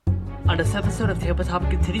On this episode of Tabletop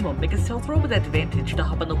Continuum, make a stealth roll with advantage to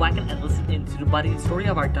hop on the wagon and listen into the budding story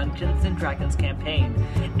of our Dungeons & Dragons campaign.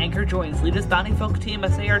 Anchor joins Lita's Bounty Folk team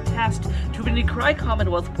as they are tasked to visit Cry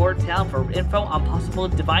Commonwealth Port Town for info on possible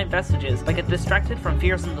divine vestiges, but get distracted from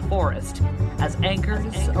fears in the forest. As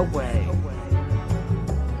anchors away.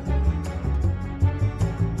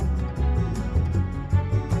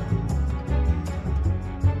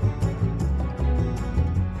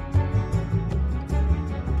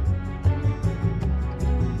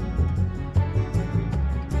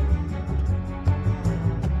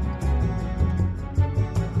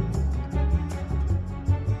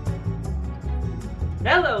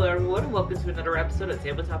 Hello everyone, welcome to another episode of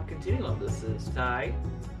Tabletop Continuum. This is Ty.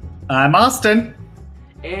 I'm Austin.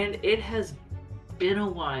 And it has been a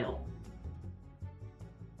while.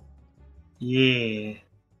 Yeah.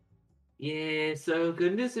 Yeah, so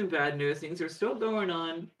good news and bad news. Things are still going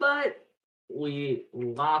on, but we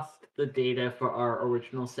lost the data for our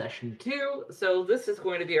original session 2. So this is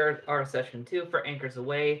going to be our session 2 for Anchors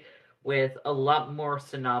Away, with a lot more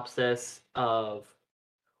synopsis of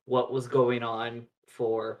what was going on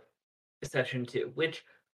for session 2, which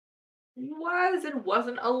was and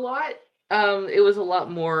wasn't a lot. It was a lot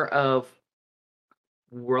more of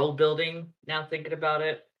world building, now thinking about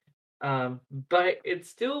it. But it's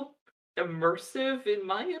still immersive in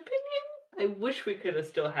my opinion. I wish we could have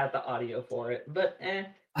still had the audio for it, but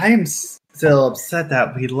I am still upset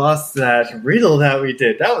that we lost that riddle that we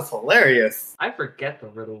did. That was hilarious. I forget the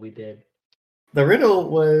riddle we did. The riddle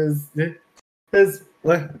was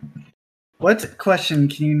what question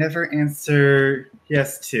can you never answer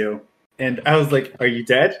yes to? And I was like, are you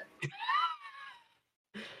dead?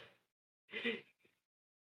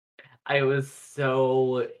 I was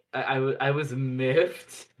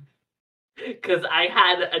miffed because I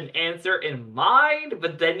had an answer in mind,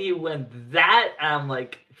 but then you went that, and I'm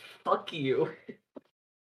like, fuck you.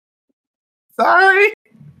 Sorry.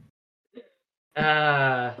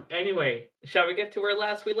 Anyway, shall we get to where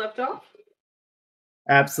last we left off?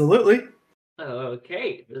 Absolutely.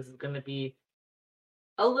 Okay, this is going to be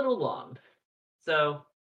a little long. So,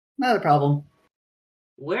 not a problem.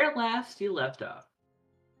 Where last you left off.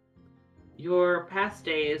 Your past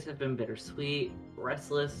days have been bittersweet,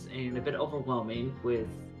 restless, and a bit overwhelming with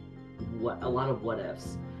a lot of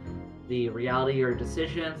what-ifs. The reality of your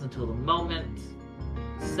decisions until the moment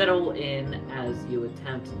settle in as you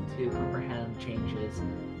attempt to comprehend changes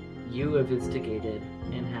you have instigated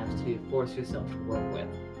and have to force yourself to work with.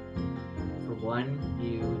 For one,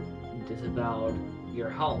 you disavowed your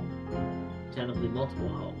home, technically multiple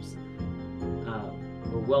homes.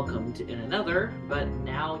 Were welcomed in another, but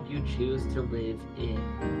now you choose to live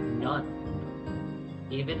in none.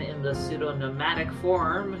 Even in the pseudo-nomadic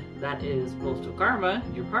form that is Postal Karma,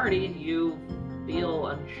 your party, you feel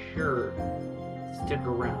unsure to stick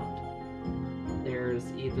around.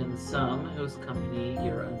 There's even some whose company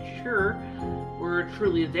you're unsure were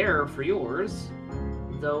truly there for yours.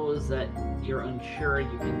 Those that you're unsure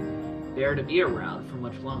you can bear to be around for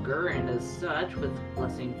much longer, and as such, with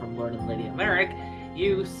blessing from Lord and Lady Emeric,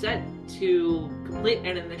 you set to complete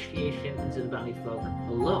an initiation into the Bounty Folk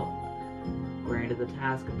alone. Granted the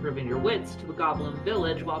task of proving your wits to the Goblin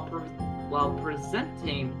Village while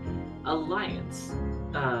presenting alliance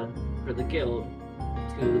for the guild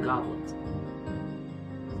to the goblins.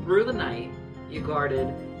 Through the night, you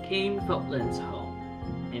guarded Cain Footland's home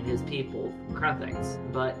and his people from Krethix,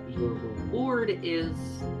 but your reward is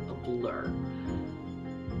a blur.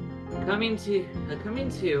 Coming to,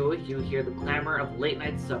 you hear the clamor of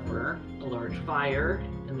late-night supper, a large fire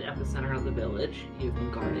in the epicenter of the village you've been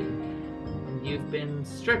guarding, and you've been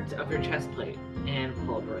stripped of your chestplate and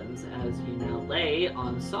pauldrons as you now lay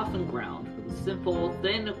on softened ground with a simple,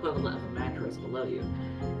 thin equivalent of a mattress below you.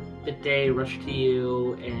 The day rushed to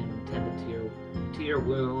you and tended to your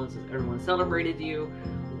wounds as everyone celebrated you,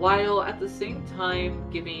 while at the same time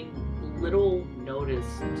giving little notice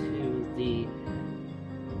to the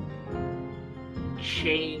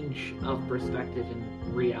change of perspective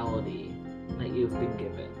and reality that you've been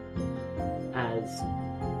given, as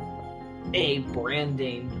a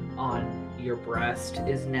branding on your breast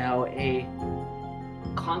is now a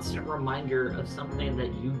constant reminder of something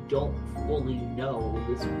that you don't fully know,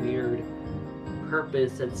 this weird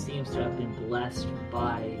purpose that seems to have been blessed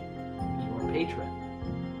by your patron,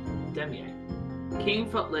 Demier. King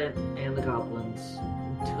Footlet and the goblins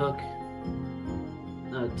took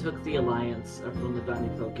the alliance from the Bounty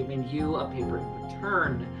Folk, giving you a paper in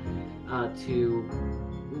return to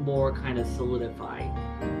more kind of solidify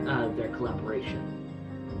their collaboration.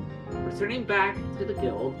 Returning back to the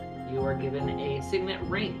guild, you are given a signet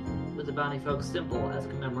ring with the Bounty Folk symbol as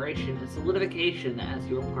commemoration and solidification as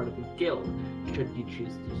you are part of the guild, should you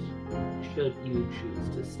choose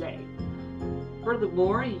to stay.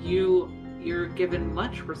 Furthermore, you're given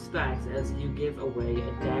much respect as you give away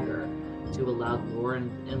a dagger to allow Lauren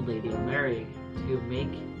and Lady Mary to make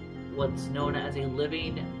what's known as a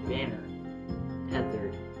living banner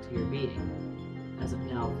tethered to your being, as it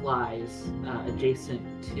now flies adjacent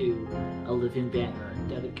to a living banner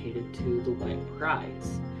dedicated to the White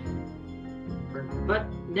Prize. But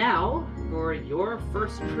now, for your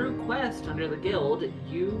first true quest under the guild,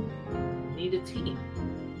 you need a team.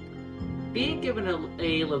 Being given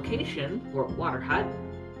a location, Fort Waterhut,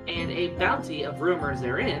 and a bounty of rumors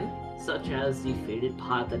therein, such as the fated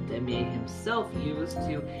pot that Demier himself used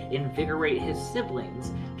to invigorate his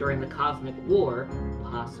siblings during the Cosmic War,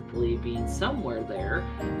 possibly being somewhere there,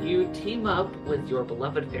 you team up with your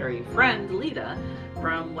beloved fairy friend, Lita,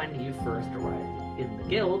 from when you first arrived in the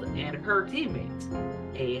guild, and her teammates,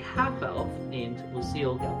 a half-elf named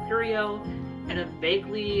Lucille Galperio, and a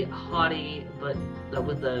vaguely haughty but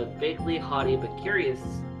curious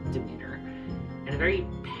demeanor, and a very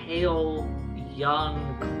pale, young,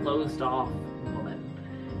 closed-off woman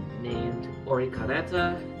named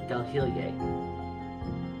Oricareta Dalhilye.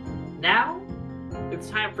 Now, it's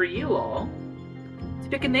time for you all to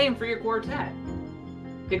pick a name for your quartet.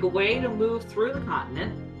 Pick a way to move through the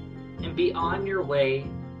continent and be on your way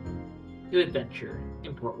to adventure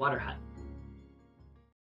in Port Waterhut.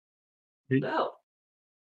 So,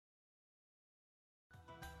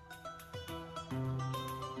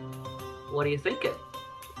 what are you thinking?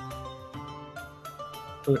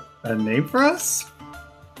 A name for us?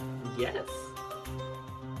 Yes.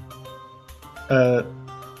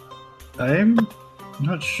 I'm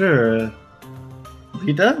not sure.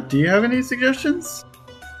 Lita, do you have any suggestions?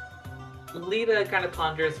 Lita kind of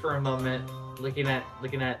ponders for a moment, looking at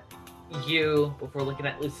you before looking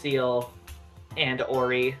at Lucille and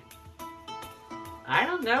Ori. I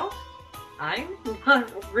don't know. I'm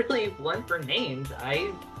not really one for names.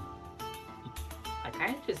 I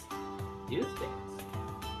kind of just do things.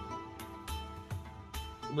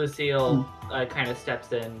 Lucille kind of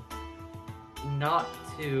steps in, not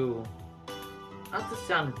to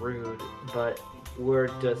sound rude, but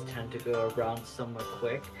word does tend to go around somewhat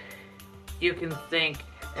quick. You can thank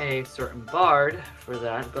a certain bard for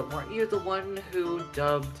that, but weren't you the one who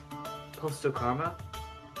dubbed Postal Karma?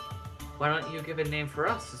 Why don't you give a name for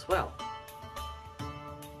us as well?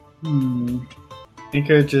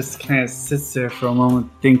 Nico just kind of sits there for a moment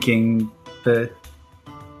thinking, but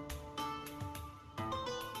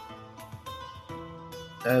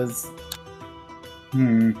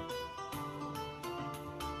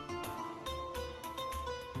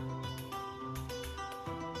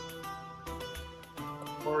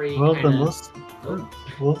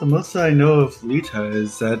The most I know of Lita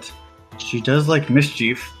is that she does like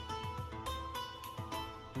mischief.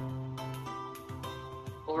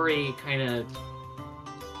 Ori kind of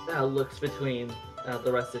looks between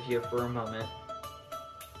the rest of you for a moment.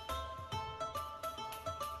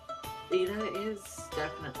 Lita is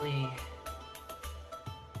definitely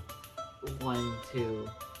one to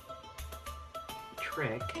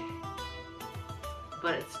trick,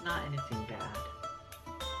 but it's not anything bad.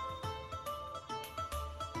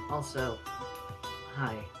 Also,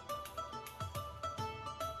 hi.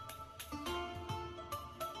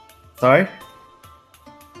 Sorry?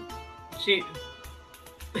 She...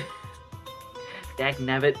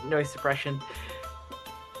 Dagnabbit, noise suppression.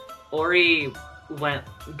 Ori went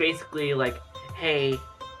basically like, hey,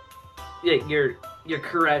 yeah, you're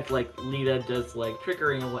correct, like, Lita does, like,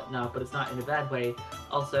 trickery and whatnot, but it's not in a bad way.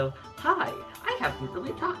 Also, hi, I haven't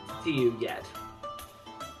really talked to you yet.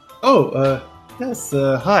 Oh, yes,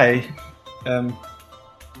 hi.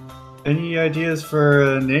 Any ideas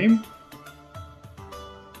for a name?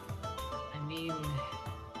 I mean,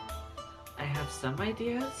 I have some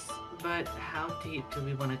ideas, but how deep do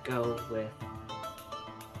we want to go with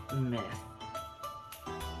myth?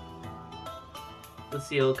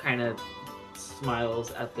 Lucille kind of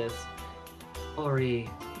smiles at this. Ori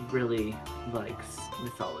really likes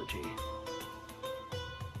mythology.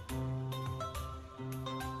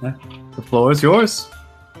 The floor is yours.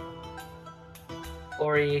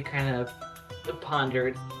 Ori kind of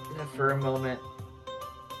pondered for a moment.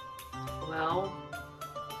 Well,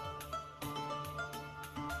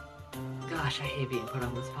 gosh, I hate being put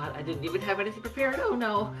on the spot. I didn't even have anything prepared. Oh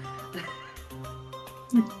no.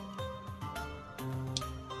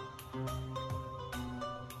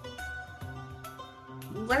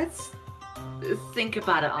 Let's think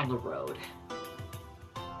about it on the road.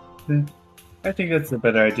 I think that's a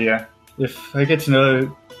better idea. If I get to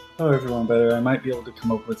know tell everyone better. I might be able to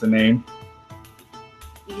come up with a name.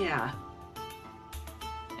 Yeah.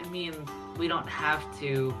 I mean, we don't have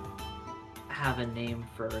to have a name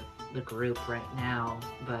for the group right now,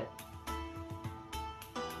 but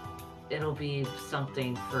it'll be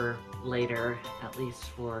something for later, at least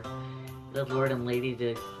for the Lord and Lady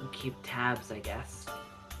to keep tabs, I guess.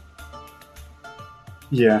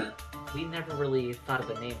 Yeah. We never really thought of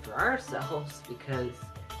a name for ourselves because,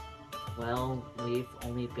 well, we've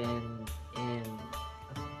only been in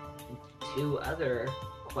 2 other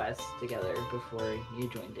quests together before you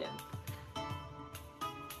joined in.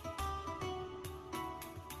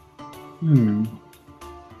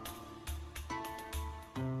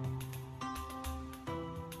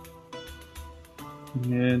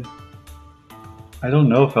 And I don't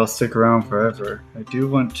know if I'll stick around forever. I do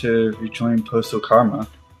want to rejoin Postal Karma.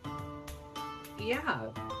 Yeah,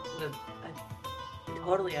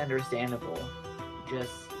 totally understandable.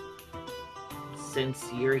 Just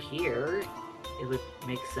since you're here, it would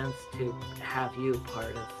make sense to have you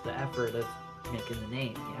part of the effort of making the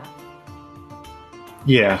name, yeah?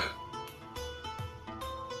 Yeah.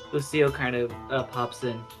 Lucio kind of pops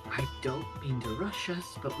in. I don't mean to rush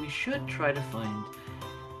us, but we should try to find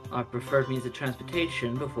our preferred means of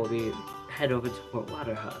transportation before we head over to Port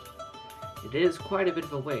Waterhut. It is quite a bit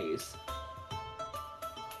of a ways.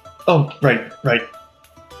 Oh, right.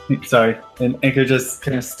 Sorry. And Anchor just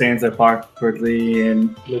kind of stands up awkwardly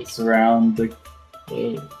and looks around like,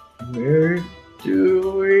 where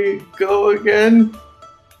do we go again?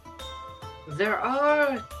 There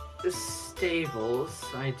are stables.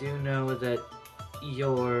 I do know that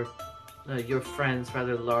your friend's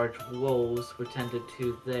rather large wolves were tended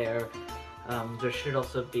to there. There should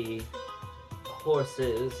also be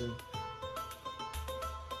horses and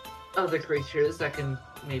other creatures that can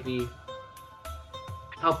maybe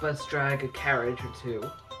help us drag a carriage or 2.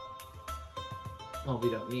 Well, we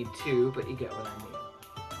don't need 2, but you get what I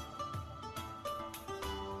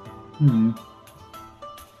mean.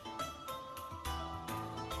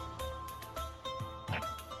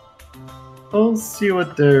 I'll see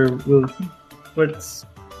what they're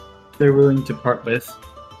willing to part with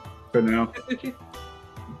for now.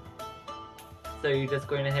 So you're just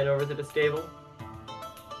going to head over to the stable?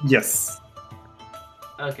 Yes.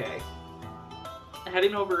 Okay.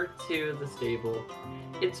 Heading over to the stable,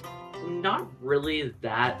 it's not really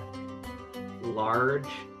that large,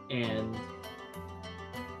 and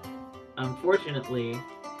unfortunately,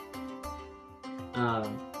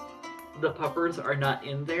 the puppers are not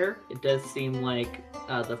in there. It does seem like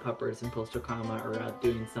the puppers in Postal Karma are out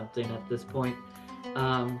doing something at this point.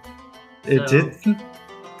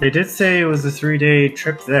 They did say it was a 3-day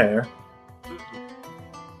trip there.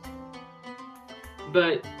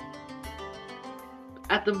 But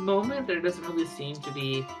at the moment, there doesn't really seem to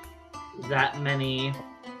be that many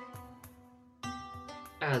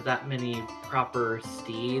proper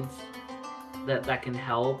steeds that can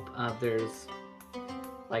help. There's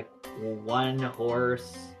like 1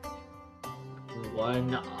 horse,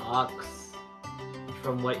 1 ox.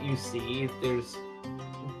 From what you see, there's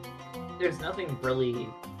nothing really,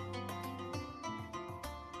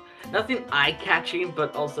 nothing eye-catching,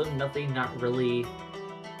 but also nothing not really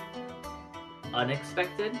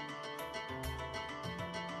unexpected.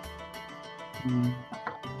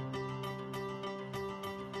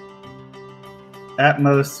 At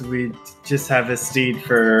most, we just have a steed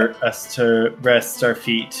for us to rest our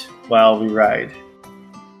feet while we ride.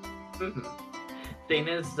 Thing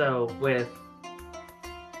is, though, with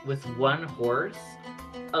 1 horse,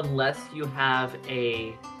 unless you had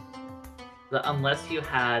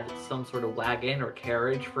some sort of wagon or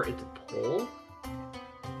carriage for it to pull,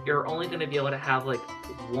 you're only going to be able to have like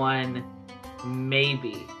 1,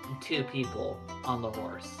 maybe 2 people on the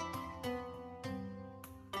horse.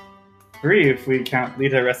 3 if we count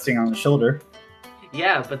Lita resting on the shoulder.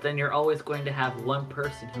 Yeah, but then you're always going to have 1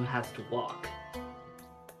 person who has to walk.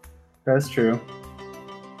 That's true.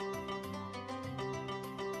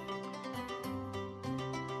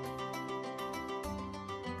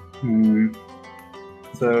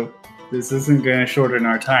 So this isn't going to shorten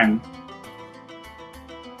our time.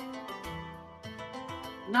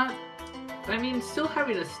 Still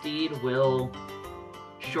having a steed will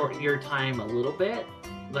shorten your time a little bit.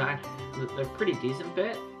 They're pretty decent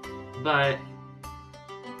bit, but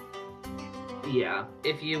yeah,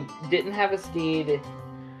 if you didn't have a steed,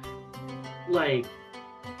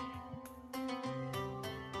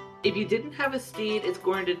 it's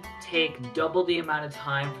going to take double the amount of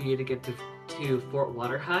time for you to get to Fort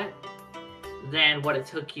Waterhut than what it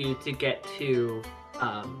took you to get to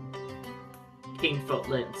King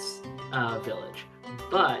Footlin's village.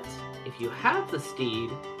 But if you have the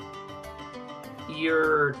steed,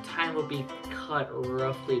 your time will be cut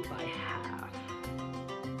roughly by half.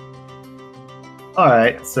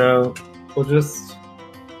 Alright, so we'll just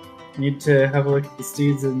need to have a look at the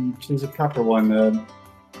steeds and choose a proper one.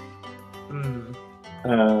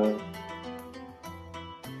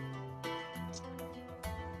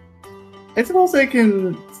 I suppose I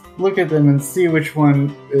can look at them and see which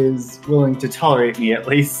one is willing to tolerate me, at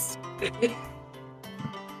least.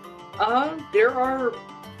 There are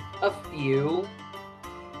a few.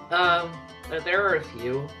 There are a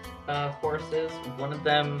few horses. One of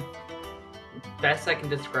them, best I can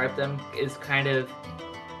describe them, is kind of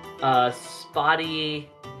spotty,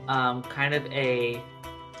 kind of a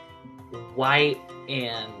white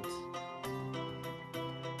and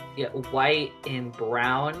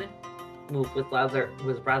brown,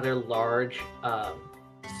 with rather large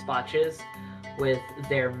spotches, with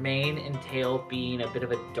their mane and tail being a bit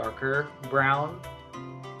of a darker brown.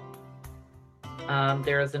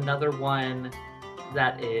 There is another one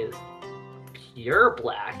that is pure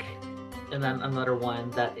black, and then another one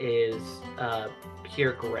that is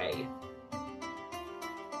pure gray.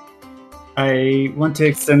 I want to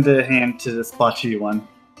extend a hand to the splotchy one.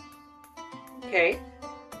 Okay.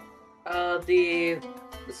 The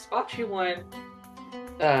splotchy one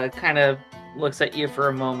kind of looks at you for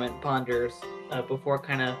a moment, ponders, before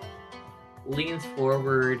kind of leans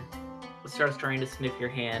forward, starts trying to sniff your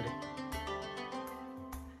hand.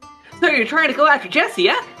 So you're trying to go after Jesse,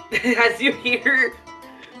 yeah? As you hear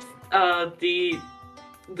the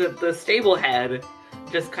stable head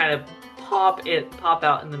just kind of pop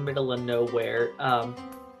out in the middle of nowhere,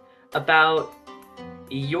 about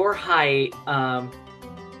your height,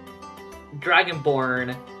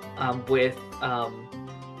 dragonborn, with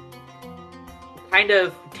kind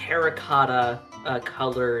of terracotta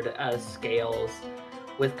colored scales,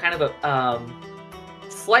 with kind of a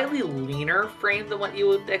slightly leaner frame than what you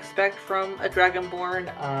would expect from a dragonborn.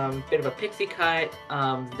 Bit of a pixie cut.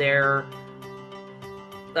 Their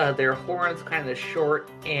horns kind of short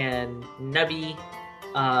and nubby,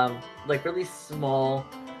 like really small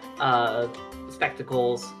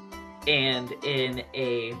spectacles, and in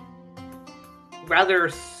a rather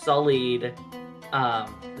sullied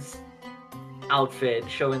outfit,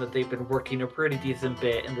 showing that they've been working a pretty decent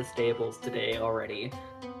bit in the stables today already.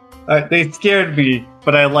 They scared me,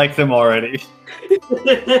 but I like them already.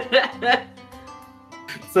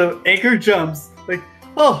 So Anchor jumps, like,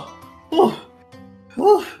 oh,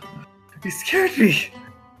 you scared me.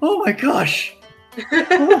 Oh my gosh. Sorry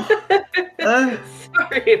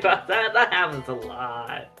about that. That happens a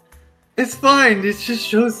lot. It's fine. It just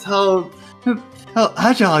shows how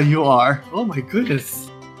agile you are. Oh my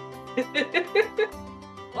goodness.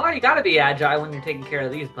 Well, you gotta be agile when you're taking care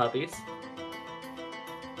of these puppies.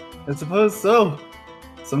 I suppose so.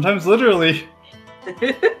 Sometimes literally.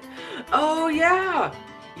 Oh yeah!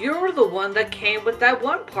 You're the one that came with that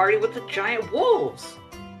one party with the giant wolves!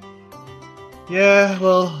 Yeah,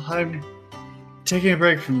 well, I'm taking a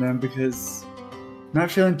break from them because I'm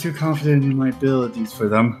not feeling too confident in my abilities for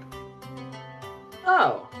them.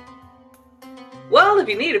 Oh. Well, if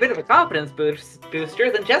you need a bit of a confidence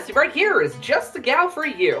booster, then Jessie right here is just the gal for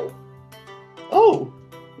you. Oh,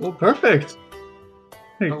 well, perfect.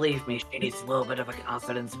 Believe me, she needs a little bit of a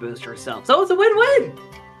confidence boost herself. So it's a win-win!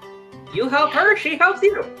 You help her, she helps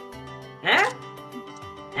you. Huh?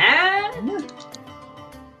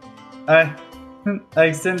 I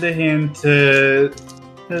extend a hand to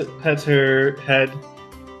pet her head.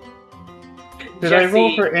 Did Jessie, I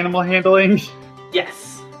roll for animal handling?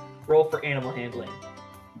 Yes. Roll for animal handling.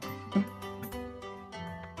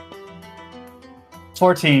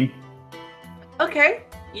 14. Okay.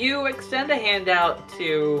 You extend a hand out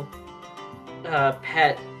to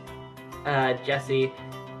pet Jessie.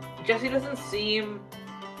 Jessie doesn't seem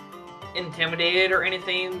intimidated or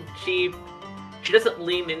anything. She doesn't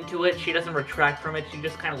lean into it. She doesn't retract from it. She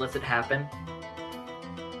just kind of lets it happen.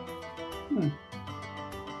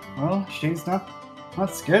 Well, she's not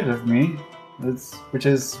scared of me, which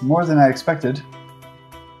is more than I expected.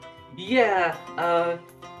 Yeah,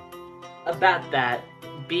 about that.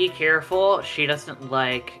 Be careful. She doesn't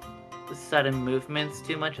like sudden movements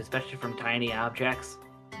too much, especially from tiny objects.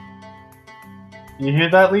 You hear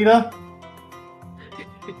that, Lita?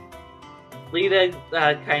 Lita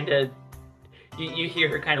kind of... You hear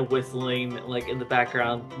her kind of whistling, like, in the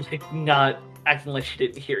background, like, not acting like she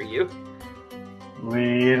didn't hear you.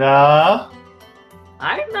 Lita?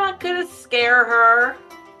 I'm not gonna scare her.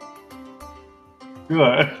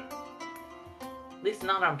 Good. At least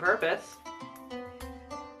not on purpose.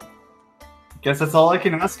 Guess that's all I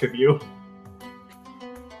can ask of you.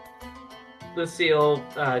 The seal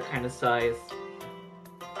kind of sighs.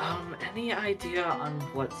 Any idea on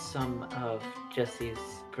what some of Jesse's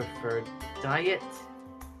preferred diet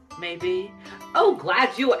maybe? Oh,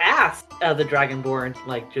 glad you asked! The Dragonborn,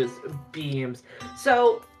 like, just beams.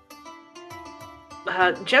 So,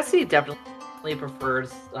 Jesse definitely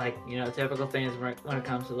prefers, like, you know, typical things when it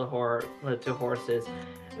comes to the horses.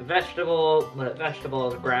 Vegetables,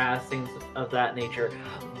 grass, things of that nature.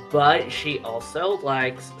 But she also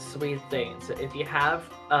likes sweet things. If you have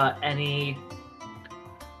any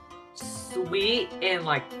sweet and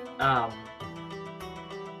like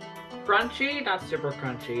crunchy, not super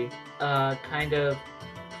crunchy, kind of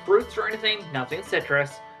fruits or anything, nothing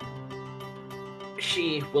citrus,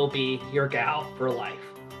 she will be your gal for life.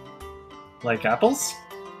 Like apples?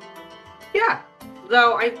 Yeah,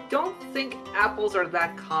 though I don't think apples are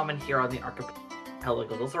that common here on the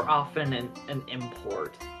archipelago. Those are often an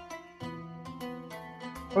import.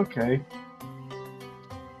 Okay.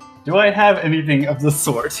 Do I have anything of the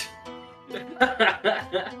sort?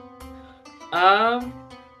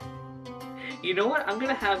 You know what? I'm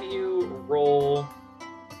gonna have you roll.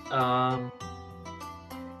 Actually,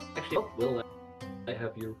 what will I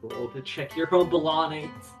have you roll to check your own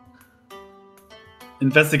belongings?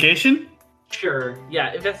 Investigation? Sure.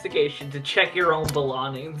 Yeah, investigation to check your own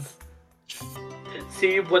belongings.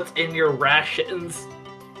 See what's in your rations.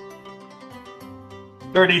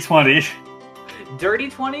 Dirty 20. Dirty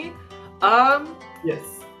 20?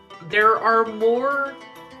 Yes. There are more.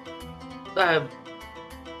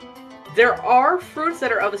 There are fruits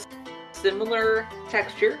that are of a similar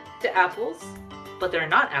texture to apples, but they're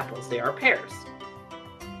not apples, they are pears.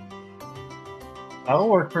 That'll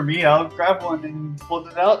work for me. I'll grab one and hold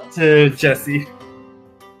it out to Jesse.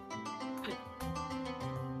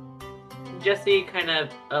 Jesse kind of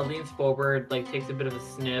leans forward, like takes a bit of a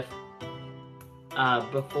sniff,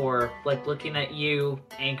 before like looking at you,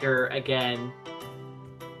 Anchor, again.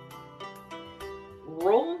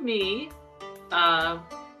 Roll me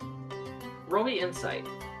insight.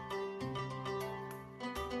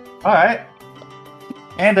 Alright.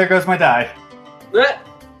 And there goes my die.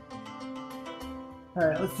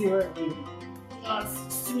 Alright, let's see where it leads.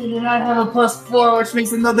 And I have a +4, which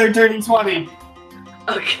makes another dirty 20.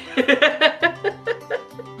 Okay.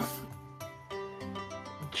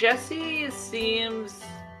 Jesse seems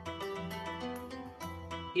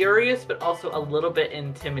curious, but also a little bit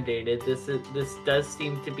intimidated. This does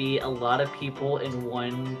seem to be a lot of people in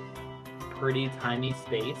one pretty tiny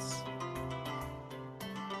space.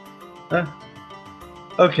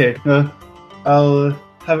 Okay, I'll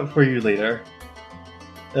have it for you later.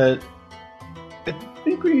 I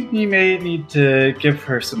think we may need to give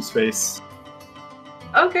her some space.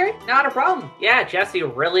 Okay, not a problem. Yeah, Jessie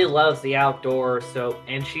really loves the outdoors,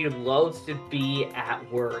 and she loves to be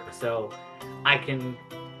at work, so I can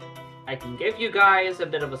give you guys a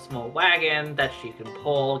bit of a small wagon that she can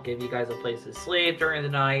pull, give you guys a place to sleep during the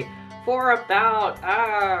night for about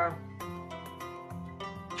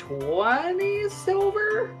 20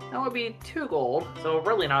 silver. That would be 2 gold, so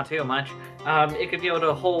really not too much. It could be able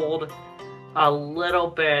to hold a little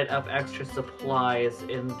bit of extra supplies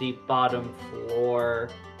in the bottom floor.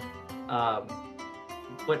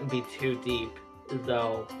 Wouldn't be too deep,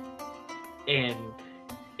 though. And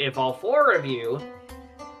if all 4 of you,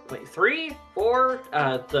 wait, 3, 4,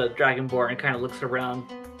 the Dragonborn kind of looks around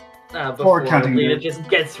before Lena just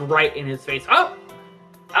gets right in his face.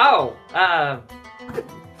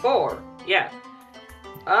 4, yeah.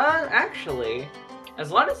 Actually,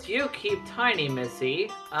 as long as you keep tiny,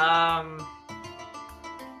 Missy,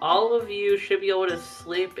 all of you should be able to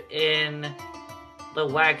sleep in the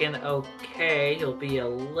wagon okay. You'll be a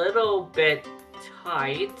little bit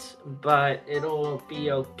tight, but it'll be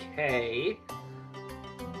okay.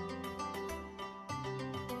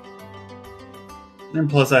 And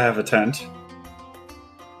plus I have a tent.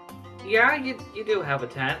 Yeah, you do have a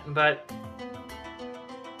tent, but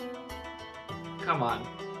come on.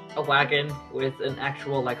 A wagon with an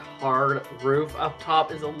actual, like, hard roof up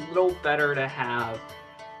top is a little better to have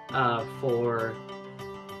for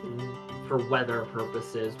weather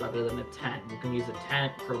purposes rather than a tent. You can use a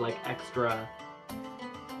tent for, like, an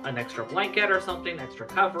extra blanket or something, extra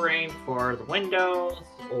covering for the windows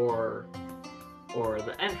or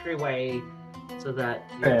the entryway, so that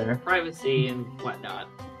you have privacy and whatnot.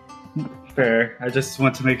 Fair. I just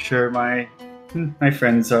want to make sure my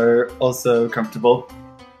friends are also comfortable.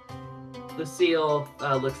 The seal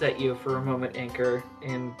looks at you for a moment, Anchor,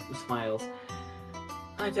 and smiles.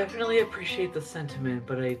 I definitely appreciate the sentiment,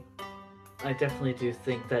 but I definitely do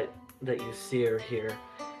think that you Seer here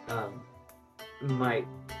might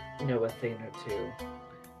know a thing or two.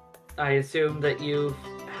 I assume that you've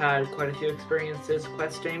had quite a few experiences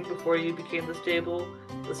questing before you became the stable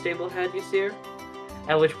head, Ysir?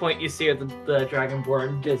 At which point Ysir, the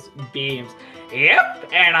Dragonborn, just beams. Yep,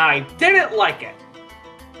 and I didn't like it!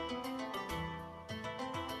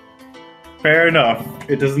 Fair enough.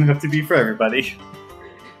 It doesn't have to be for everybody.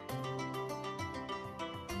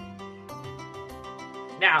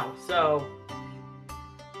 Now, so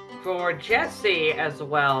for Jessie as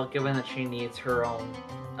well, given that she needs her own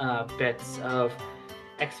bits of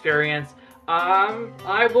experience,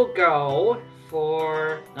 I will go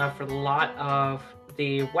for the lot of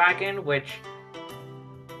the wagon, which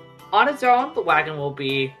on its own, the wagon will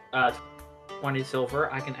be 20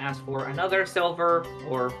 silver. I can ask for another silver,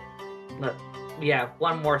 or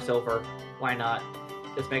one more silver. Why not?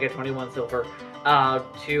 Just make it 21 silver.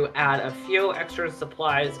 To add a few extra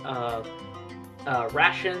supplies of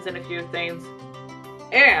rations and a few things.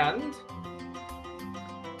 And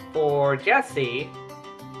for Jessie,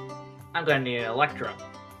 I'm going to need an Electrum.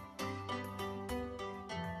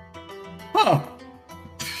 Huh.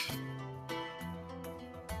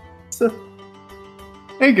 So,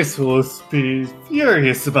 Angus will be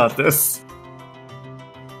furious about this.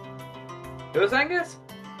 Who's Angus?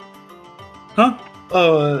 Huh?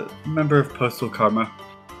 Oh, a member of Postal Karma.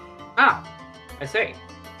 Ah, I see.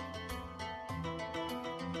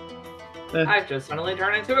 Eh. I've just suddenly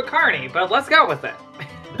turned into a carny, but let's go with it.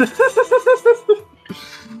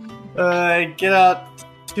 Get out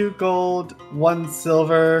 2 gold, 1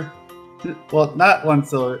 silver. Well, not 1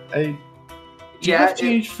 silver. Do you have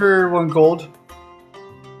change for 1 gold?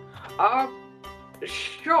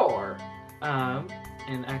 Sure.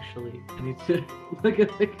 And actually, I need to look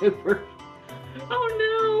at the first. Oh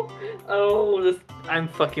no! Oh, I'm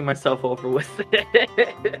fucking myself over with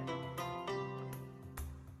it.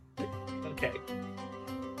 Okay.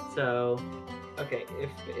 So, if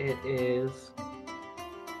it is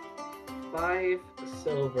 5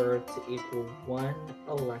 silver to equal 1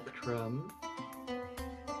 electrum.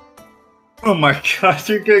 Oh my god,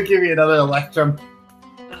 you're gonna give me another electrum.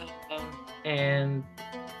 And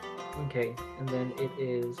then it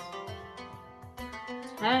is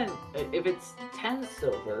 10. If it's 10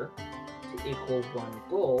 silver to equal 1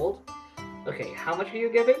 gold. Okay, how much are you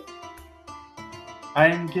giving?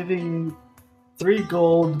 I'm giving 3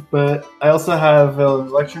 gold, but I also have an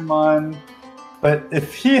electrum on. But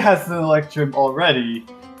if he has an electrum already,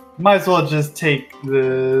 might as well just take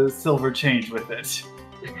the silver change with it.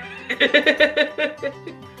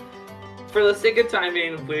 For the sake of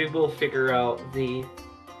timing, we will figure out the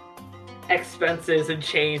expenses and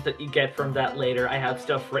change that you get from that later. I have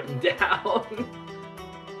stuff written down.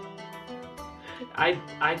 I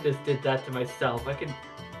just did that to myself.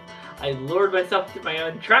 I lured myself to my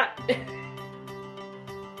own trap.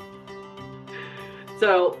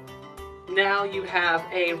 So now you have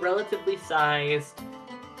a relatively sized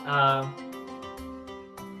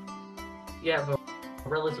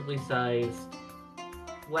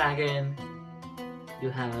wagon. You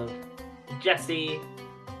have Jessie,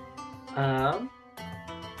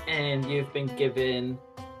 and you've been given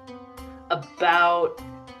about,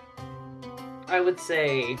 I would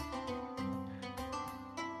say,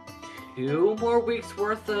 2 more weeks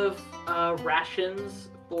worth of rations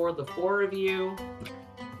for the 4 of you,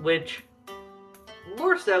 which,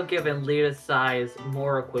 more so given Leah's size,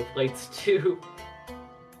 more equates to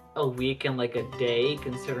a week and like a day,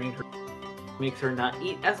 considering her makes her not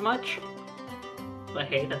eat as much. But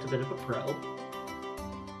hey, that's a bit of a pro.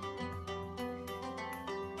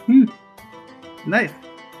 Nice.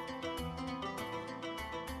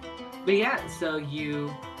 But yeah, so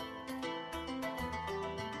you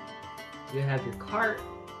have your cart,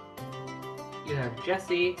 you have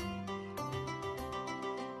Jessie.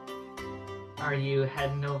 Are you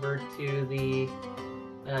heading over to the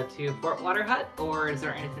to Fort Water Hut, or is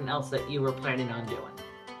there anything else that you were planning on doing?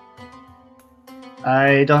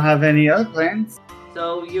 I don't have any other plans.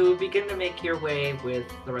 So you begin to make your way with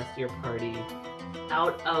the rest of your party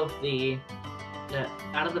out of the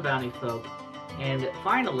bounty folk, and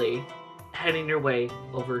finally heading your way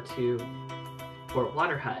over to Fort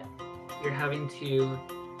Water Hut. You're having to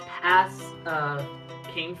pass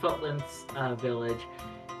King Footland's village.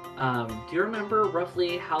 Do you remember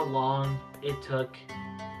roughly how long it took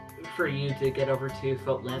for you to get over to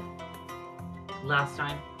Footland last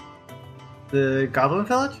time? The Goblin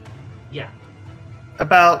Village? Yeah.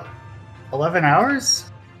 About 11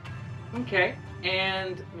 hours? Okay.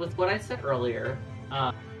 And with what I said earlier,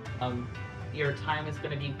 your time is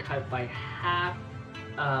going to be cut by half,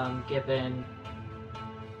 given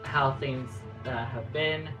how things have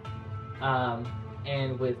been.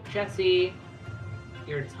 And with Jessie,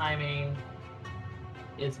 your timing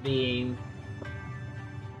is being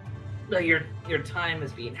your time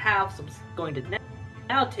is being halved, so it's going to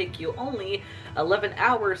now take you only 11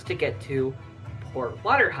 hours to get to Port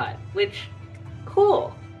Waterhut, which,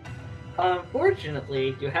 cool.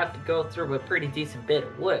 Unfortunately, you have to go through a pretty decent bit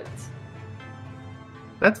of woods.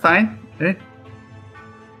 That's fine.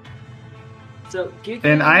 So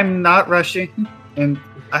and I'm not rushing, and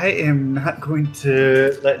I am not going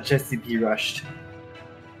to let Jesse be rushed.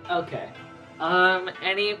 Okay.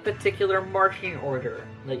 Any particular marching order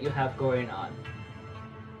that you have going on?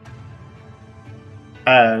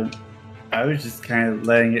 I was just kind of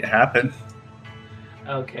letting it happen.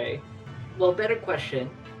 Okay. Well, better question.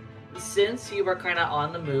 Since you are kind of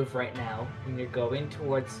on the move right now, and you're going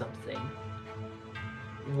towards something,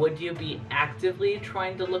 would you be actively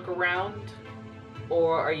trying to look around?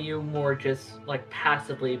 Or are you more just, like,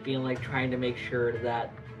 passively being, like, trying to make sure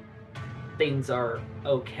that things are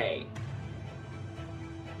okay?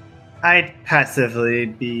 I'd passively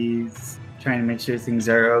be trying to make sure things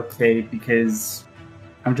are okay because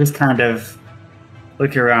I'm just kind of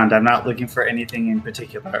looking around. I'm not looking for anything in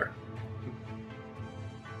particular.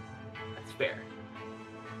 That's fair.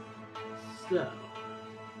 So,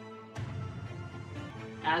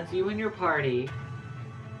 as you and your party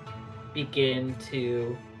begin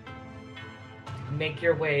to make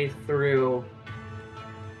your way through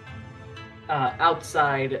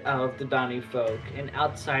outside of the Bounty Folk and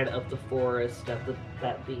outside of the forest that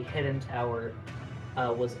the Hidden Tower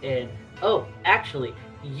was in. Oh, actually,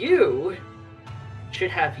 you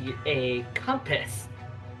should have a compass.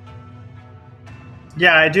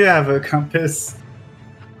 Yeah, I do have a compass.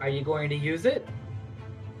 Are you going to use it?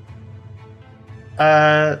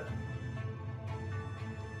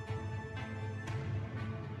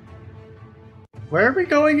 Where are we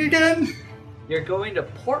going again? You're going to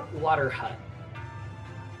Port Waterhut.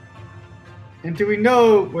 And do we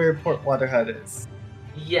know where Port Waterhut is?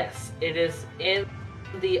 Yes, it is in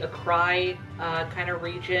the Akrai kind of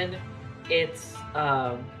region. It's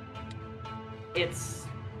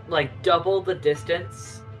like double the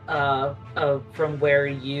distance from where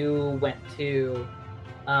you went to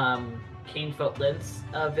King Footland's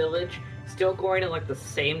village. Still going in like the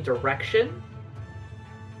same direction.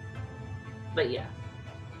 But yeah.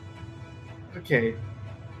 Okay.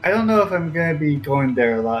 I don't know if I'm going to be going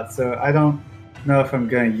there a lot, so I don't know if I'm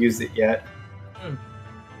going to use it yet.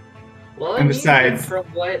 Well, and besides, from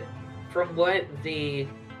what Lord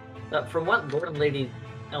and Lady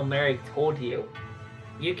Elmeric told you,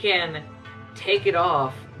 you can take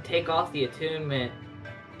off the attunement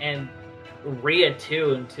and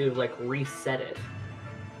reattune to like reset it.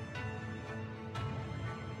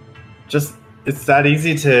 Just it's that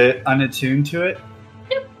easy to unattune to it?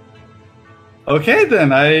 Yep. Okay,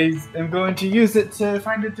 then I am going to use it to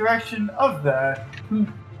find the direction of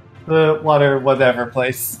the water whatever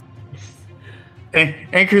place.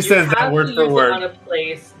 Anchor says that word for word. On a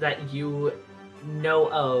place that you know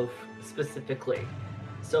of specifically.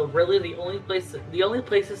 So really, the only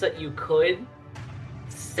places that you could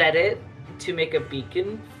set it to make a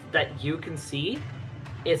beacon that you can see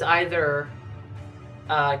is either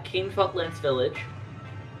King Footland's village,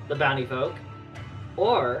 the Bounty Folk,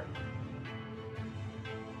 or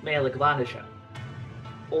Malagvanisha,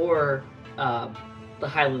 or the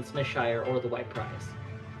Highland Smithshire, or the White Prize.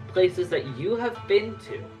 Places that you have been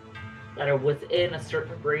to that are within a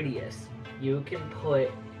certain radius, you can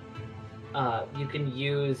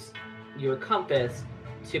use your compass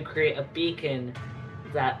to create a beacon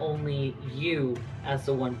that only you, as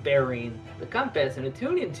the one bearing the compass and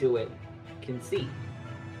attuning to it, can see.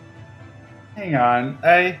 Hang on,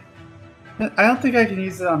 I don't think I can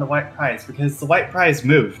use it on the White Prize because the White Prize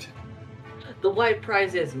moved. The White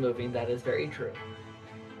Prize is moving, that is very true.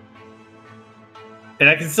 And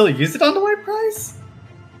I can still use it on the White Prize?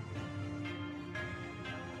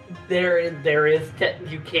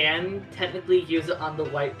 You can technically use it on the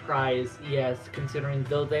White Prize, yes, considering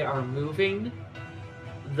though they are moving,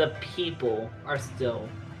 the people are still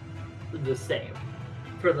the same,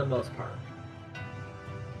 for the most part.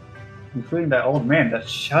 Including that old man that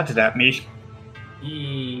shouted at me.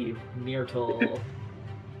 Myrtle.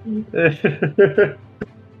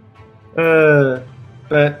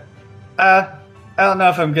 But I don't know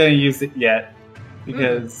if I'm going to use it yet,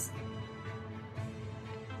 because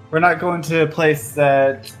we're not going to a place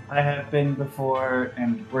that I have been before,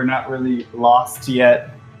 and we're not really lost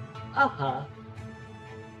yet. Uh-huh.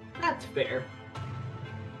 That's fair.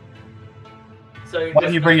 So Why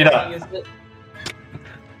do you bring it up?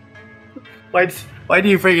 Why do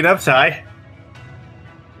you bring it up, Ty?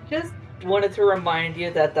 Just wanted to remind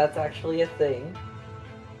you that that's actually a thing.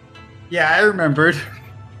 Yeah, I remembered.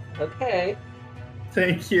 Okay.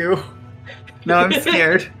 Thank you. Now I'm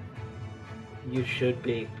scared. You should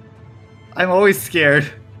be. I'm always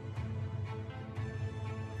scared.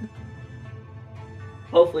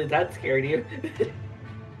 Hopefully that scared you.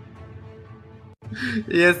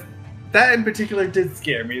 Yes, that in particular did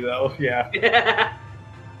scare me, though. Yeah.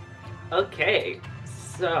 Okay,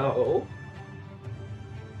 so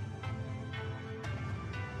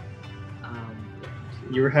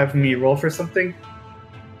You were having me roll for something?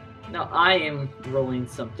 now I am rolling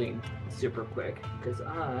something super quick because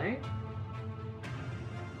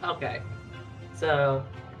okay. So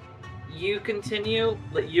you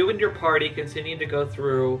and your party continue to go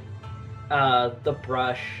through the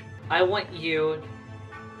brush. I want you,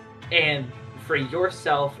 and for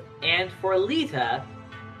yourself and for Lita,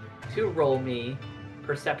 to roll me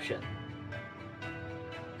perception.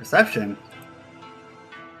 Perception.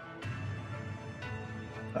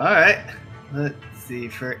 Alright. Let's see.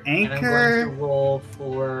 For And I'm going Anchor. to roll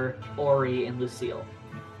for Ori and Lucille.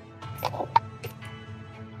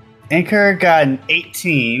 Anchor got an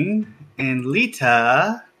 18. And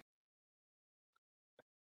Lita.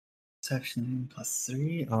 Perception plus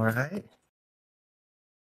 3. Alright.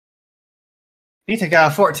 Lita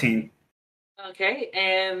got a 14. Okay,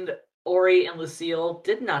 and Ori and Lucille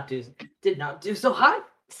did not do so hot.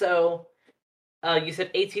 So you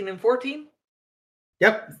said 18 and 14?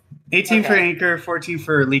 Yep. 18 for Okay. Anchor, 14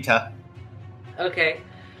 for Lita. Okay.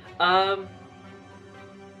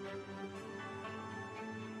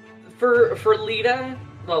 For Lita,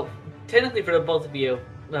 well, technically for the both of you,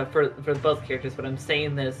 for both characters, but I'm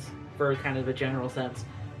saying this for kind of a general sense.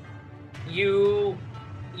 You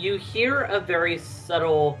hear a very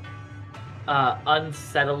subtle,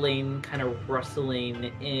 unsettling kind of rustling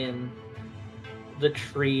in the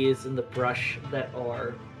trees and the brush that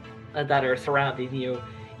are surrounding you.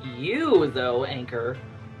 You, though, Anchor,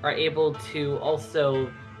 are able to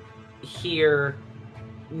also hear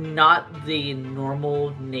not the normal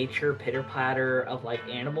nature pitter-patter of like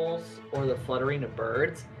animals or the fluttering of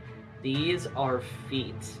birds. These are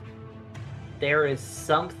feet. There is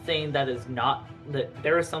something that is not that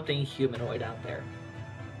there is something humanoid out there.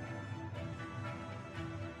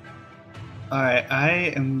 Alright,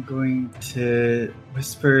 I am going to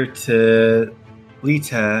whisper to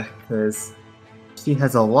Lita because she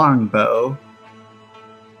has a longbow.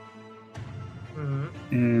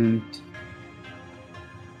 And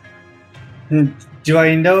do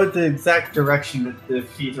I know the exact direction that the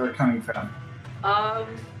feet are coming from?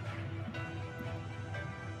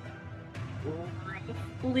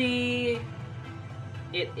 Roughly,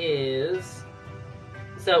 it is.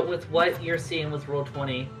 So with what you're seeing with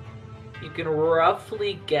Roll20, you can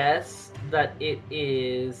roughly guess that it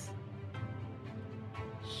is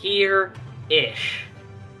here-ish.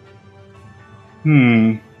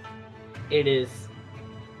 It is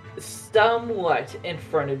somewhat in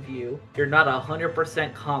front of you. You're not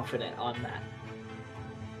 100% confident on that.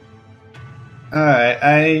 Alright,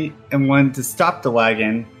 I am one to stop the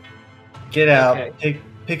wagon, get out,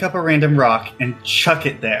 pick up a random rock, and chuck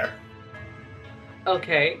it there.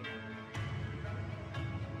 Okay.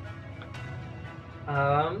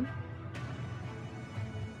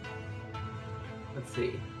 Let's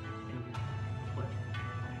see.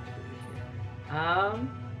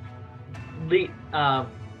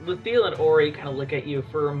 Lucille and Ori kind of look at you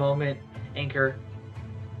for a moment. Anchor,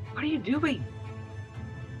 what are you doing?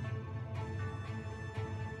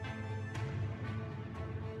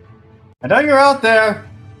 I know you're out there.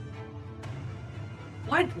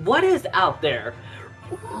 What is out there?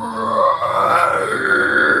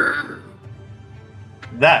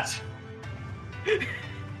 That.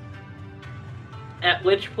 At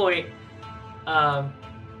which point,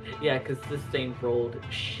 yeah, because this thing rolled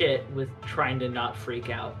shit with trying to not freak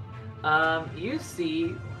out. You see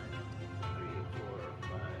 1, 2, 3,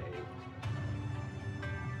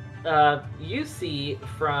 4, 5. You see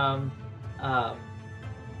from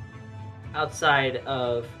outside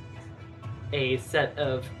of a set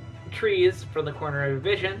of trees from the corner of your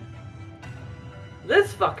vision,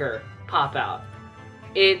 this fucker pop out.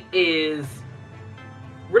 It is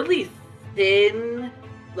really thin-ish.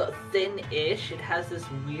 It has this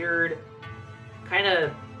weird kind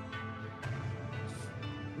of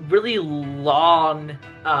really long,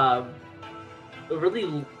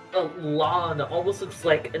 almost looks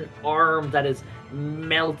like an arm that is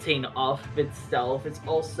melting off of itself. It's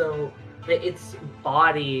also that its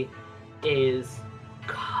body is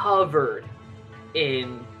covered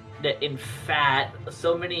in fat,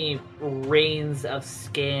 so many rains of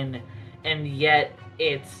skin, and yet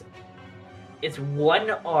its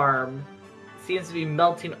one arm seems to be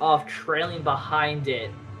melting off, trailing behind it.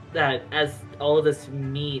 That as all of this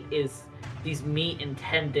meat is, these meat and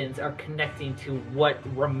tendons are connecting to what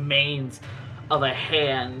remains of a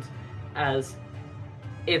hand, as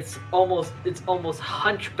it's almost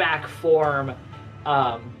hunchback form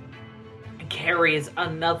carries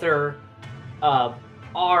another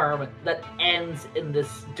arm that ends in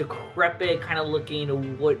this decrepit kind of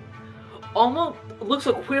looking wood, almost looks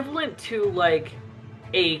equivalent to like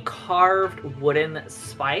a carved wooden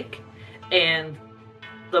spike, and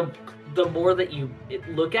the more that you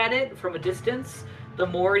look at it from a distance, the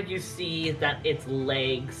more you see that its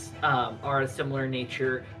legs are a similar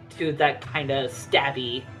nature to that kind of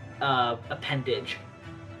stabby appendage.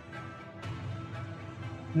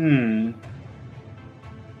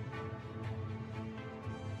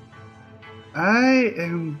 I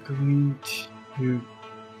am going to...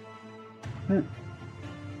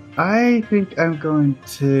 I think I'm going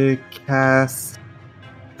to cast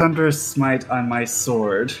Thunderous Smite on my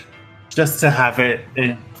sword, just to have it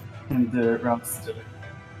in the realms.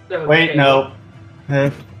 Okay. Wait, no.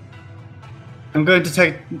 I'm going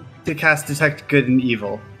to cast Detect Good and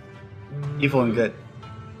Evil. Evil and Good.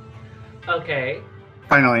 Okay.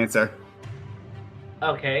 Final answer.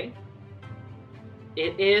 Okay.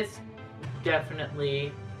 It is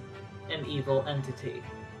definitely an evil entity.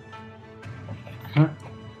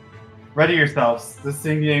 Ready yourselves. This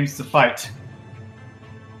thing aims to fight.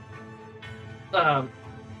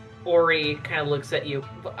 Ori kind of looks at you.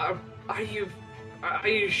 Are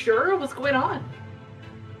you sure? What's going on?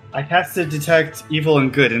 I casted Detect Evil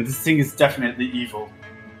and Good, and this thing is definitely evil.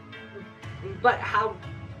 But how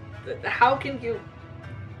can you...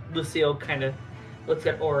 Lucille kind of looks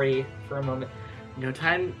at Ori for a moment. No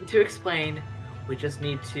time to explain. We just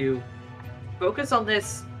need to focus on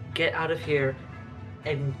this, get out of here,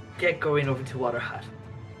 and get going over to Water Hut.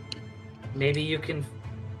 Maybe you can...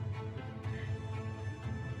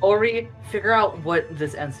 Ori, figure out what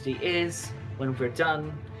this entity is. When we're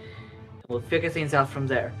done, we'll figure things out from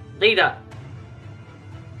there. Lita!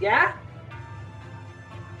 Yeah?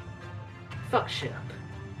 Fuck shit up.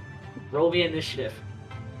 Roll me initiative.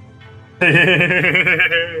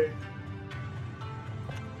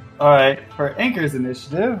 Alright, for Anchor's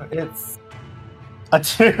initiative, it's a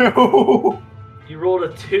 2. You rolled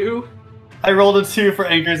a 2? I rolled a 2 for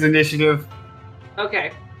Anchor's initiative.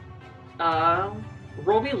 Okay.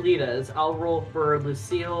 Roll me Lita's. I'll roll for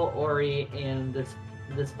Lucille, Ori, and this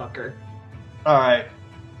fucker. Alright.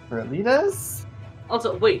 For Alita's?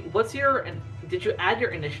 Also, wait, what's your... Did you add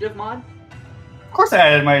your initiative mod? Of course I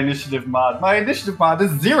added my initiative mod. My initiative mod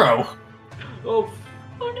is 0. Oh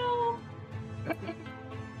no!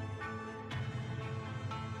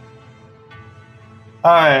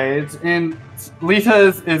 Alright, and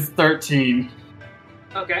Lita's is 13.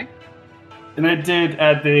 Okay. And I did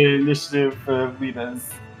add the initiative for Lita's.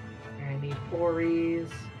 I need Ori's.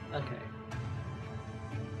 Okay.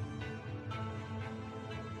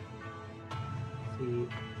 Let's see.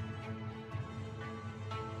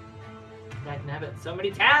 Dagnabbit, so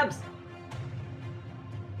many tabs!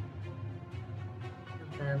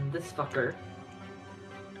 And then this fucker.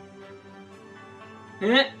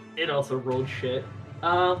 It also rolled shit.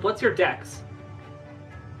 What's your dex?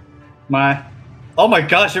 Oh my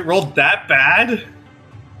gosh, it rolled that bad?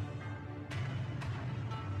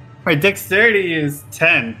 My dexterity is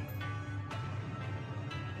 10.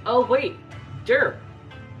 Oh wait, sure.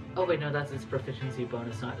 Oh wait, no, that's his proficiency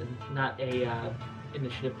bonus, not a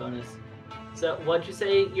initiative bonus. So what'd you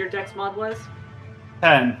say your dex mod was?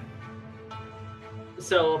 10.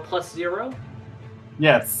 So plus 0?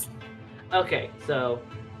 Yes. Okay, so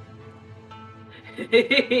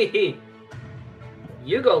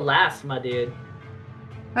you go last, my dude.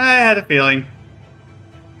 I had a feeling.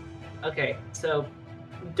 Okay, so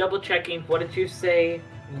double checking. What did you say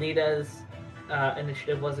Lita's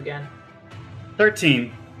initiative was again?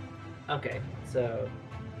 13. Okay, so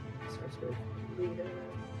starts with Lita,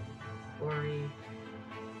 Ori,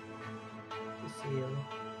 Lucille,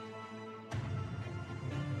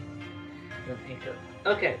 and Anchor.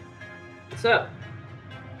 Okay, so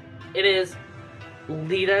it is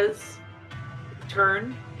Lita's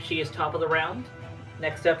turn. She is top of the round.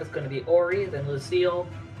 Next up is going to be Ori, then Lucille,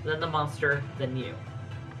 then the monster, then you.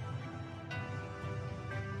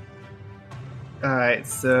 Alright,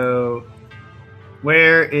 so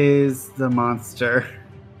where is the monster?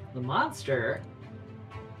 The monster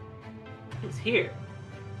is here.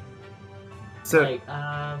 So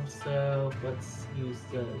So let's use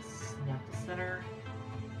the snap to center.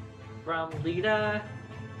 From Lita,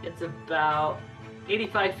 it's about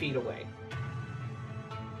 85 feet away.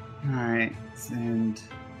 alright, and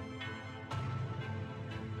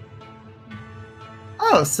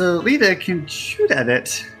Oh, so Lita can shoot at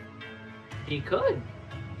it. He could.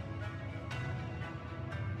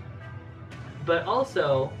 But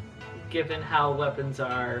also, given how weapons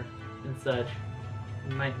are and such,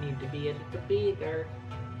 you might need to be a little bigger.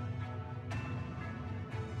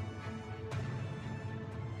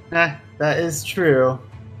 That is true.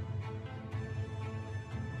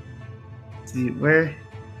 Let's see, where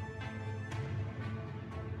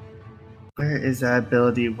is that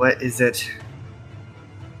ability? What is it?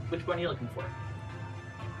 Which one are you looking for?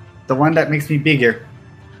 The one that makes me bigger.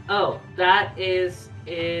 Oh, that is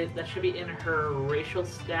it. That should be in her racial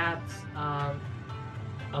stats.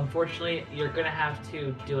 Unfortunately, you're gonna have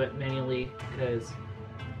to do it manually because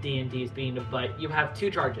D&D is being a butt. You have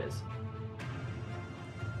 2 charges.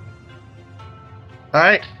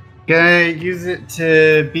 Alright. Gonna use it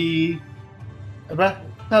to be about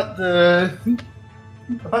the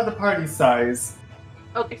party size.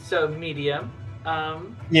 Okay, so medium.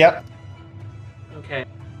 Yep. Okay.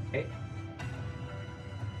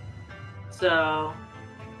 So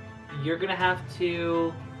you're gonna have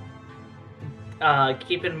to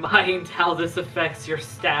keep in mind how this affects your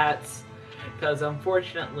stats, because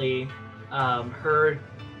unfortunately, her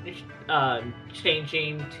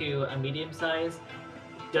changing to a medium size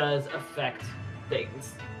does affect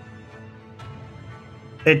things.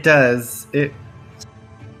 It does.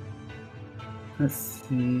 Let's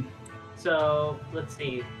see. So let's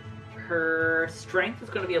see. Her strength is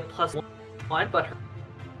going to be a +1, but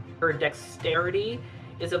her dexterity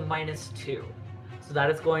is a -2. So that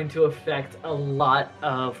is going to affect a lot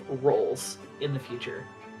of rolls in the future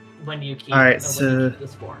when you keep,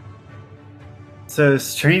 this form. So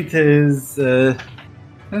strength is a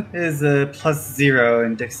 +0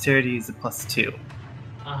 and dexterity is a +2.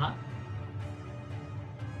 Uh-huh.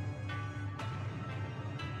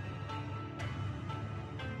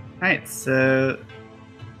 Alright, so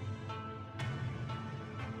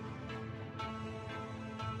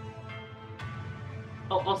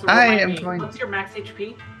Oh, also I remind am me, going. what's your max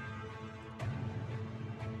HP?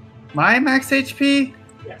 My max HP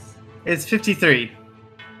Yes, is 53.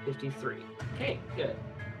 53. Okay, good.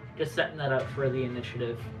 Just setting that up for the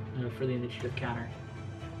initiative, counter.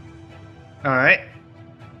 Alright.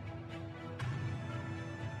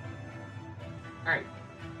 Alright.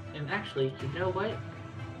 And actually, you know what?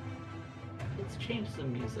 Let's change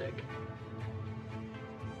some music.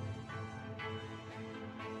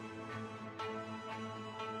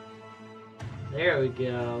 There we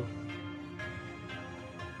go.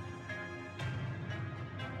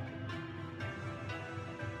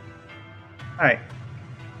 Alright.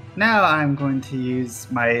 Now I'm going to use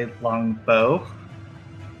my long bow.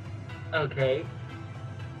 Okay.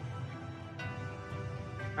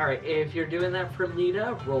 Alright, if you're doing that for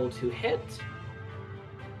Lita, roll to hit.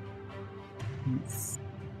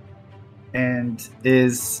 And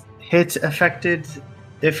is hit affected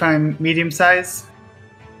if I'm medium size?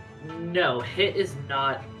 No, hit is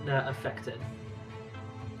not affected.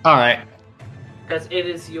 Alright. Because it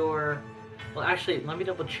is your... Well, actually, let me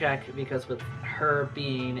double check, because with her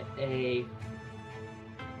being a...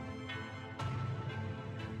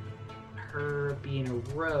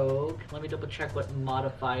 rogue, let me double check what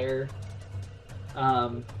modifier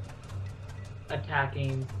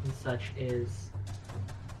attacking and such is.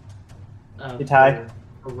 You tie?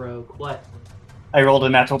 For rogue. What? I rolled a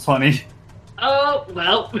natural 20. Oh,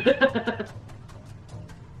 well.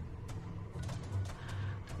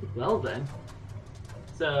 Well then.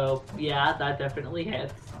 So, yeah, that definitely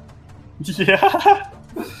hits. Yeah.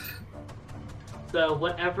 So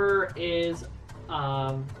whatever is,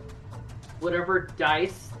 whatever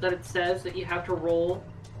dice that it says that you have to roll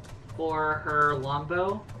for her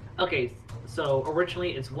longbow. Okay, so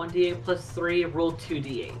originally it's 1d8 plus 3, roll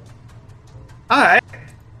 2d8. Alright.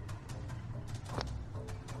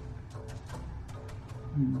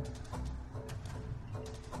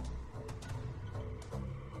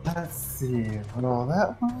 Let's see. Roll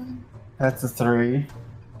that one. That's a 3.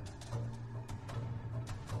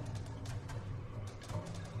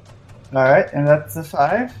 Alright, and that's a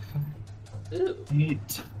 5. Ooh.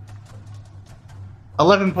 8.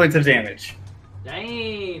 11 points of damage.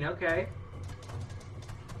 Dang, okay.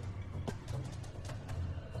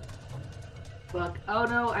 Fuck. Oh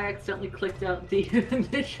no, I accidentally clicked out the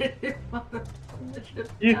initiative.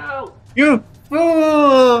 You- No! You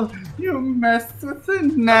fool! You messed with the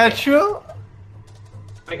natural.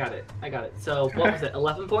 I got it. So, what was it,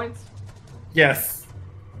 11 points? Yes.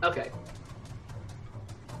 Okay.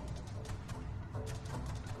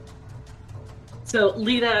 So,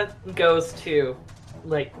 Lita goes to,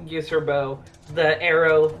 use her bow. The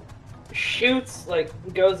arrow shoots, like,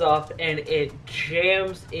 goes off, and it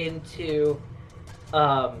jams into,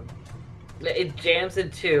 it jams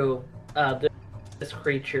into this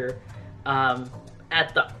creature,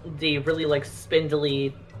 at the really like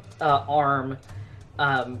spindly arm.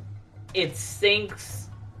 It sinks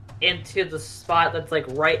into the spot that's like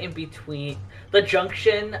right in between the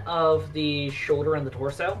junction of the shoulder and the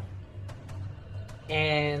torso,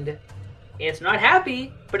 and it's not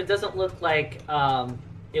happy, but it doesn't look like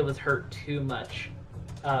it was hurt too much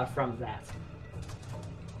from that.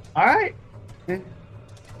 All right.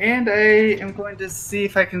 And I am going to see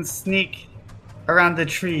if I can sneak around the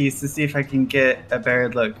trees to see if I can get a better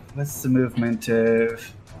look. What's the movement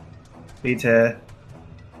of Beta?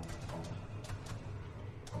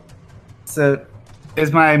 So,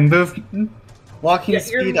 is my walking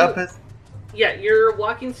speed up as... Yeah, your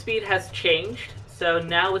walking speed has changed. So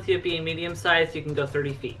now with you being medium-sized, you can go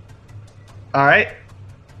 30 feet. Alright.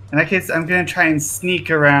 In that case, I'm going to try and sneak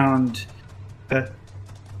around the...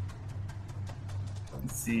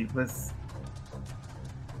 Let's see,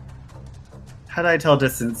 how do I tell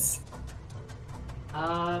distance?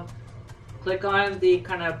 Click on the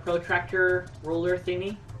kind of protractor ruler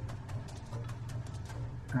thingy.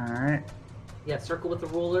 Alright. Yeah, circle with the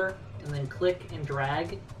ruler, and then click and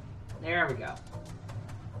drag. There we go.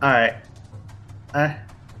 Alright.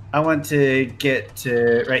 I want to get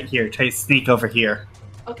to right here. Try to sneak over here.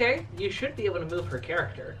 Okay, you should be able to move her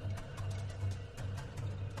character.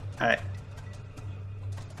 Alright.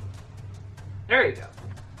 There you go.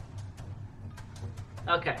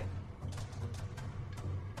 Okay.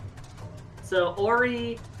 So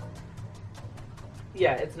Ori...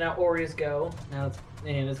 Yeah, it's now Ori's go. Now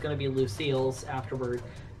it's going to be Lucille's afterward.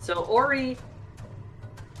 So Ori,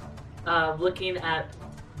 looking at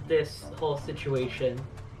this whole situation,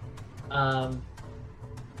 a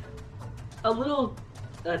little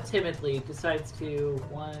timidly decides to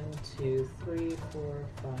 1, 2, 3, 4,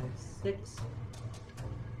 5, 6.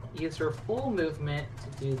 Use her full movement to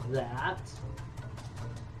do that.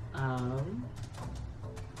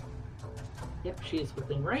 Yep, she is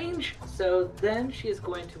within range. So then she is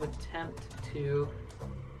going to attempt to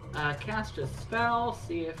cast a spell,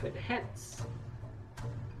 see if it hits.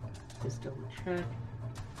 Just double check.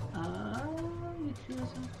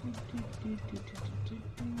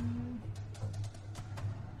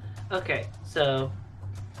 Okay, so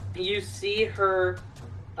you see her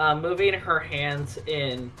moving her hands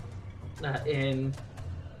in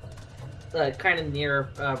kind of near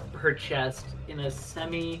her chest in a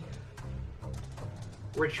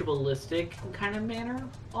semi-ritualistic kind of manner,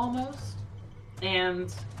 almost.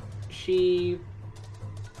 And you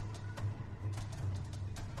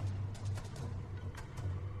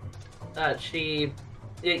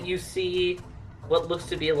see what looks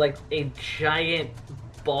to be like a giant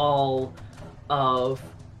ball of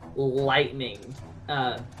lightning,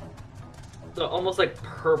 so almost like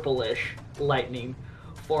purplish lightning,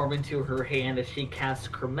 form into her hand as she casts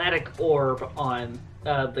Chromatic Orb on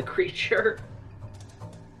the creature.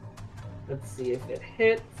 Let's see if it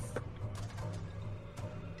hits.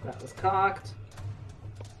 That was cocked.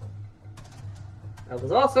 That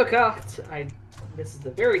was also cocked. This is a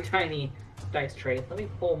very tiny dice tray. Let me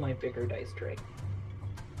pull my bigger dice tray.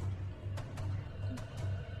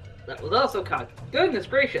 That was also cocked. Goodness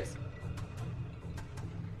gracious.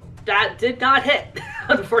 That did not hit,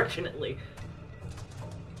 unfortunately.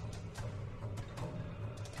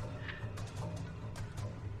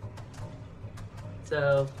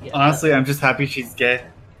 So, yeah. Honestly, I'm just happy she's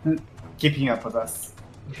keeping up with us.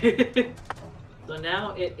 So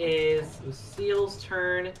now it is Lucille's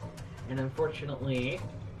turn, and unfortunately,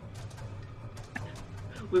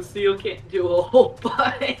 Lucille can't do a whole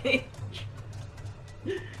bunch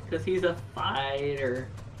because he's a fighter.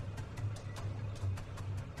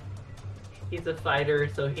 He's a fighter,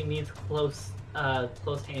 so he needs close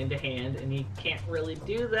hand to hand, and he can't really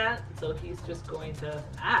do that. So he's just going to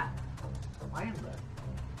why am I?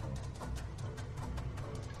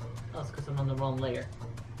 Oh, it's because I'm on the wrong layer.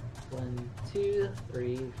 1, 2,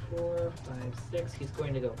 3, 4, 5, 6. He's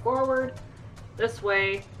going to go forward this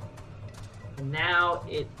way. And now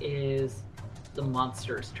it is the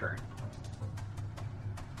monster's turn.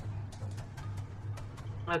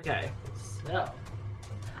 Okay, so.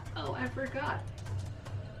 Oh, I forgot.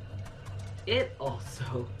 It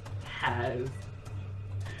also has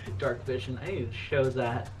dark vision. I need to show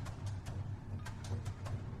that.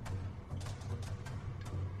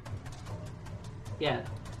 Yeah,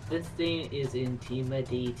 this thing is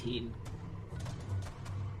intimidating.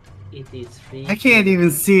 It is free. I can't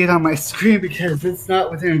even see it on my screen because it's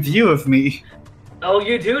not within view of me. Oh,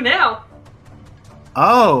 you do now.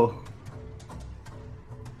 Oh.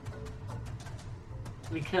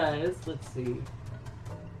 because let's see.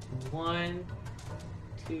 1,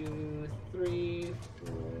 2, 3,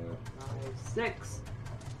 4, 5, 6.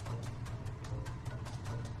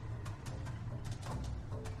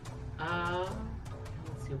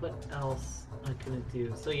 Let's see what else I'm gonna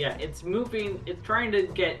do. So yeah, it's moving. It's trying to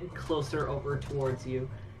get closer over towards you.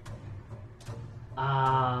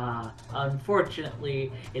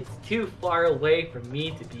 Unfortunately, it's too far away for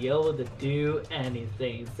me to be able to do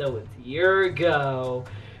anything. So it's your go.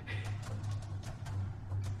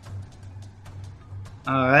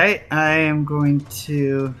 Alright, I am going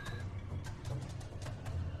to...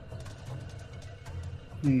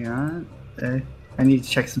 Hang on. I need to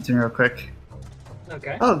check something real quick.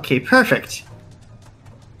 Okay. Okay, perfect.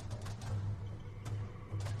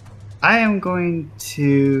 I am going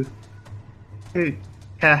to...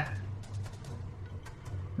 Yeah.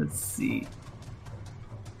 Let's see.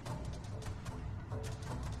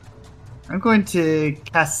 I'm going to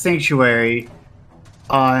cast Sanctuary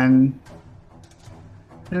on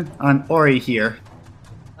Ori here.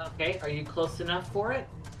 Okay, are you close enough for it?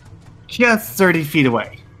 Just 30 feet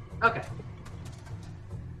away. Okay.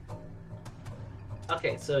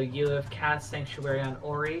 Okay, so you have cast Sanctuary on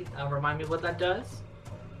Ori. Remind me what that does?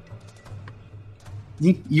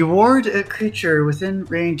 You ward a creature within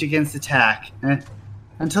range against attack.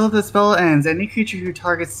 Until the spell ends, any creature who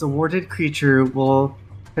targets the warded creature will,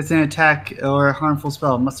 as an attack or a harmful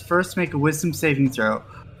spell, must first make a Wisdom saving throw.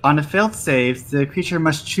 On a failed save, the creature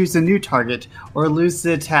must choose a new target or lose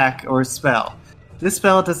the attack or spell. This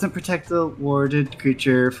spell doesn't protect the warded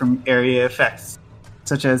creature from area effects,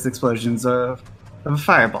 such as explosions of a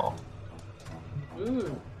fireball.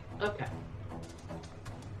 Okay.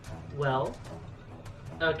 Well,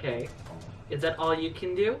 okay. Is that all you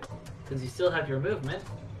can do? Because you still have your movement.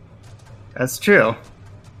 That's true.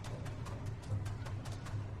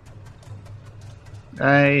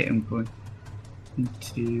 I am going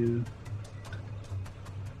to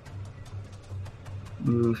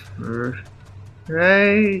move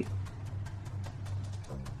right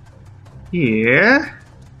here.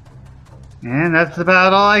 And that's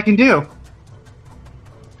about all I can do.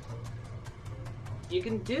 You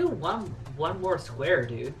can do one more square,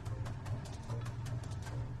 dude.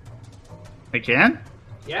 I can?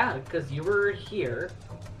 Yeah, because you were here.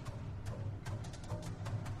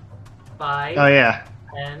 5, Oh, yeah.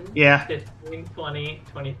 10, Yeah. 15, 20,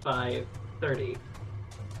 25, 30.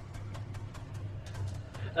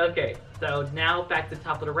 Okay, so now back to the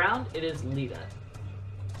top of the round, it is Lita.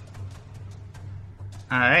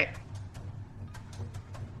 Alright.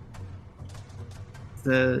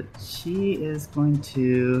 So she is going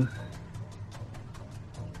to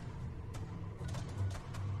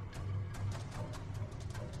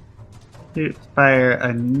fire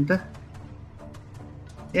and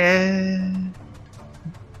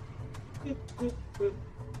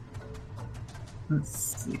let's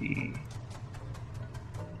see.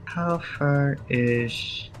 How far is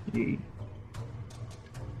she?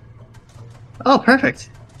 Oh, perfect.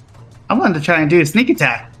 I wanted to try and do a sneak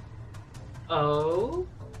attack. Oh?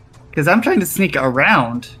 Because I'm trying to sneak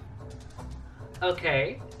around.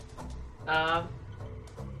 Okay.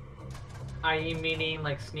 Are you meaning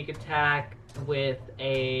like sneak attack with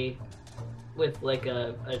like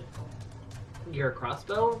your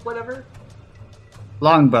crossbow or whatever?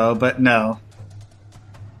 Longbow, but no.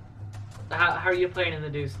 How are you planning to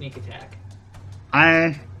do sneak attack?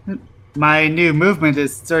 My new movement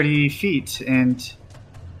is 30 feet, and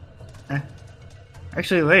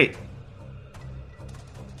actually, wait.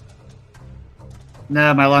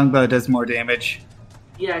 No, my longbow does more damage.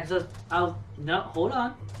 Yeah, hold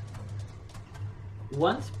on.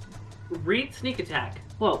 Read sneak attack.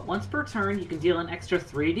 Quote, once per turn, you can deal an extra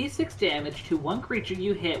 3d6 damage to one creature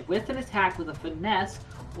you hit with an attack with a finesse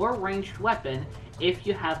or ranged weapon if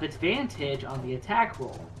you have advantage on the attack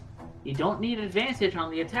roll. You don't need advantage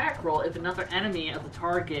on the attack roll if another enemy of the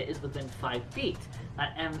target is within 5 feet.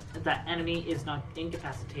 That enemy is not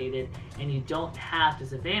incapacitated, and you don't have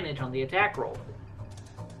disadvantage on the attack roll.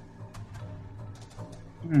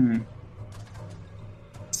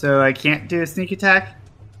 So I can't do a sneak attack?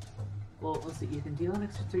 Well, let's see. You can deal an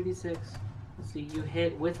extra 3d6. Let's see. You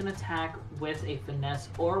hit with an attack with a finesse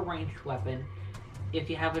or ranged weapon if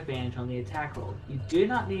you have advantage on the attack roll. You do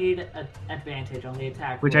not need an advantage on the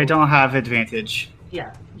attack Which roll. I don't have advantage.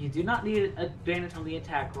 Yeah, you do not need advantage on the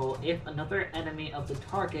attack roll if another enemy of the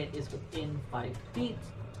target is within 5 feet.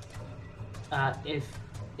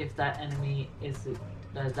 If that enemy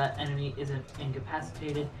isn't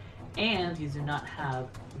incapacitated, and you do not have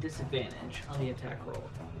disadvantage on the attack roll.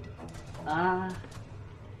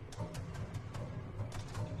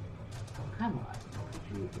 Come on.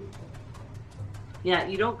 Yeah,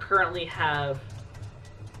 you don't currently have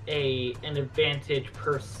an advantage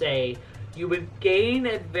per se. You would gain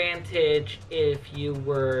advantage if you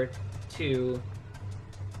were to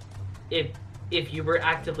if you were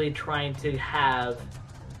actively trying to have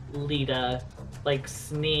Lita like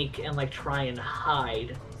sneak and like try and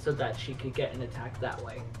hide so that she could get an attack that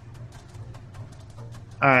way.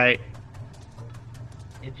 Alright.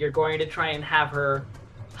 If you're going to try and have her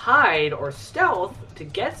hide or stealth to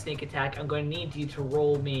get sneak attack, I'm going to need you to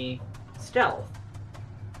roll me stealth.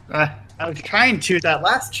 I was trying to that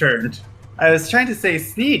last turn. I was trying to say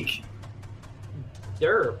sneak.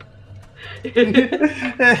 Derp.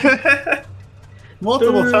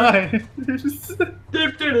 Multiple times. Doop,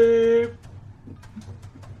 doop, doop.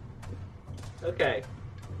 Okay.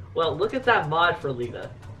 Well, look at that mod for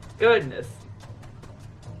Lita. Goodness.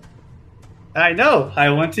 I know. I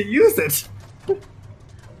want to use it.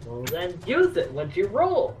 Well, then use it. What'd you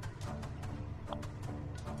roll?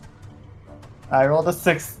 I rolled a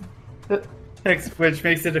 6, which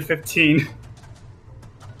makes it a 15.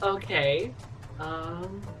 Okay.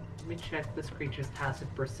 Let me check this creature's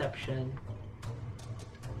passive perception.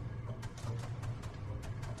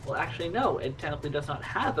 Well, actually, no. It technically does not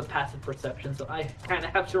have a passive perception, so I kind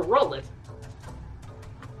of have to roll it.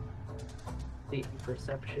 The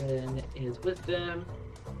perception is wisdom,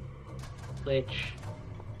 which...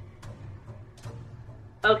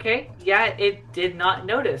 Okay, yeah, it did not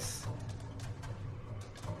notice.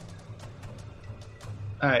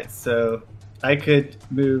 Alright, so I could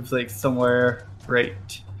move like somewhere right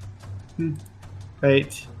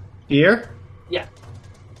here? Yeah.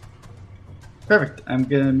 Perfect. I'm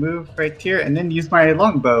gonna move right here and then use my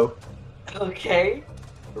longbow. Okay.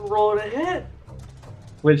 Roll to hit.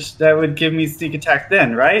 Which that would give me sneak attack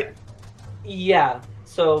then, right? Yeah.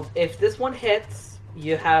 So if this one hits,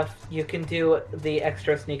 you can do the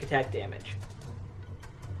extra sneak attack damage.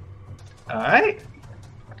 Alright.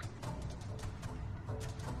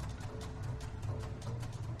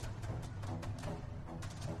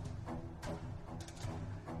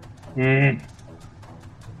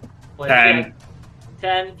 What, 10.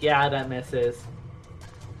 yeah, 10? Yeah, that misses.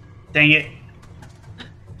 Dang it.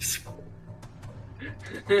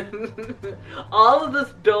 All of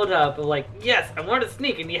this build up of like, yes, I want to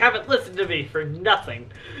sneak and you haven't listened to me for nothing.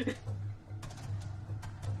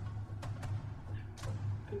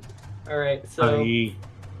 Alright, so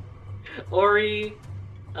Ori,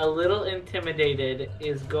 a little intimidated,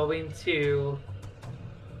 is going to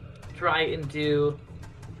try and do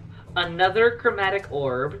another chromatic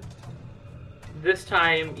orb. This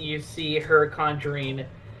time you see her conjuring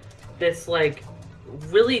this like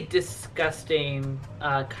really disgusting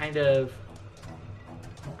kind of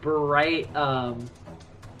bright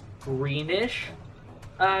greenish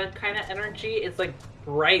kind of energy. It's like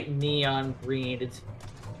bright neon green.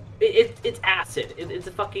 It's acid. It's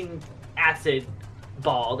a fucking acid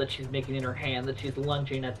ball that she's making in her hand that she's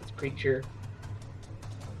lunging at this creature.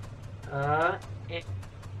 And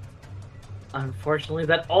unfortunately,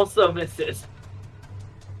 that also misses.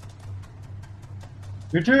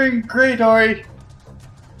 You're doing great, Ori.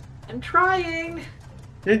 I'm trying.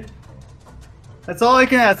 That's all I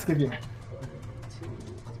can ask of you. 1, 2,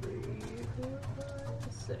 3, 4,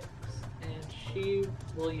 5, 6, and she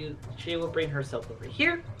will bring herself over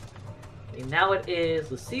here. Okay, now it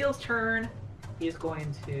is Lucille's turn. He's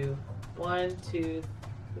going to 1, 2,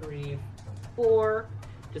 3, 4.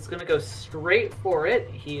 Just gonna go straight for it.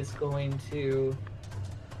 He's going to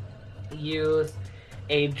use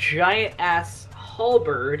a giant ass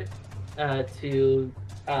halberd to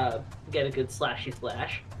get a good slashy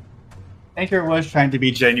slash. Anchor was trying to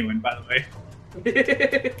be genuine, by the way.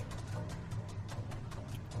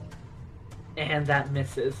 And that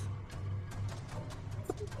misses.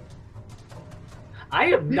 I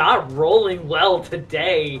am not rolling well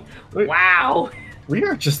today. Wow. We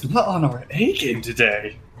are just not on our A game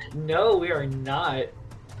today. No, we are not.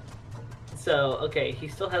 So, okay, he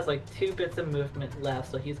still has like 2 bits of movement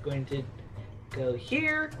left, so he's going to go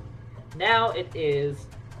here. Now it is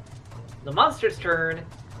the monster's turn,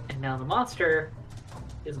 and now the monster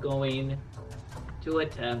is going to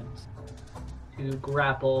attempt to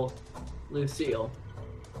grapple Lucille.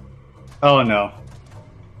 Oh no.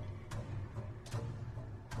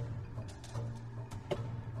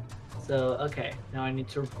 So, okay, now I need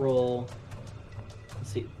to roll.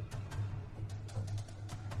 Let's see.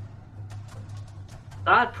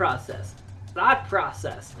 Thought process.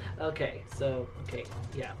 Okay, so, okay,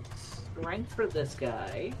 yeah. Strength for this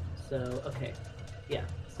guy. So, okay, yeah.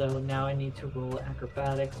 So now I need to roll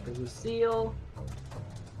acrobatics for Lucille.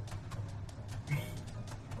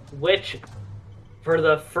 Which For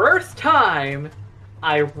the first time,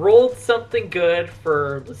 I rolled something good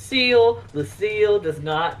for Lucille. Lucille does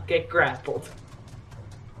not get grappled.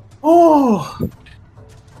 Oh!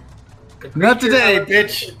 Not today, however,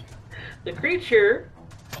 bitch! The creature,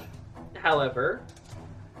 however,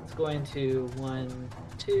 is going to 1,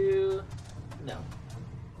 2... No.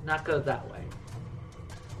 Not go that way.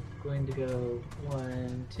 Going to go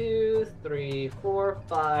 1, 2, 3, 4,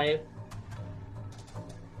 5.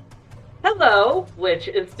 Hello, which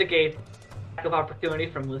instigates lack of opportunity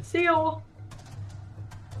from Lucille,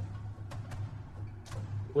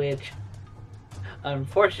 which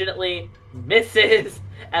unfortunately misses,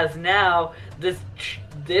 as now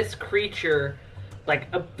this creature,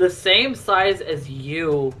 like the same size as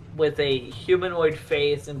you, with a humanoid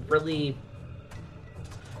face and really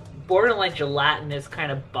borderline gelatinous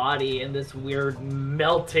kind of body and this weird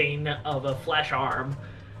melting of a flesh arm,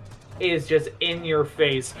 is just in your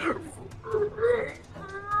face.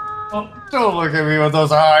 Oh, don't look at me with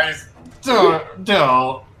those eyes. Don't.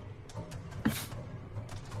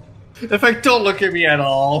 In fact, don't look at me at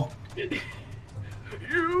all. You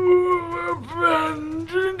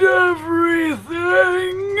abandoned everything!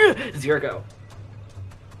 Zero.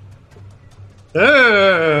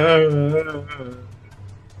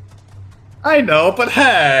 I know, but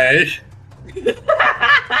hey!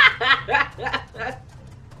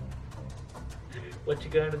 What you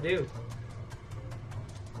gonna do?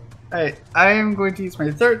 Alright, I am going to use my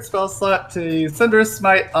third spell slot to use Thunderous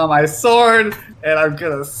Smite on my sword, and I'm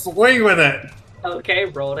gonna swing with it! Okay,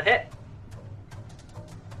 roll to hit.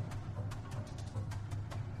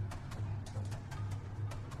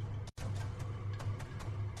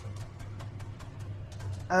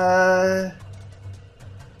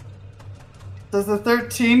 Does the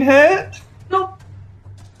 13 hit? Nope.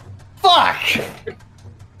 Fuck!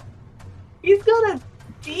 He's got a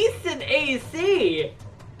decent AC.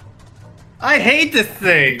 I hate this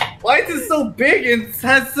thing! Why is it so big and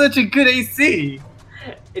has such a good AC?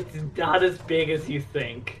 It's not as big as you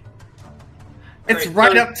think. It's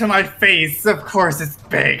Alright, right up to my face, of course it's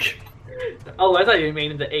big. Oh, I thought you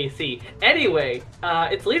meant the AC. Anyway,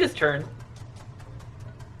 it's Lita's turn.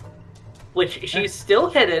 Which she's still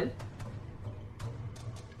hidden.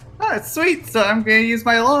 Oh, it's sweet, so I'm gonna use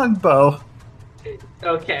my longbow.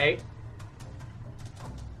 Okay.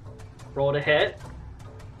 Roll to hit.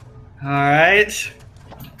 Alright.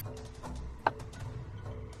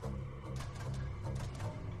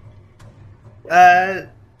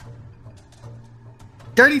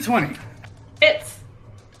 Dirty 20. Hits!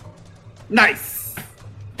 Nice!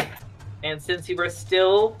 And since you are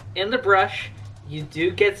still in the brush, you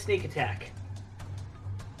do get sneak attack.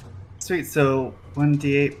 Sweet, so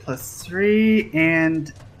 1d8 plus 3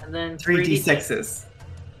 and then 3d6s.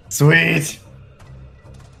 Sweet!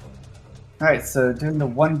 Alright, so doing the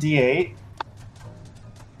 1d8.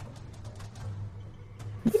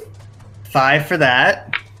 5 for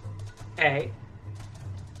that. Okay.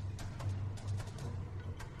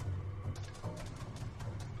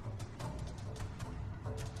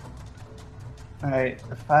 Alright,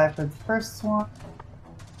 5 for the first one.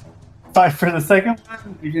 5 for the second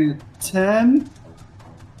one. You get 10.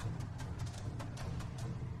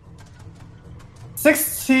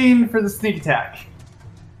 16 for the sneak attack.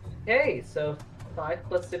 Okay, so 5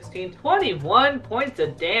 plus 16, 21 points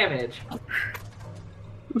of damage.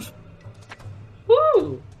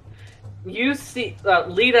 Woo! You see,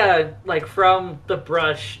 Lita, like from the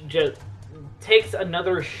brush, just takes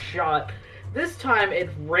another shot. This time it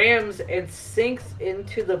rams and sinks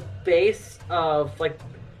into the base of, like,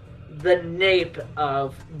 the nape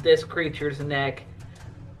of this creature's neck.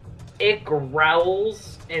 It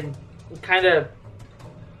growls and kind of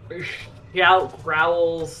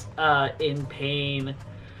growls in pain,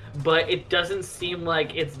 but it doesn't seem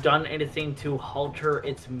like it's done anything to halter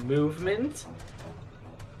its movement.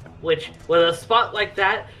 Which, with a spot like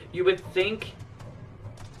that, you would think,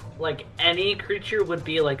 like, any creature would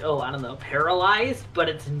be like, oh, I don't know, paralyzed, but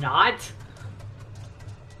it's not.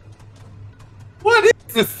 What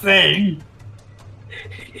is this thing?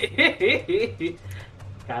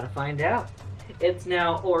 Gotta find out. It's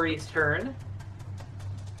now Ori's turn.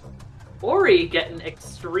 Ori, getting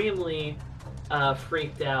extremely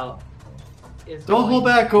freaked out. Don't hold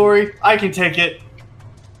back, Ori. I can take it.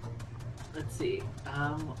 Let's see.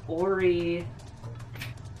 Ori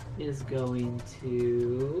is going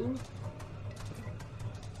to...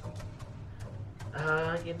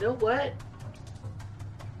 you know what?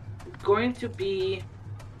 Going to be...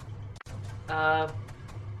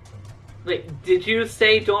 Wait, did you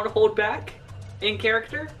say don't hold back in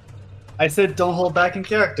character? I said don't hold back in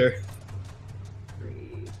character.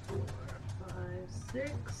 3, 4, 5,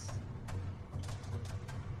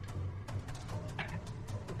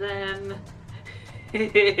 then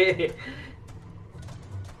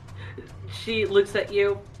she looks at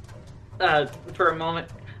you for a moment.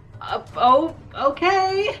 Oh,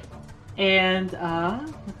 okay. And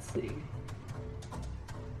let's see.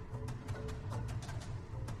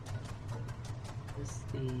 Let's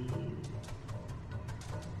see.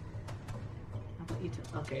 How about you?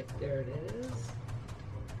 Okay, there it is.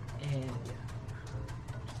 And yeah.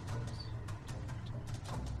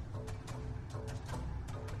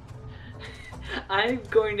 I'm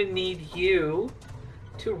going to need you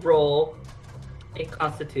to roll a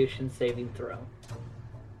Constitution saving throw.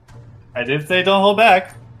 I did say don't hold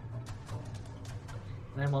back.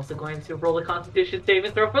 And I'm also going to roll a Constitution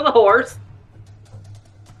saving throw for the horse.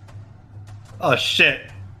 Oh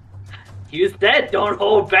shit. You said don't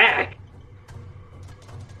hold back.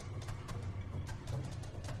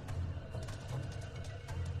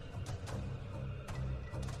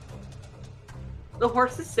 The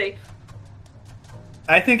horse is safe.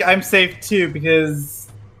 I think I'm safe too because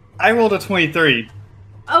I rolled a 23.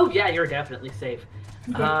 Oh yeah, you're definitely safe.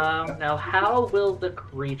 Now how will the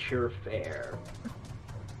creature fare?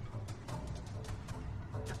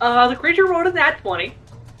 The creature rolled a nat 20.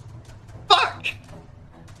 Fuck!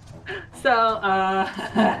 So,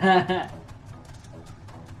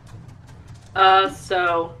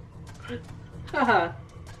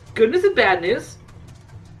 good news and bad news.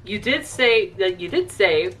 You did say that you did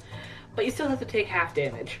save, but you still have to take half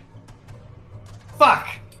damage. Fuck!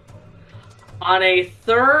 On a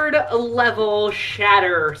 3rd level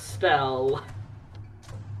shatter spell.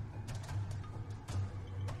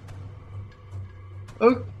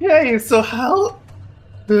 Okay, so how...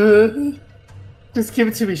 just give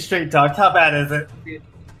it to me straight, dog. How bad is it?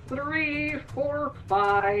 3, 4,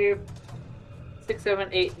 5, 6, 7,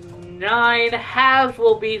 8, 9. Halves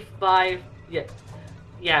will be 5.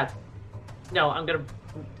 Yeah. No, I'm gonna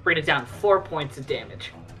bring it down. 4 points of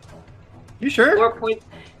damage. You sure? 4 points.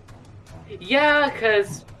 Yeah,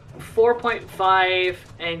 because 4.5,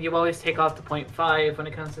 and you always take off the 0.5 when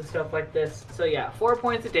it comes to stuff like this. So yeah, 4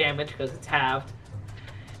 points of damage because it's halved.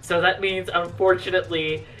 So that means,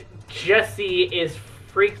 unfortunately, Jesse is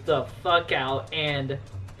freaked the fuck out, and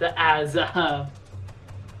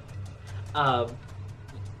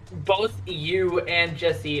both you and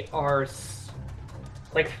Jesse are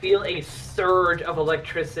feel a surge of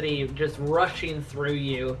electricity just rushing through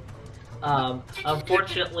you.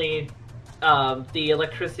 Unfortunately, the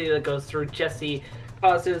electricity that goes through Jesse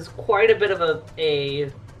causes quite a bit of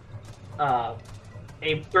a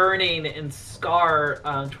burning and scar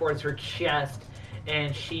towards her chest,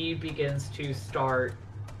 and she begins to start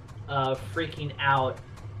freaking out,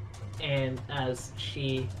 and as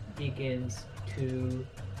she begins to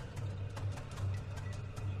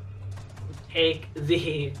take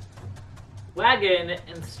the wagon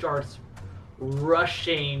and starts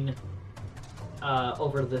rushing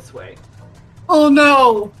over this way. Oh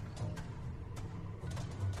no!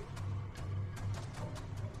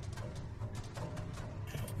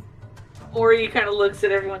 Ori kind of looks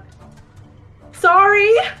at everyone.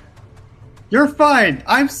 Sorry! You're fine.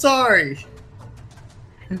 I'm sorry.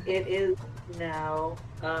 It is now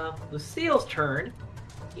Lucille's turn.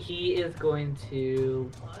 He is going to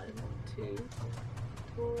 1, 2,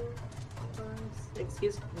 4, 5, 6.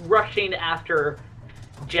 He's rushing after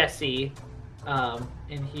Jesse,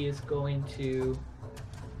 and he is going to.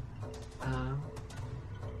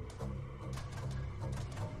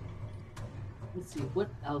 Let's see, what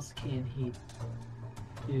else can he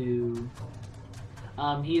do?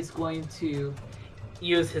 He is going to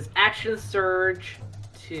use his action surge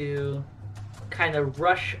to kind of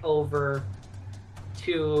rush over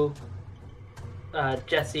to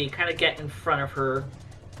Jesse, kind of get in front of her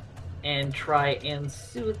and try and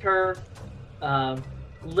soothe her.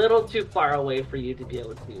 Little too far away for you to be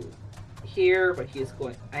able to hear, but he is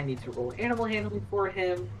going. I need to roll animal handling for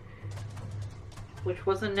him, which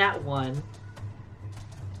was a nat 1.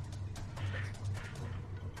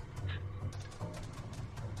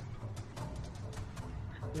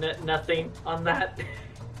 Nothing on that.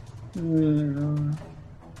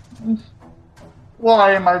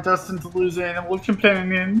 Why am I destined to lose animal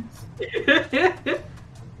companions?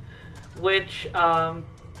 Which,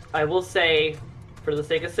 I will say, for the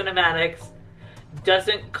sake of cinematics,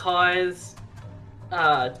 doesn't cause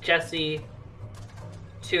Jesse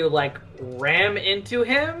to, ram into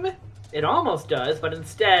him. It almost does, but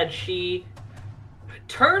instead she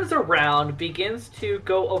turns around, begins to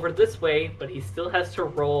go over this way, but he still has to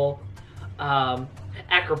roll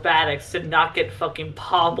acrobatics to not get fucking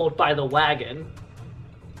pommeled by the wagon.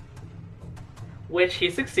 Which he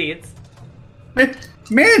succeeds.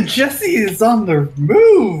 Man, Jesse is on the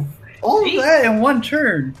move! All She- that in one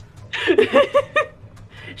turn.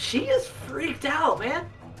 She is freaked out, man.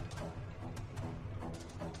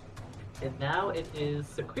 And now it is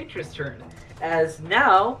the creature's turn. As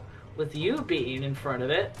now, with you being in front of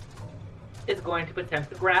it, it's going to attempt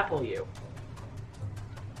to grapple you.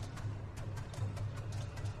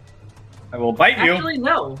 I will bite you. Actually,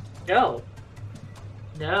 no. No.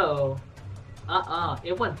 No.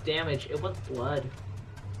 It wants damage. It wants blood.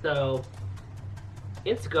 So,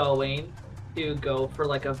 it's going to go for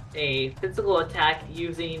like a physical attack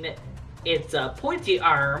using its pointy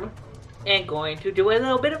arm and going to do a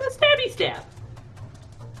little bit of a stabby stab.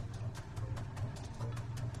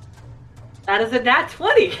 That is a nat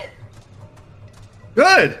 20.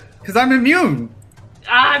 Good, because I'm immune.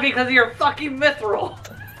 Because of your fucking mithril.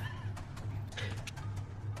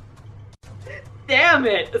 Damn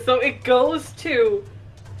it! So it goes to,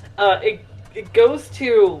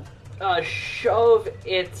 shove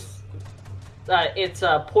its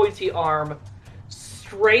pointy arm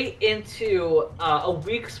straight into a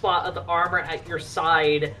weak spot of the armor at your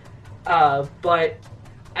side, but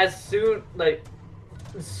as soon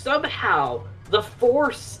somehow the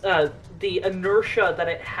force, the inertia that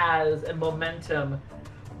it has and momentum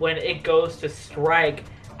when it goes to strike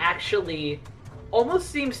actually almost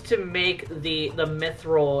seems to make the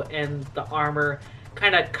mithril and the armor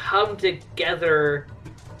kind of come together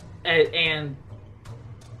and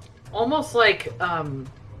almost like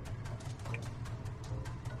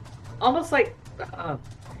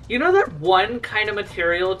you know that one kind of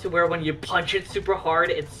material to where when you punch it super hard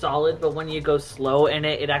it's solid, but when you go slow in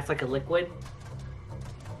it acts like a liquid?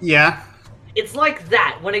 Yeah. It's like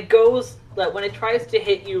that. When it goes, when it tries to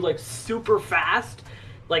hit you like super fast,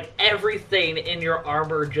 like everything in your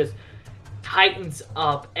armor just tightens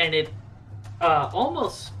up, and it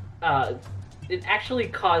almost it actually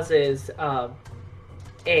causes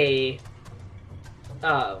a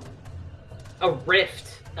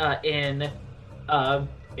rift in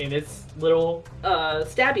its little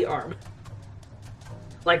stabby arm.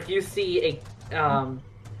 Like you see a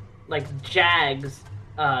like jags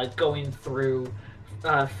going through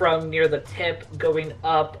from near the tip, going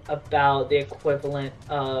up about the equivalent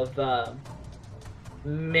of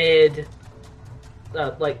mid,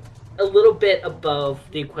 like a little bit above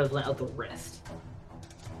the equivalent of the wrist.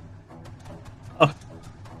 Oh,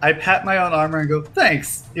 I pat my own armor and go,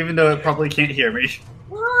 thanks, even though it probably can't hear me.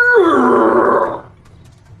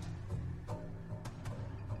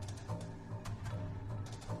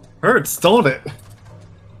 Bird stole it.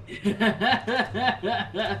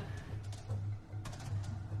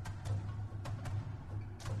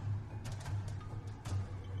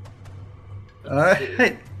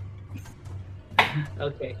 Hey.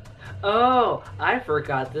 Okay. Oh, I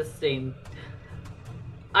forgot this thing.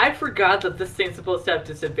 I forgot that this thing's supposed to have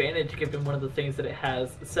disadvantage given one of the things that it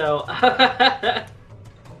has. So,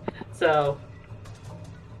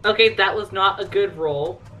 okay, that was not a good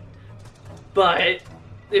roll, but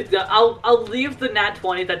I'll leave the nat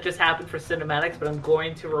 20 that just happened for cinematics, but I'm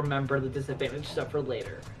going to remember the disadvantage stuff for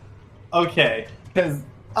later. Okay, because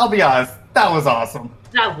I'll be honest, that was awesome.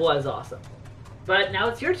 That was awesome. But now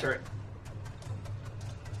it's your turn.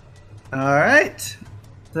 Alright.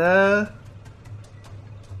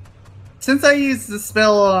 Since I used the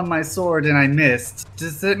spell on my sword and I missed,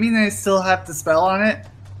 does that mean I still have the spell on it?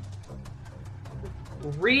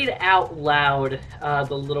 Read out loud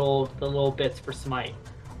the little bits for smite.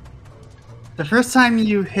 The first time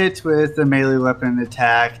you hit with a melee weapon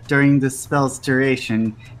attack during the spell's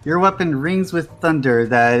duration, your weapon rings with thunder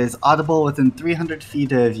that is audible within 300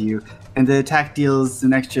 feet of you, and the attack deals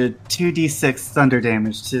an extra 2d6 thunder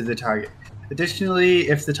damage to the target. Additionally,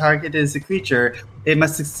 if the target is a creature, it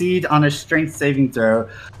must succeed on a strength saving throw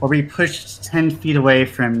or be pushed 10 feet away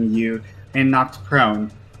from you and knocked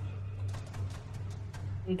prone.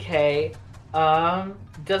 Okay.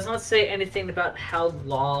 Does not say anything about how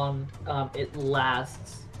long it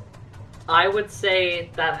lasts. I would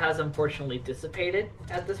say that has unfortunately dissipated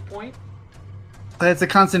at this point. But it's a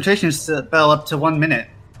concentration spell up to 1 minute.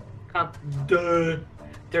 Derp.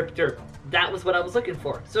 That was what I was looking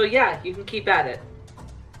for. So yeah, you can keep at it.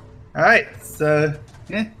 Alright, so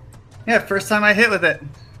yeah, first time I hit with it.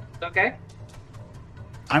 Okay.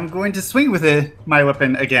 I'm going to swing with my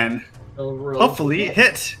weapon again. So Hopefully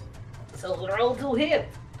hit. So roll to hit.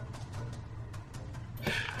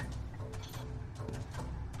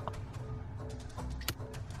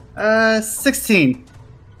 Uh, 16.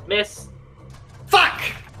 Miss. Fuck!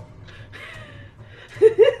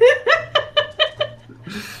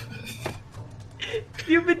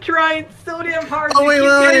 You've been trying trying so damn hard. Oh, You wait, keep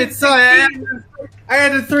wait, getting wait. Sorry, 16. I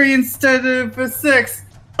had a 3 instead of a 6.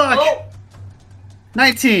 Fuck. Oh,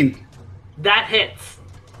 19. that hits.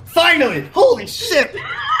 Finally! Holy shit!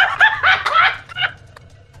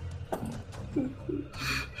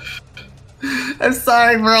 I'm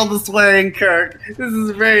sorry for all the swearing, Kirk. This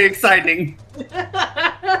is very exciting.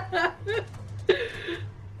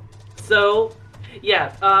 So,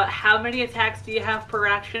 yeah. How many attacks do you have per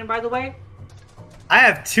action, by the way? I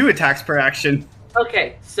have 2 attacks per action.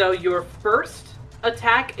 Okay, so your first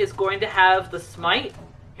attack is going to have the smite.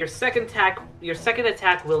 Your second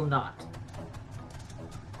attack will not.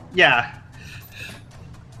 Yeah.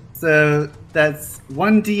 So that's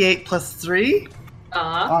 1d8 plus 3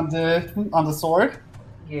 Uh-huh. on the sword.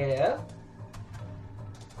 Yeah.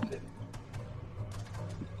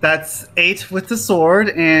 That's 8 with the sword,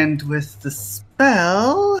 and with the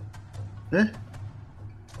spell,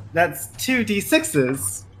 that's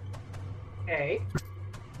 2d6s. Okay.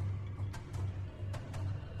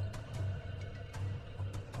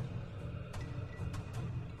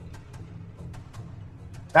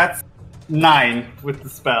 That's 9 with the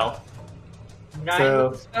spell. 9 So-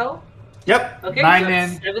 with the spell? Yep. Okay, 9 so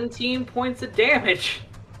in. 17 points of damage.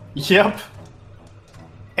 Yep.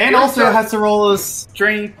 And You're also so- has to roll a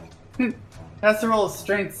strength. Has to roll a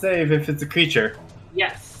strength save if it's a creature.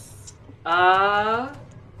 Yes. What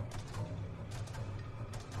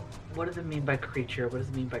does it mean by creature? What does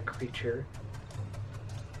it mean by creature?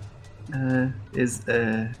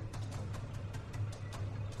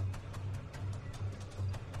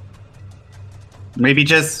 Maybe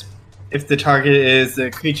just if the target is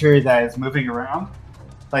a creature that is moving around,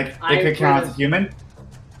 like I they could count as a would've- human.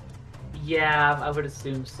 Yeah, I would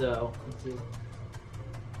assume so.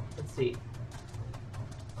 Let's see.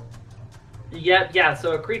 Yep, yeah,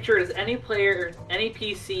 so a creature is any player, any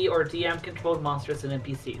PC or DM controlled monsters and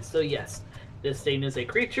NPCs. So yes, this thing is a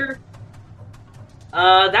creature.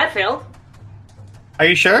 That failed. Are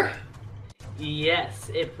you sure? Yes,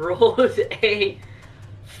 it rolled a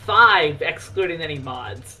 5, excluding any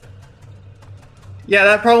mods. Yeah,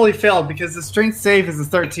 that probably failed because the strength save is a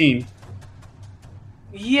 13.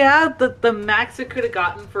 Yeah, the max it could have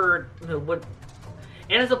gotten for would,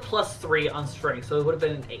 and it's a +3 on strength, so it would have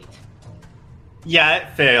been an 8. Yeah, it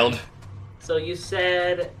failed. So you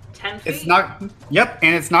said 10 feet? It's knocked. Yep,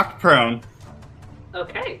 and it's knocked prone.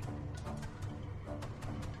 Okay.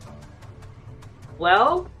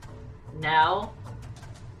 Well, now,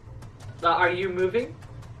 are you moving?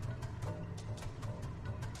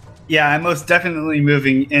 Yeah, I'm most definitely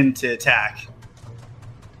moving into attack.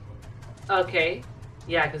 Okay.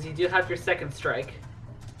 Yeah, because you do have your second strike.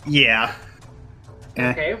 Yeah.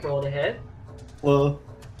 Okay, roll to hit. Well,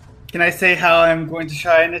 can I say how I'm going to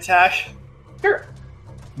try and attack? Sure.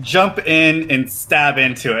 Jump in and stab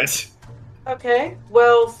into it. Okay,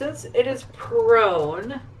 well, since it is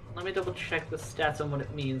prone, let me double check the stats on what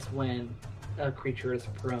it means when a creature is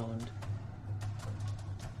prone.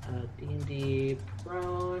 D&D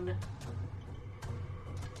prone.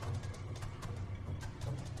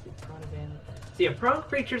 See, a prone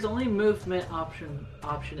creature's only movement option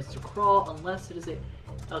is to crawl unless it is a...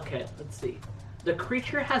 Okay, let's see. The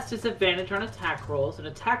creature has disadvantage on attack rolls. An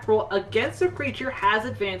attack roll against a creature has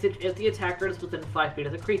advantage if the attacker is within 5 feet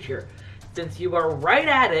of the creature. Since you are right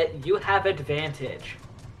at it, you have advantage.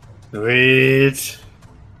 Sweet.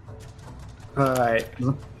 Alright.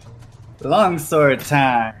 Longsword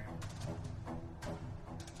time.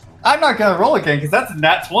 I'm not gonna roll again because that's a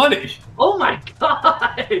nat 20. Oh my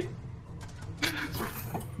god!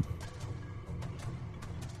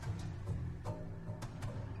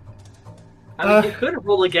 I mean, you could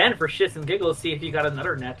roll again for shits and giggles, see if you got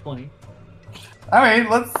another nat 20. Alright,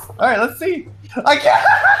 let's see. I can't.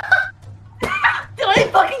 Did I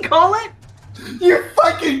fucking call it? You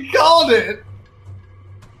fucking called it.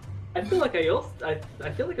 I feel like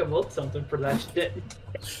I feel like I owed something for that shit.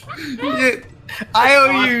 I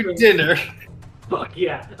owe you Awesome. dinner. Fuck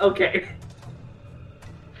yeah. Okay.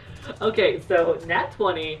 Okay, so nat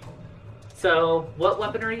 20. So what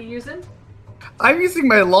weapon are you using? I'm using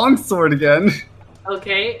my longsword again.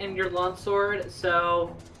 Okay, and your longsword.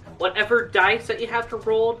 So whatever dice that you have to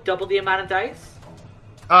roll, double the amount of dice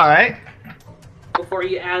Alright. before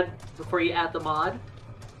you add the mod.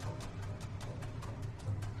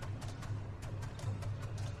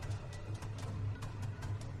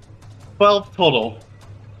 $12 total.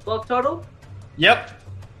 12 total? Yep.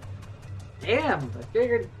 Damn, I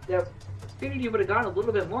figured you would have gone a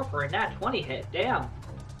little bit more for a nat 20 hit. Damn.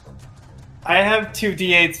 I have 2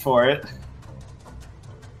 d8s for it.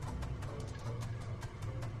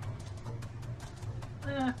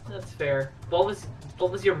 That's fair. What was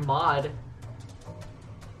What was your mod?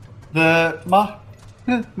 The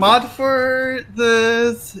mod for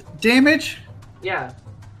the damage Yeah.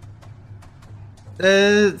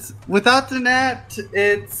 is without the nat.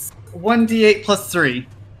 It's 1d8 plus 3.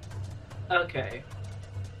 Okay.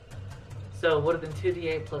 So it would have been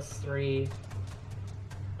 2d8 plus 3.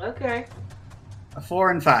 Okay. A 4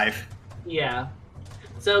 and 5. Yeah.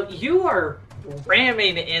 So you are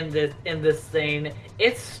ramming in this thing.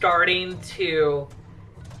 It's starting to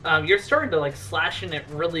you're starting to like slashing it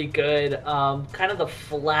really good. Kind of the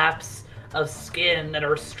flaps of skin that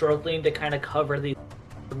are struggling to kind of cover these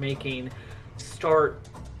making start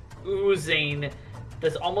oozing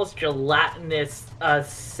this almost gelatinous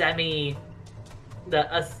semi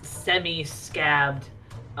scabbed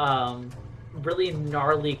really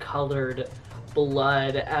gnarly colored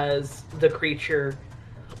blood as the creature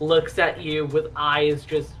looks at you with eyes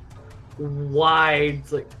just wide,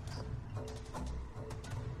 like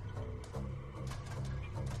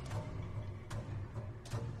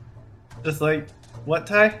Just like, what,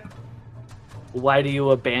 Ty? "Why do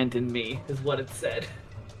you abandon me?" is what it said.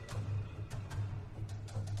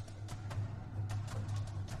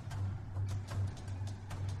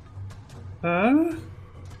 Huh?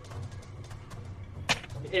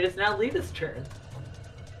 It is now Lita's turn.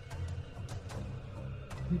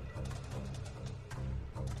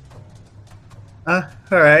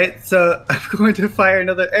 Alright, so I'm going to fire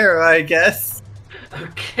another arrow, I guess.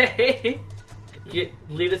 Okay.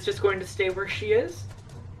 Lita's just going to stay where she is?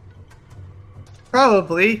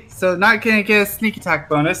 Probably, so not gonna get a sneak attack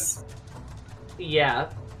bonus.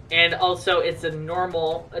 Yeah. And also, it's a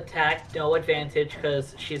normal attack, no advantage,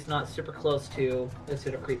 because she's not super close to this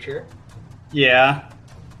sort of creature. Yeah.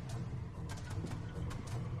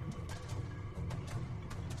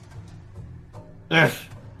 Ugh.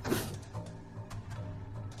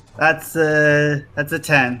 That's a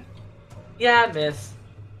 10. Yeah, miss.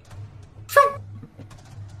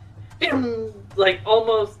 Like,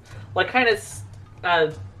 almost, like, kind of,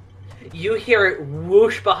 you hear it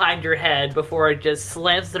whoosh behind your head before it just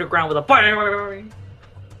slams to the ground with a bang.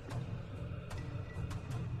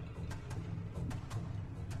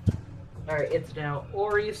 Alright, it's now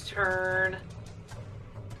Ori's turn.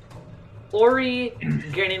 Ori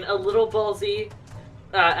getting a little ballsy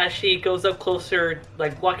as she goes up closer,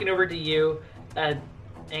 like walking over to you,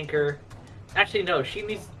 Anchor. Actually, no, she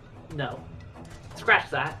needs. No. Scratch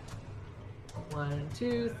that. 1,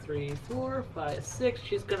 2, 3, 4, 5, 6.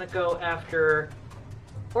 She's gonna go after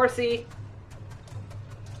Horsey.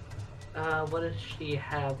 What does she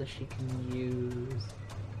have that she can use?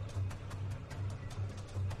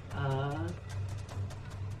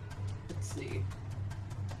 Let's see.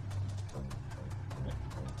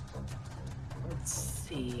 Let's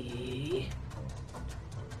see.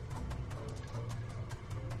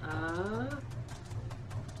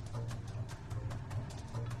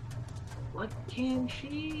 What can she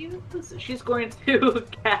use? She's going to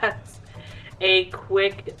cast a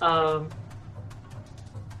quick, a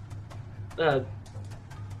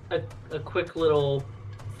quick little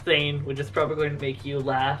thing, which is probably going to make you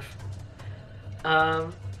laugh.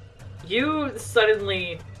 You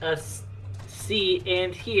suddenly see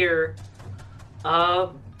and hear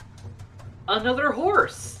another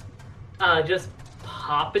horse just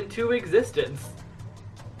pop into existence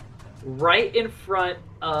right in front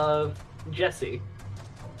of Jesse.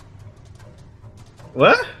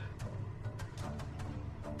 What?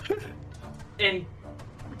 And,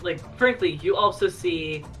 like, frankly, you also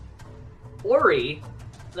see Ori,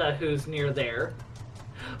 who's near there.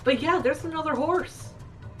 But yeah, there's another horse.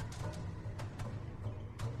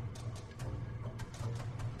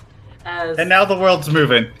 And now the world's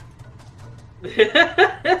moving. It's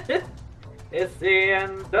the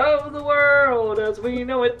end of the world as we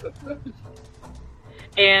know it.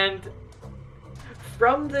 And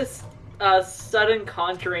from this sudden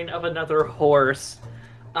conjuring of another horse,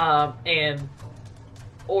 and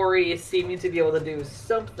Ori seeming to be able to do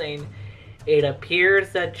something, it appears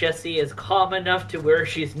that Jessie is calm enough to where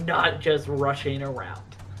she's not just rushing around.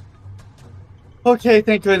 Okay,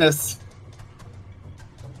 thank goodness.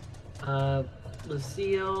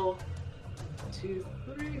 Lucille, 2,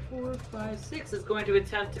 3, 4, 5, 6 is going to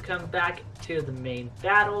attempt to come back to the main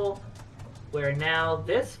battle, where now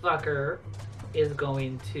this fucker is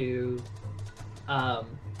going to let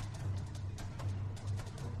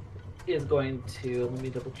me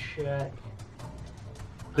double check.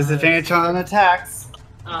 Disadvantage on attacks.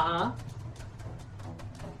 Uh-huh.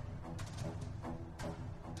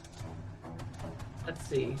 Let's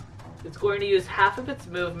see. It's going to use half of its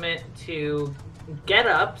movement to get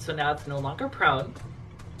up, so now it's no longer prone.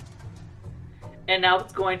 And now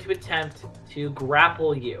it's going to attempt to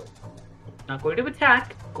grapple you. Not going to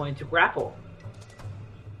attack, going to grapple.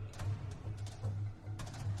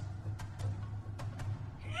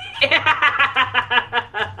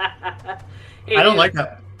 I don't like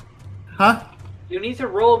that. Huh? You need to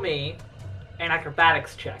roll me an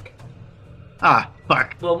acrobatics check. Ah,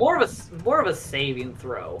 fuck. Well, more of a saving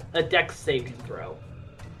throw, a dex saving throw.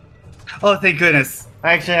 Oh, thank goodness.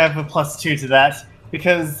 I actually have a +2 to that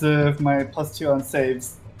because of my +2 on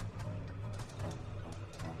saves.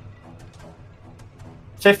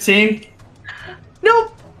 15?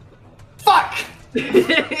 Nope. Fuck!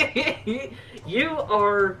 You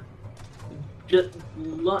are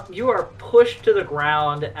you are pushed to the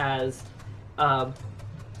ground as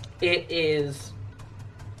it is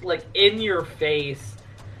like in your face,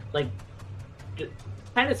 like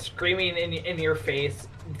kind of screaming in your face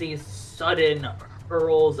these sudden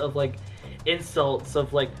hurls of like insults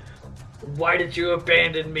of like, why did you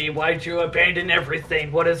abandon me? Why did you abandon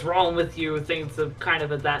everything? What is wrong with you? Things of kind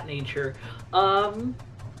of that nature.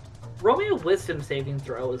 Roll me a wisdom saving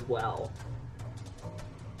throw as well.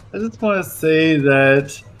 I just want to say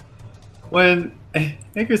that when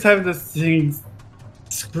Anchor's having this thing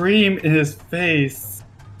scream in his face,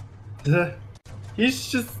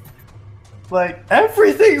 he's just like,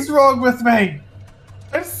 everything's wrong with me!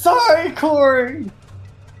 I'm sorry, Corey!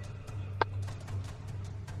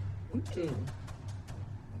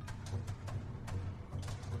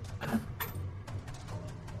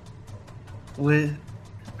 With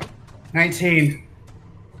 19.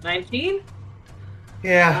 19?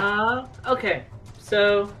 Yeah. Okay.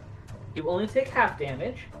 So, you only take half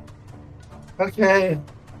damage. Okay.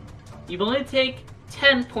 You only take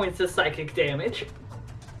 10 points of psychic damage.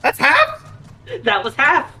 That's half? That was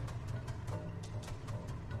half.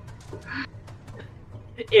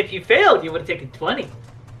 If you failed, you would have taken 20.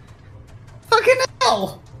 Fucking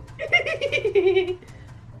hell!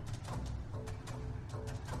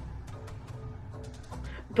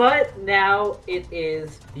 But now it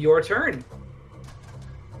is your turn.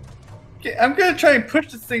 Okay, I'm gonna try and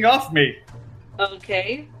push this thing off me.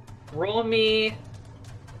 Okay. Roll me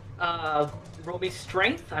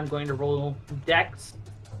strength. I'm going to roll dex.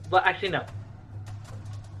 But actually no.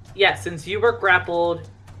 Yeah, since you were grappled.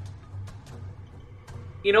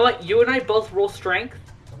 You know what? You and I both roll strength.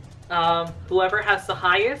 Whoever has the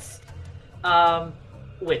highest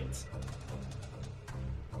wins.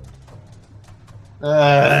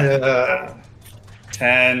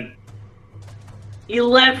 10.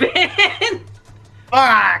 11.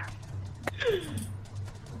 Fuck!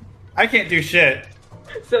 I can't do shit.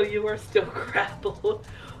 So you are still grappled.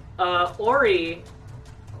 Ori.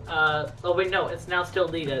 Oh wait, no, it's now still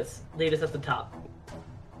Lita's. Lita's at the top.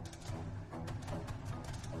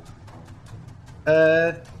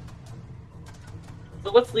 So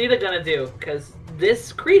what's Lita gonna do? Because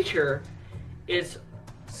this creature is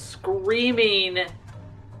screaming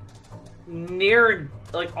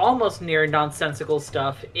almost near nonsensical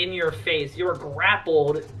stuff in your face. You are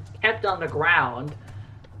grappled, kept on the ground.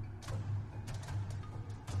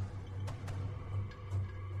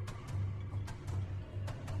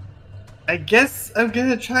 I guess I'm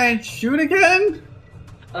gonna try and shoot again?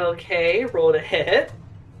 Okay, roll to hit.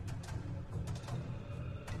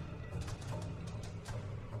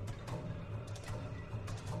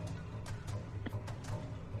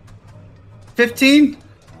 $15?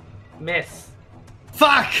 Miss.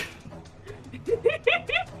 Fuck!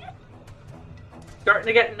 Starting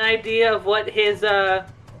to get an idea of what his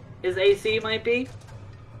AC might be?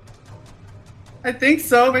 I think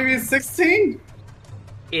so, maybe it's 16?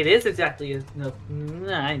 It is exactly no.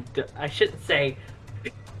 I shouldn't say.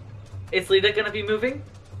 Is Lita gonna be moving?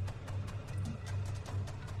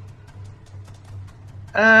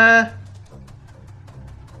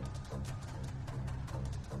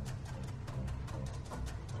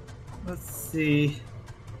 Let's see.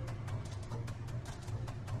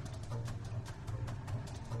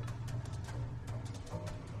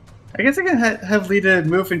 I guess I can have Lita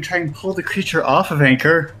move and try and pull the creature off of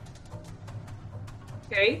Anchor.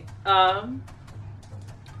 Okay.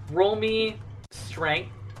 Roll me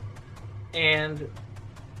strength, and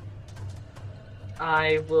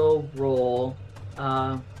I will roll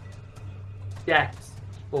dex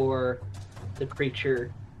for the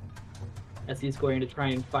creature as he's going to try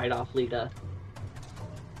and fight off Lita.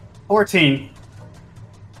 14.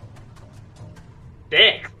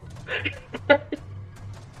 Dex.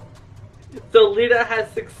 So Lita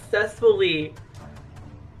has successfully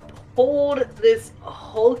pulled this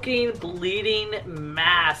hulking, bleeding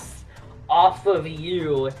mass off of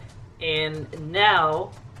you, and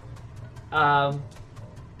now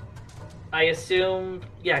I assume,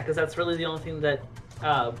 yeah, because that's really the only thing that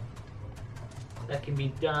that can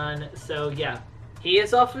be done. So yeah, he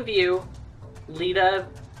is off of you. Lita,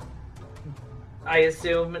 I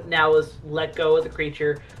assume, now is let go of the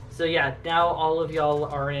creature. So yeah, now all of y'all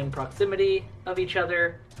are in proximity of each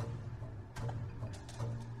other.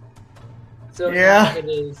 So Yeah. now it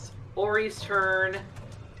is Ori's turn.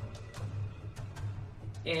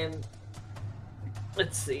 And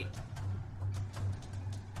let's see.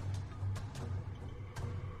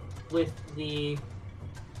 With the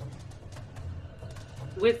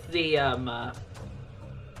with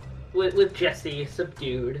Jessie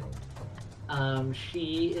subdued,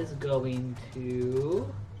 she is going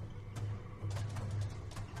to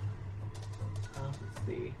let's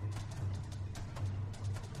see.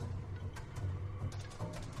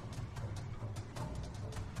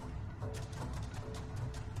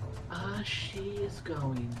 She is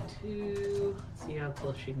going to see how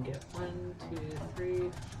close she can get. 1, 2,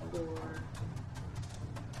 3, 4.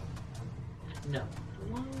 No.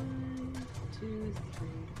 1, 2, 3,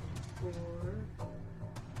 4.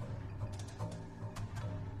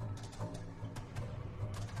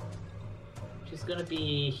 She's gonna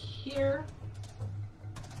be here.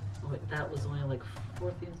 Oh wait, that was only like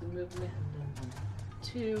 4 things of movement, and then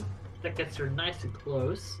 2. That gets her nice and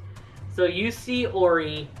close. So you see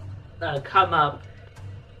Ori come up,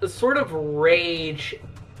 a sort of rage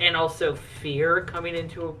and also fear coming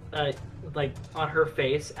into like on her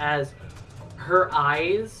face as her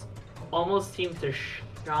eyes almost seem to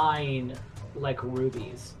shine like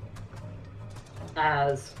rubies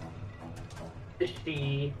as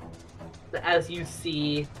you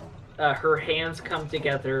see her hands come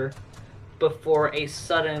together before a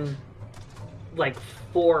sudden like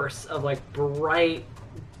force of like bright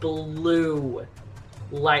blue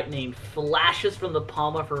lightning flashes from the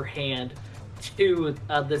palm of her hand to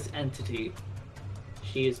this entity.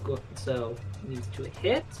 She is so needs to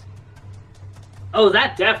hit. Oh,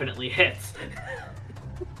 that definitely hits.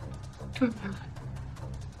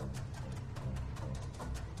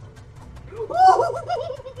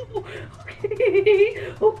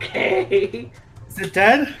 Okay. Is it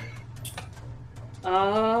dead?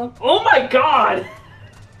 Oh my god!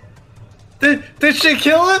 Did she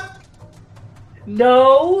kill it?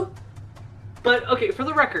 No! But, okay, for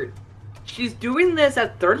the record, she's doing this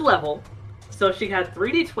at 3rd level, so she had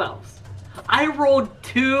 3d12s. I rolled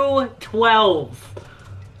 2 12s.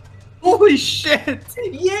 Holy shit!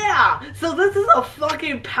 Yeah! So this is a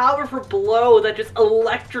fucking powerful blow that just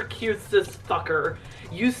electrocutes this fucker.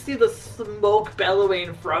 You see the smoke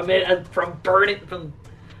bellowing from it and from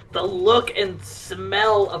the look and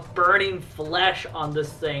smell of burning flesh on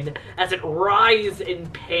this thing as it writhes in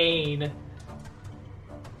pain.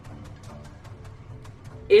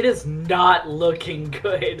 It is not looking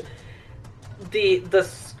good. The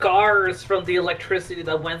scars from the electricity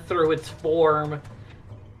that went through its form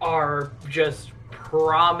are just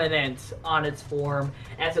prominent on its form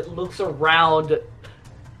as it looks around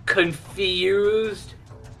confused,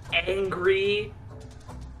 angry,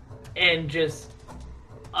 and just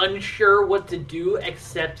unsure what to do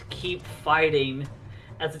except keep fighting,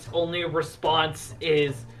 as its only response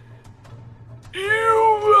is,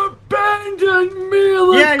 "You abandoned me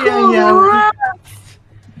like rats!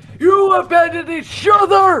 You abandoned each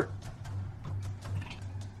other!"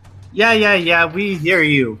 Yeah, we hear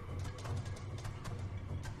you.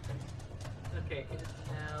 Okay, it is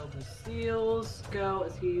now Lucille's go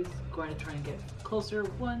as he's going to try and get closer.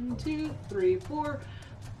 1, 2, 3, 4,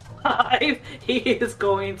 5. He is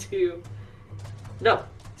going to... No,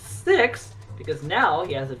 6, because now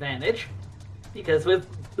he has advantage. Because with...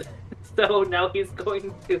 So now he's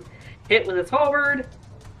going to hit with his halberd.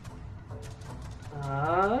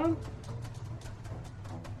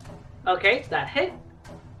 Okay, that hit.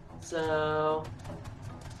 So,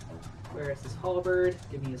 where is his halberd?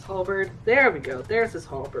 Give me his halberd. There we go. There's his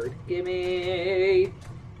halberd. Give me...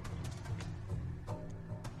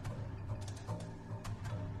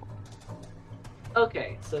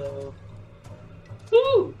 Okay, so...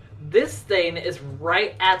 Ooh! This thing is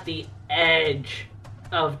right at the edge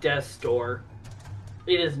of Death's Door.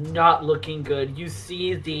 It is not looking good. You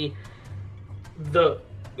see the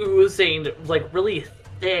oozing, like really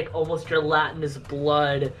thick, almost gelatinous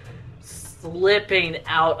blood slipping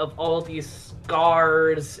out of all these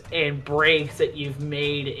scars and breaks that you've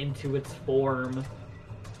made into its form.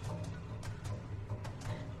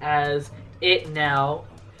 As it now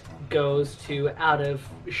goes to, out of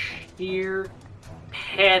sheer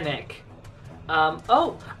panic.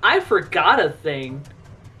 Oh, I forgot a thing.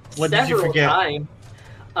 What did you forget? Times.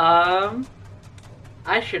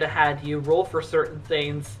 I should have had you roll for certain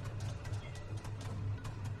things.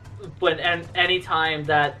 and any time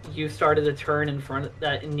that you started to turn in front of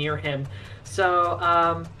that near him. So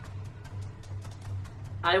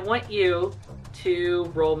I want you to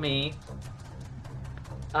roll me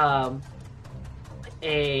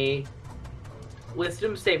a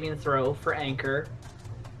wisdom saving throw for Anchor.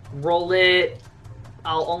 Roll it,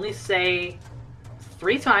 I'll only say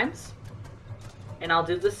 3 times, and I'll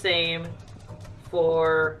do the same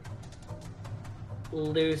for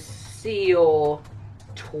Lucille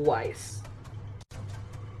twice.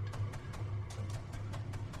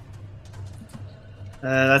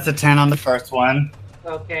 That's a 10 on the first one.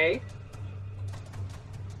 Okay.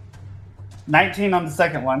 19 on the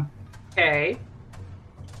second one. Okay.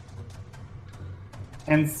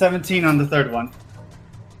 And 17 on the third one.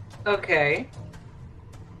 Okay.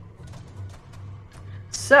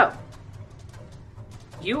 So,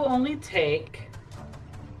 you only take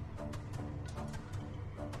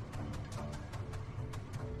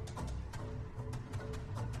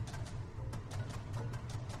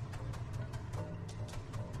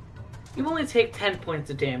You only take 10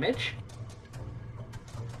 points of damage.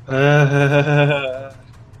 I'm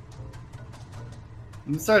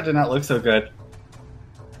starting to not look so good.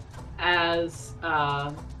 As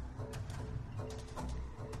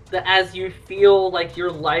you feel like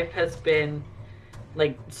your life has been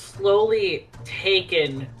like slowly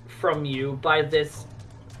taken from you by this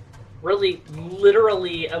really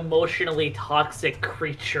literally emotionally toxic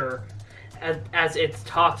creature, as its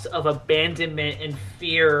talks of abandonment and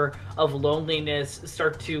fear of loneliness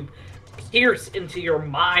start to pierce into your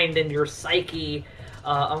mind and your psyche.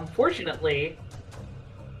 Unfortunately,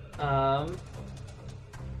 let's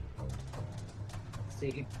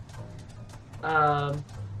see.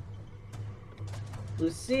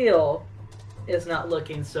 Lucille is not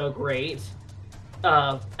looking so great,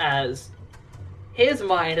 as his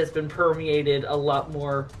mind has been permeated a lot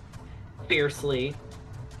more fiercely,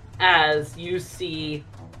 as you see,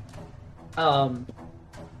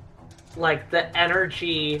 like the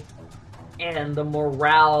energy and the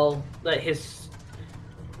morale that his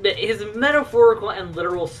metaphorical and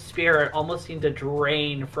literal spirit almost seem to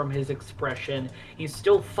drain from his expression. He's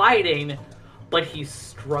still fighting, but he's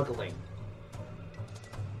struggling.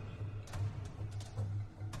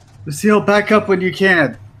 Lucille, back up when you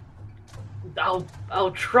can.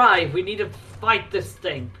 I'll try. We need to fight this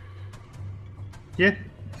thing. Yeah.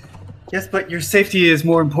 Yes, but your safety is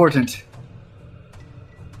more important.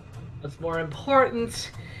 What's more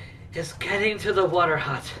important is getting to the water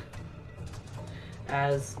hut.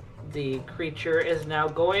 As the creature is now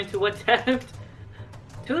going to attempt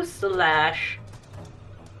to slash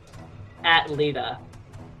at Lita.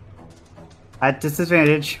 At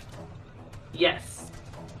disadvantage. Yes.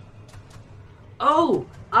 Oh,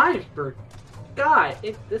 I forgot.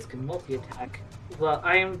 This can multi-attack. Well,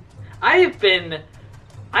 I have been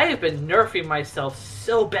nerfing myself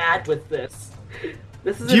so bad with this.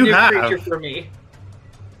 This is a new creature for me.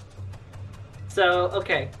 So,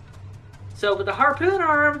 okay. So with the harpoon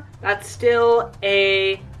arm, that's still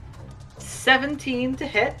a 17 to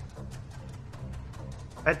hit.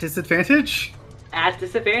 At disadvantage? At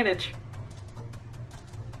disadvantage.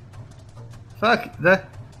 Fuck, that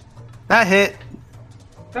hit.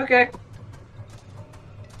 Okay.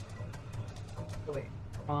 Oh, wait.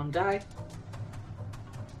 Wrong die.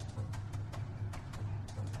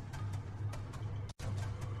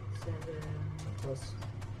 Seven plus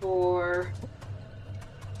 4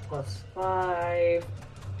 plus 5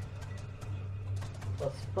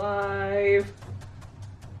 plus 5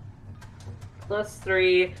 plus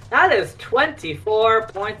 3. That is 24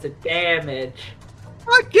 points of damage.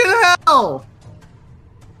 Fucking hell!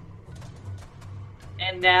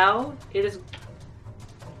 And now it is.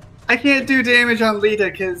 I can't do damage on Lita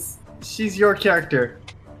because she's your character.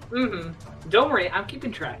 Don't worry, I'm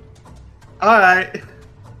keeping track. Alright.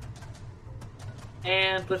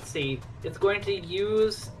 And let's see. It's going to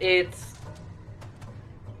use its.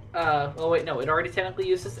 Oh wait, no. It already technically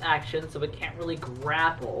used its action, so it can't really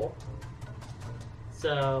grapple.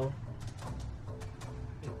 So.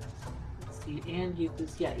 Let's see. And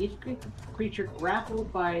uses. Yeah, each creature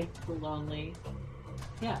grappled by the lonely.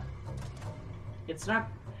 Yeah. It's not.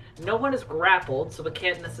 No one is grappled, so it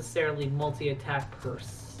can't necessarily multi-attack per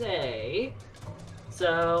se.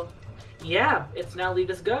 So. Yeah, it's now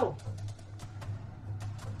Lita's go.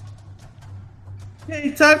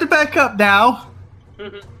 Hey, time to back up now.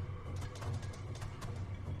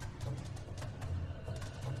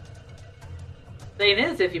 Thing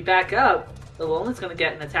is, if you back up, the Lonely's going to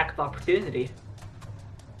get an attack of opportunity.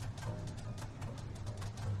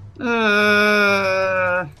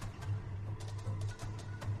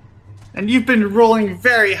 And you've been rolling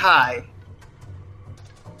very high.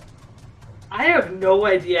 I have no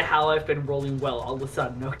idea how I've been rolling well all of a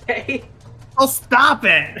sudden, okay? Oh, stop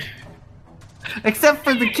it! Except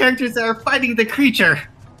for the characters that are fighting the creature.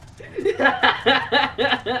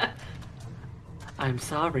 I'm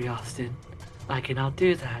sorry, Austin. I cannot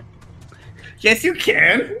do that. Yes, you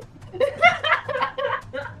can.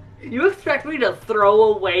 You expect me to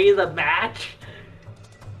throw away the match?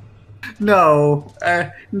 No,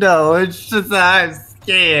 no, it's just that I'm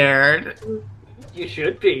scared. You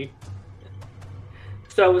should be.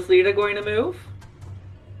 So is Lita going to move?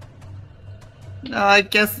 I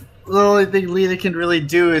guess the only thing Lita can really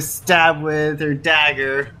do is stab with her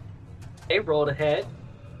dagger. They rolled ahead.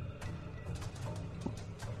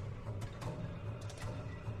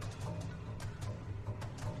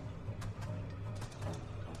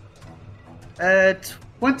 Uh,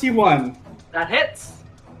 21. That hits.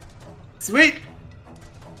 Sweet.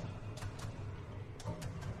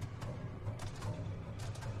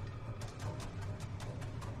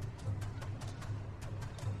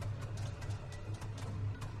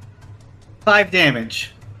 Five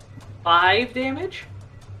damage. 5 damage?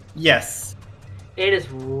 Yes. It is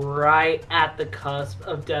right at the cusp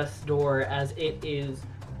of death's door as it is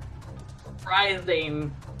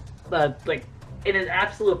writhing, like in an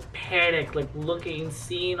absolute panic, like looking,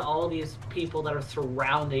 seeing all these people that are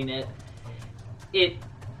surrounding it. It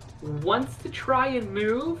wants to try and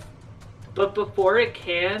move, but before it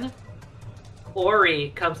can,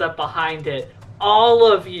 Ori comes up behind it.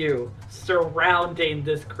 All of you surrounding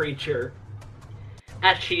this creature.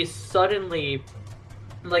 As she suddenly,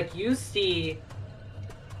 like you see,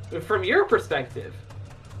 from your perspective,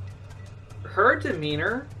 her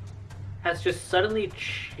demeanor has just suddenly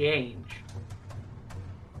changed.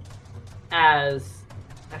 As,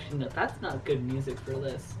 actually no, that's not good music for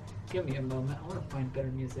this. Give me a moment, I want to find better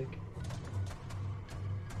music.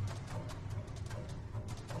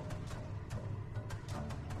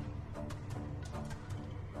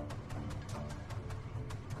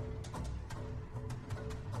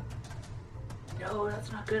 No,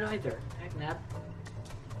 that's not good either. Heck, nap.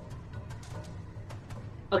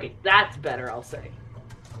 Okay, that's better, I'll say.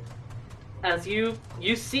 As you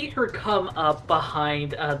see her come up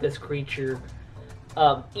behind this creature,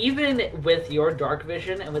 even with your dark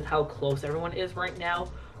vision and with how close everyone is right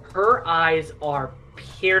now, her eyes are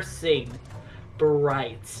piercing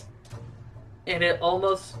bright. And it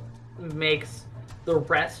almost makes the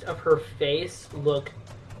rest of her face look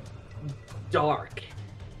dark.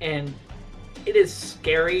 And it is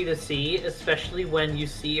scary to see, especially when you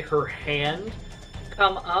see her hand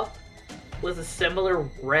come up with a similar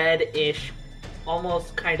reddish,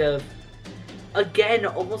 almost kind of, again,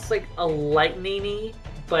 almost like a lightning-y,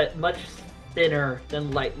 but much thinner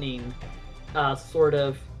than lightning, sort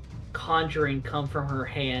of conjuring come from her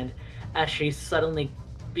hand as she suddenly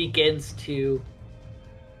begins to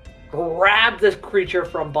grab this creature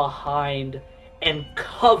from behind and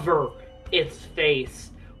cover its face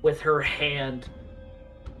with her hand.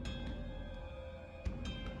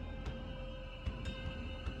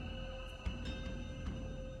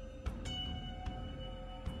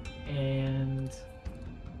 And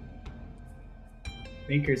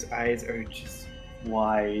Banker's eyes are just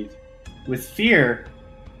wide with fear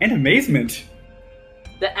and amazement.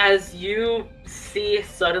 as you see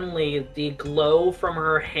suddenly the glow from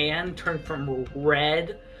her hand turn from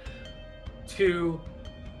red to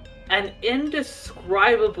an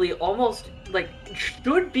indescribably, almost like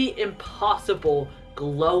should be impossible,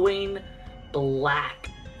 glowing black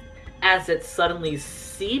as it suddenly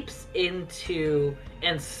seeps into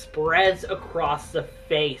and spreads across the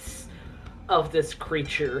face of this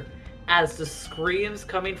creature as the screams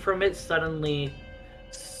coming from it suddenly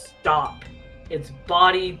stop. Its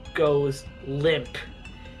body goes limp,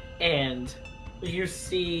 and you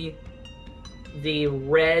see the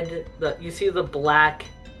red, you see the black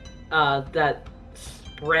that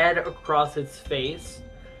spread across its face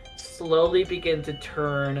slowly begin to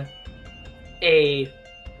turn a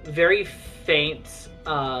very faint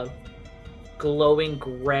glowing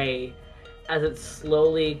gray as it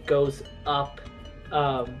slowly goes up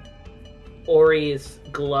Ori's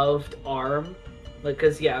gloved arm.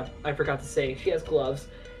 Because, yeah, I forgot to say, she has gloves.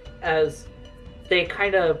 As they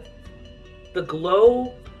kind of, the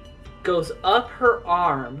glow goes up her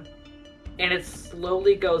arm, and it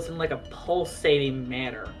slowly goes in like a pulsating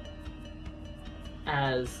manner.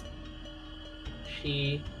 As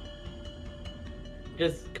she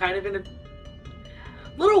just kind of in a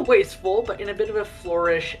little wasteful, but in a bit of a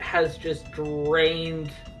flourish, has just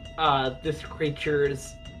drained this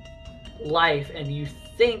creature's life. And you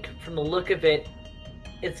think, from the look of it,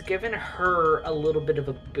 it's given her a little bit of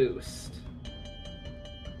a boost.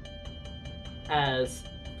 As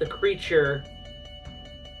the creature,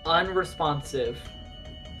 unresponsive,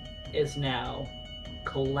 is now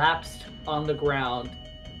collapsed on the ground,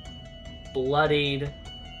 bloodied,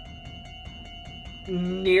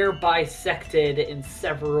 near bisected in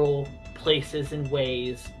several places and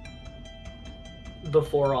ways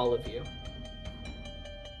before all of you.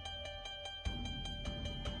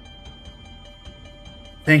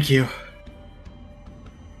 Thank you.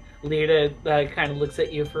 Lita kind of looks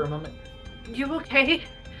at you for a moment. You okay,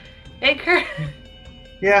 Anchor?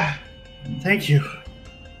 Yeah, thank you.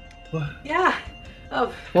 Yeah.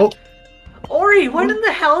 Oh. Well, Ori, when in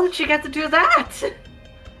the hell did you get to do that?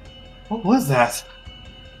 what was that?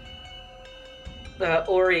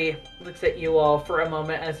 Ori looks at you all for a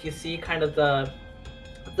moment as you see kind of the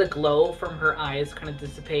glow from her eyes kind of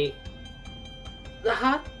dissipate.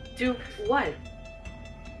 Huh? Do what?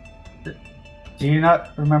 Do you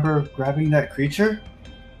not remember grabbing that creature?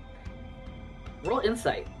 Roll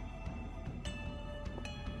insight.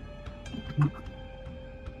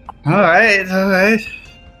 Alright.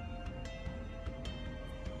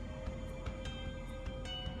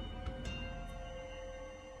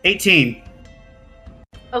 18.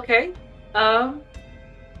 Okay.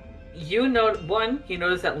 You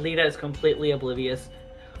notice that Lita is completely oblivious.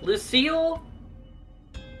 Lucille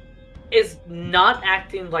is not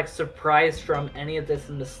acting like surprised from any of this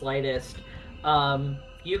in the slightest.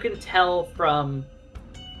 You can tell from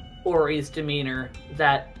Ori's demeanor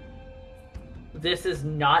that this is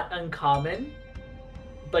not uncommon,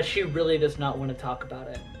 but she really does not want to talk about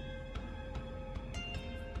it.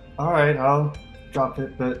 Alright, I'll drop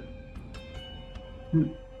it, but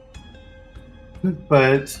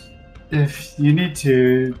if you need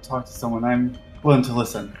to talk to someone, I'm willing to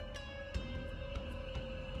listen.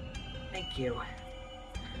 Thank you.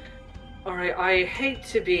 Alright, I hate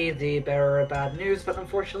to be the bearer of bad news, but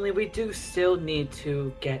unfortunately we do still need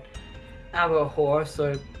to get our horse,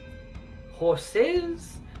 or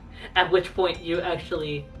horses? At which point you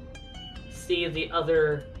actually see the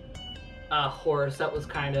other horse that was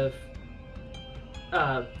kind of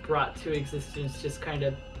brought to existence just kind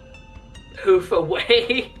of poof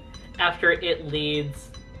away after it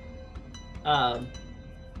leads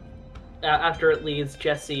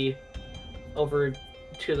Jesse over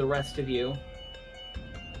to the rest of you.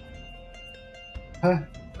 Huh?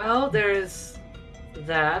 Well, there's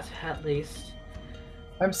that, at least.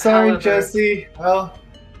 I'm sorry, However- Jesse. I'll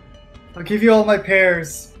give you all my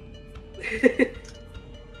pears.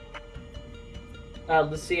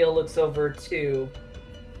 Lucille looks over to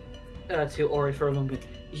Ori for a moment.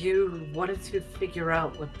 You wanted to figure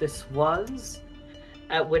out what this was?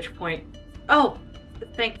 At which point, oh,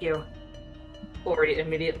 thank you. Ori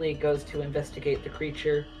immediately goes to investigate the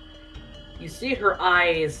creature. You see her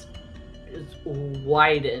eyes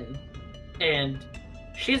widen, and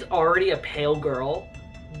she's already a pale girl,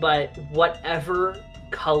 but whatever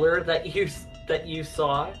color that you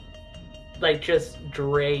saw, like, just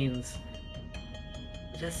drains.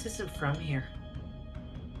 This isn't from here.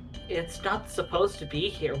 It's not supposed to be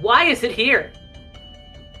here. Why is it here?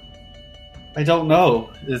 I don't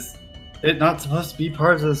know. Is it not supposed to be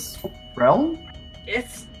part of this realm?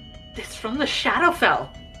 It's from the Shadowfell.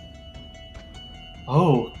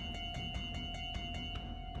 Oh.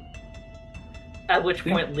 At which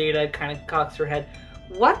point Lita kind of cocks her head.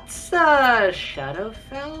 What's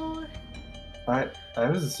Shadowfell? I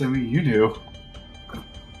was assuming you knew.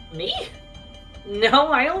 Me? No,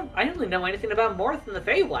 I only know anything about Morth and the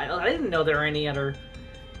Feywild. I didn't know there were any other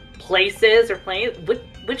places or planes.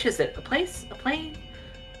 Which is it? A place? A plane?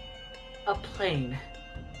 A plane.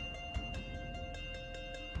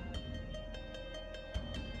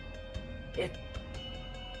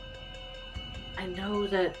 I know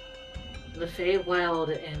that the Feywild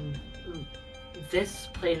and this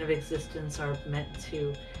plane of existence are meant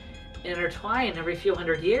to intertwine every few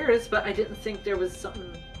hundred years, but I didn't think there was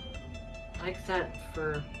something like that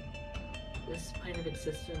for this plane of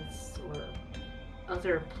existence or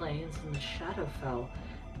other planes in the Shadowfell.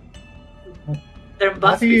 There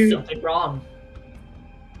must be something wrong.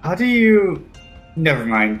 How do you... Never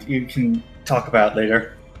mind. You can talk about it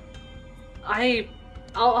later.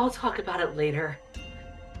 I'll talk about it later.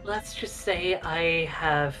 Let's just say I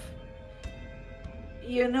have...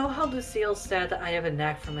 You know how Lucille said that I have a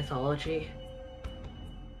knack for mythology?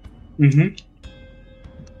 Mm-hmm.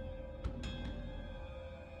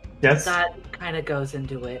 Yes? That kind of goes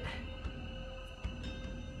into it.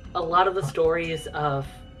 A lot of the stories of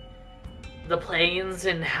the planes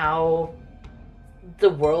and how the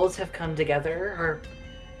worlds have come together are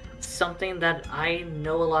something that I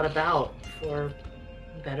know a lot about, for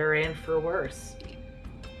better and for worse.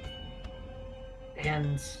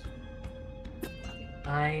 And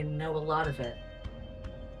I know a lot of it.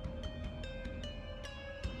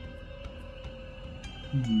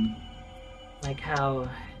 Like how,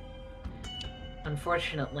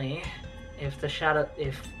 unfortunately, if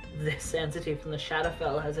this entity from the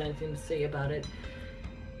Shadowfell has anything to say about it,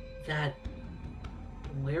 that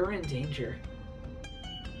we're in danger.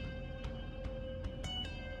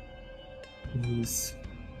 Yes.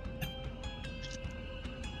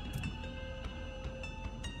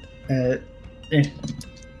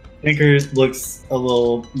 Anchor looks a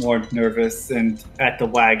little more nervous and at the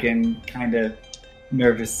wagon, kind of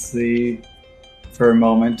nervously for a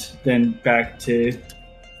moment, then back to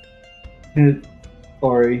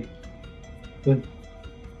Ori. But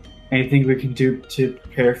anything we can do to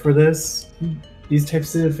prepare for these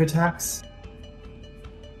types of attacks?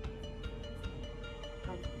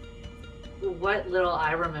 What little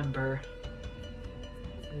I remember,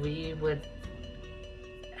 we would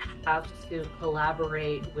have to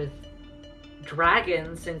collaborate with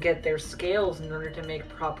dragons and get their scales in order to make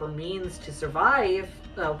proper means to survive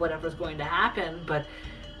whatever's going to happen, but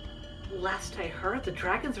last I heard, the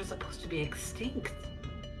dragons are supposed to be extinct.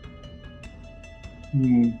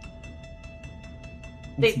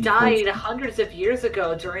 They died hundreds of years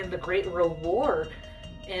ago during the Great World War,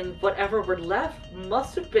 and whatever were left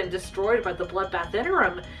must have been destroyed by the Bloodbath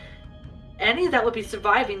Interim. Any that would be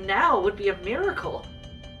surviving now would be a miracle.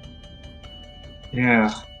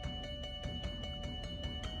 Yeah.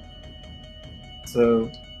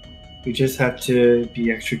 So we just have to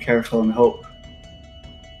be extra careful and hope.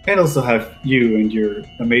 And also have you and your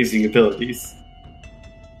amazing abilities.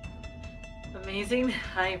 Amazing?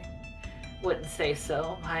 I wouldn't say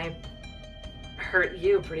so. I hurt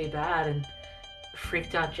you pretty bad and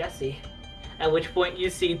freaked out Jesse. At which point you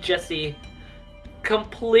see Jesse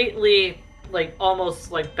completely, like,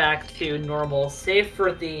 almost like back to normal, save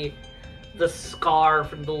for the scar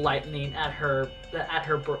from the lightning at her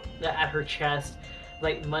chest,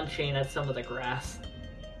 like munching at some of the grass.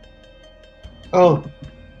 Oh,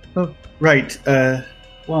 right.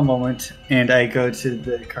 One moment, and I go to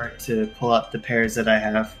the cart to pull out the pears that I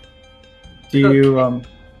have. Do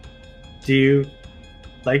you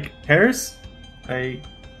like pears?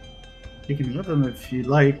 You can have them if you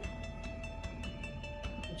like.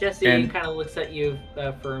 Jesse kind of looks at you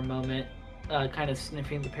for a moment, kind of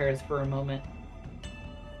sniffing the pears for a moment.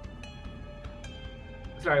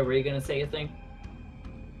 Sorry, were you gonna say a thing?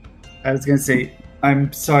 I was gonna say,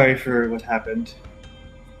 I'm sorry for what happened.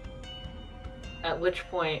 At which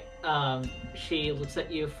point, she looks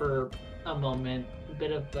at you for a moment, a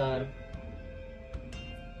bit of,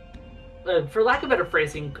 for lack of better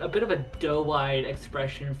phrasing, a bit of a doe-eyed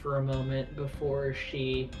expression for a moment before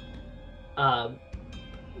she,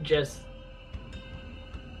 just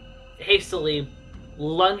hastily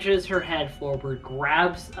lunges her head forward,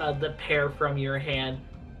 grabs the pear from your hand,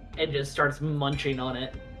 and just starts munching on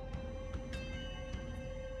it.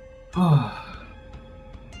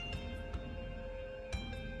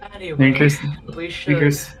 Anyway, we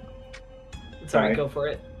should... Sorry, go for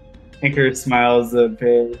it. Anchor smiles a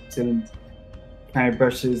bit and kind of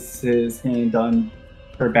brushes his hand on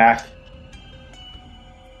her back.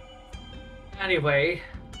 Anyway,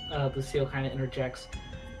 Lucille kind of interjects.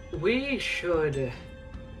 We should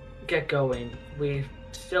get going. We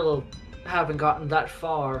still haven't gotten that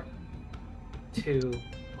far to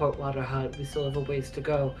Portwater Hut. We still have a ways to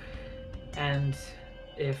go. And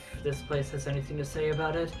if this place has anything to say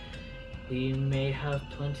about it, we may have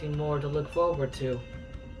plenty more to look forward to.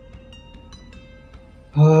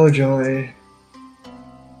 Oh, joy.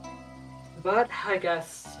 But I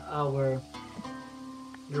guess our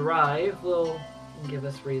drive will give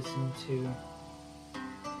us reason to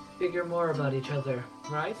figure more about each other,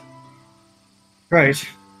 right? Right.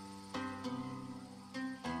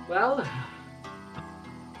 Well,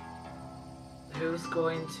 who's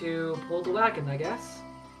going to pull the wagon, I guess?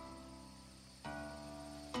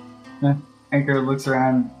 Anchor looks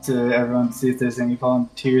around to everyone to see if there's any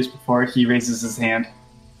volunteers before he raises his hand.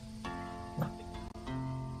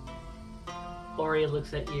 Ori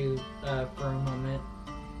looks at you for a moment.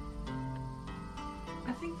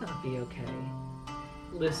 I think that'll be okay.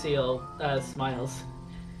 Lucille smiles.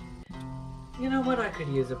 You know what? I could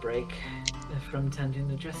use a break from tending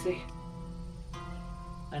to Jesse.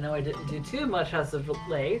 I know I didn't do too much as of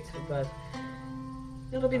late, but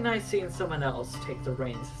it'll be nice seeing someone else take the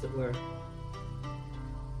reins, as it were.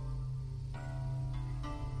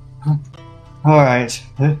 Alright.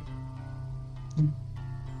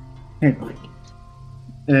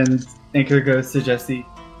 And Anchor goes to Jesse.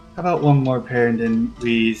 How about one more pair and then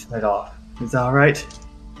we head off? Is that alright?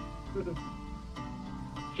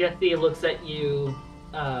 Jesse looks at you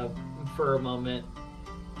for a moment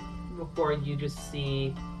before you just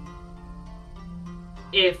see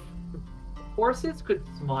if horses could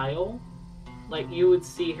smile, like you would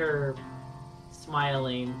see her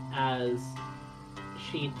smiling as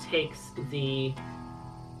she takes the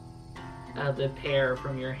pear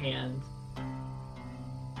from your hand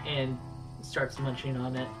and starts munching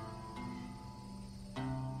on it,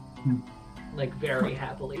 like very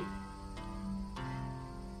happily.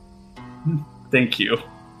 Thank you.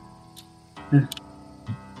 And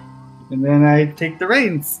then I take the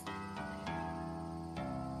reins.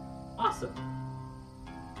 Awesome.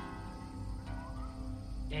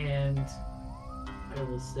 And I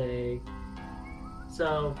will say,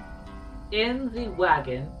 so in the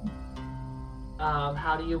wagon,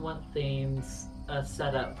 how do you want things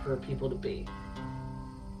set up for people to be?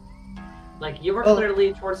 Like, you were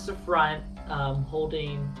clearly towards the front,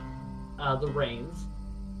 holding the reins.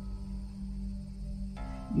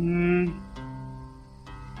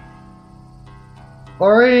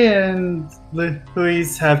 Ori and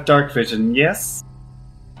Louise have dark vision, yes?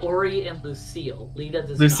 Ori and Lucille. Lita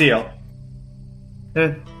does Lucille.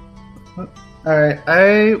 Alright,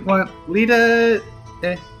 I want Lita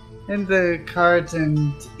in the cart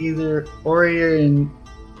and either Ori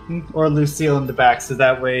or Lucille in the back, so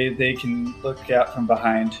that way they can look out from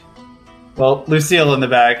behind. Well, Lucille in the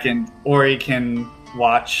back and Ori can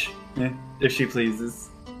watch if she pleases.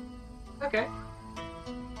 Okay.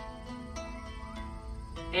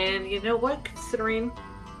 And you know what? Considering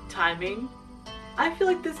timing, I feel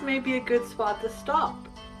like this may be a good spot to stop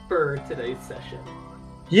for today's session.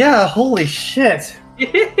 Yeah, holy shit!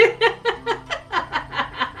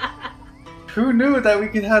 Who knew that we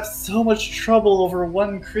could have so much trouble over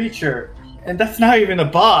one creature? And that's not even a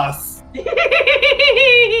boss!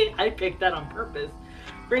 I picked that on purpose.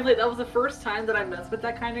 Frankly, that was the first time that I messed with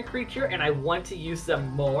that kind of creature, and I want to use them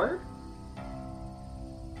more.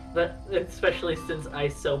 But especially since I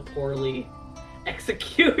so poorly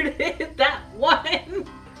executed that one.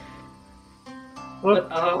 Well,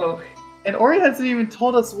 but, and Ori hasn't even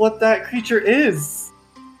told us what that creature is.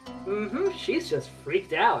 She's just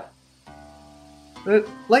freaked out. But,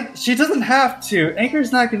 like, she doesn't have to.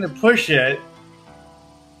 Anchor's not going to push it.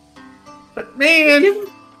 But man,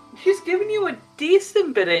 she's given you a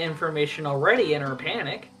decent bit of information already in her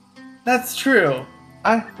panic. That's true.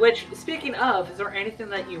 Which, speaking of, is there anything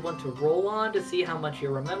that you want to roll on to see how much you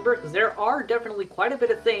remember? Because there are definitely quite a bit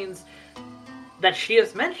of things that she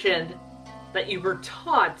has mentioned that you were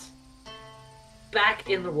taught back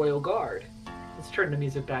in the Royal Guard. Let's turn the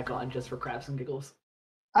music back on just for craps and giggles.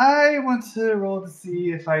 I want to roll to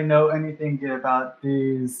see if I know anything good about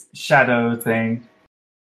these shadow thing.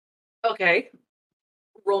 Okay.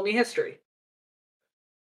 Roll me history.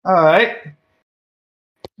 Alright.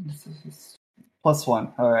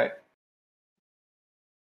 +1, alright.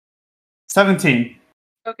 17.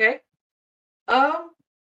 Okay.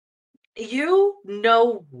 You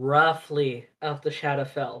know roughly of the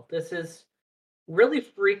Shadowfell. This is really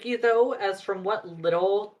freaky, though, as from what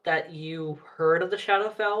little that you heard of the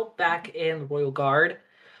Shadowfell back in the Royal Guard,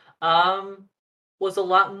 was a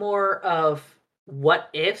lot more of what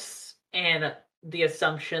ifs and the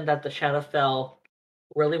assumption that the Shadowfell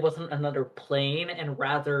really wasn't another plane and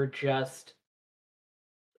rather just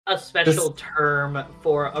a special term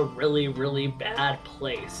for a really, really bad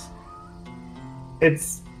place.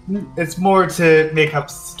 It's more to make up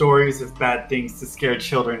stories of bad things to scare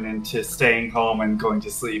children into staying home and going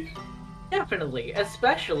to sleep. Definitely,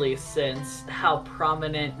 especially since how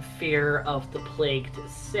prominent fear of the Plagued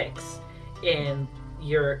Six in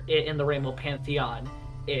the Rainbow Pantheon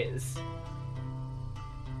is.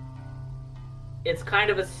 It's kind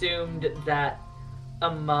of assumed that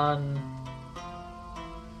among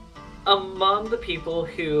the people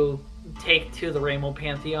who take to the Rainbow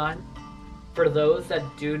Pantheon, for those that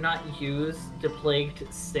do not use the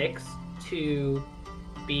Plagued Six to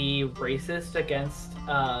be racist against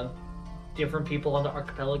different people on the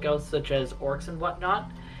archipelago, such as orcs and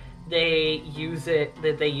whatnot, they use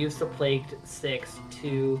the Plagued Six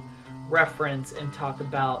to reference and talk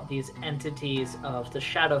about these entities of the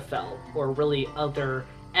Shadowfell, or really other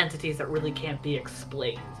entities that really can't be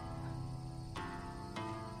explained.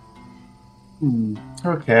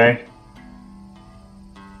 Okay.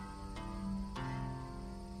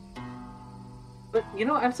 But,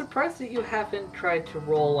 I'm surprised that you haven't tried to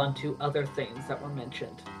roll onto other things that were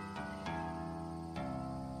mentioned.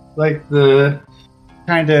 Like the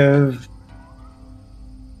kind of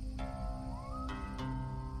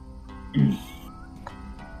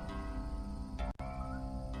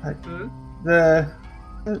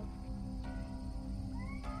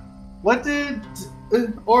What did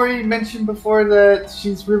Ori mention before that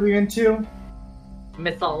she's really into?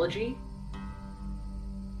 Mythology?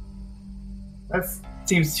 That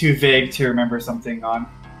seems too vague to remember something on.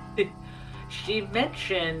 She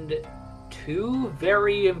mentioned 2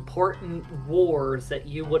 very important wars that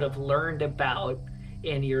you would have learned about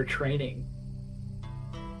in your training.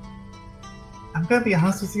 I'm gonna be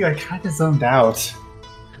honest with you, I kinda zoned out.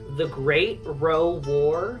 The Great Row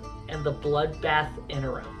War and the Bloodbath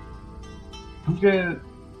Interim. I'm gonna...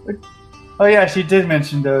 Oh yeah, she did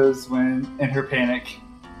mention those when in her panic.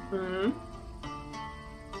 Mm-hmm.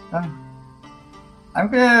 I'm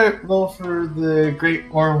gonna roll for the Great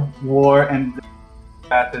War and the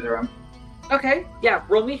Bloodbath Interim. Okay, yeah,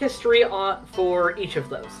 roll me history for each of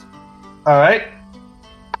those. Alright.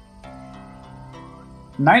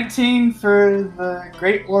 19 for the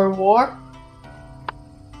Great War.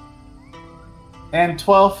 And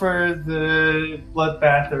 12 for the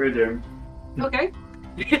Bloodbath Interim. Okay.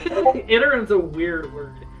 Interim's a weird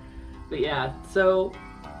word. But yeah, so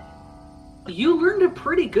you learned a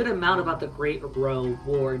pretty good amount about the Great Row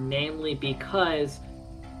War, namely because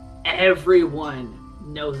everyone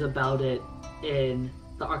knows about it in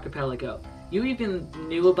the archipelago. You even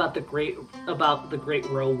knew about the Great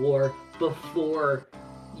Row War before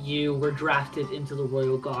you were drafted into the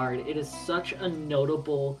Royal Guard. It is such a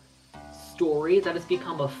notable story that has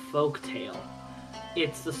become a folktale.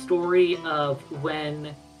 It's the story of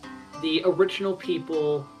when the original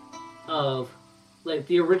people of, like,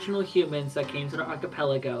 the original humans that came to the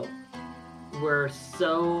archipelago were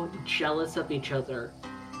so jealous of each other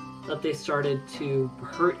that they started to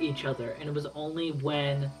hurt each other. And it was only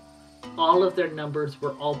when all of their numbers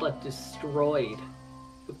were all but destroyed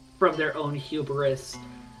from their own hubris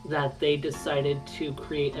that they decided to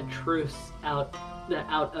create a truce out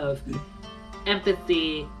of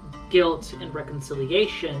empathy, guilt, and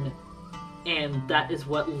reconciliation, and that is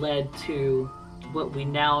what led to what we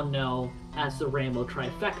now know as the Rainbow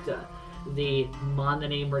Trifecta: the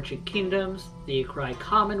Mondanay Merchant Kingdoms, the Akrai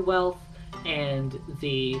Commonwealth, and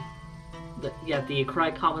the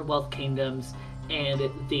Akrai Commonwealth Kingdoms, and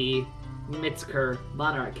the Mitskir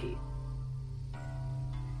Monarchy.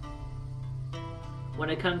 When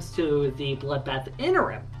it comes to the Bloodbath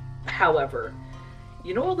Interim, however,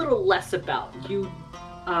 you know a little less about. You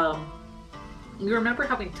remember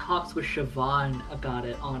having talks with Siobhan about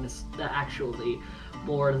it, actually,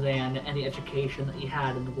 more than any education that you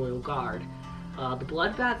had in the Royal Guard. The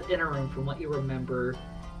Bloodbath Interim, from what you remember,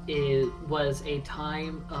 was a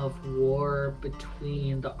time of war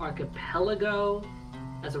between the archipelago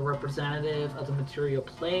as a representative of the material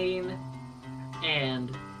plane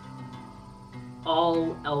and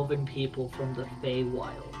all elven people from the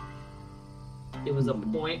Feywild. It was a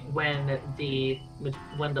point when the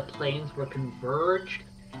planes were converged,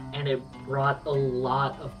 and it brought a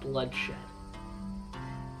lot of bloodshed.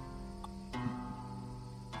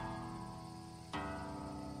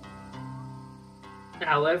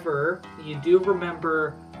 However, you do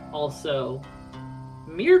remember also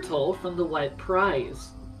Myrtle from the White Prize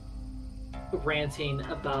ranting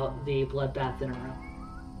about the Bloodbath Interim,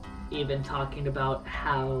 even talking about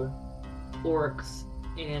how orcs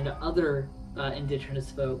and other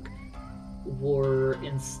indigenous folk were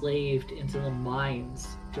enslaved into the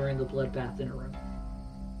mines during the Bloodbath Interim.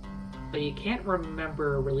 But you can't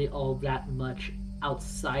remember really all that much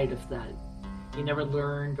outside of that. You never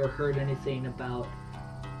learned or heard anything about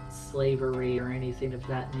slavery or anything of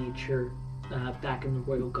that nature back in the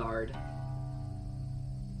Royal Guard.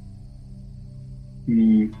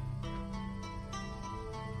 Yeah.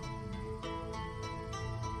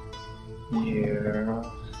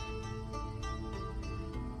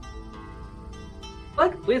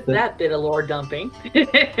 But with that bit of lore dumping,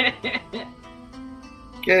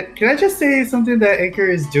 Can I just say something that Anchor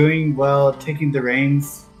is doing while taking the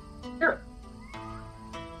reins? Sure.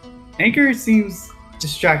 Anchor seems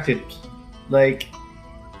distracted. Like,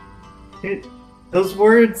 those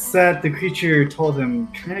words that the creature told him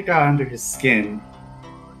kind of got under his skin.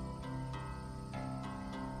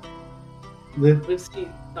 let's see.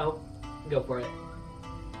 Oh, go for it.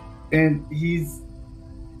 And if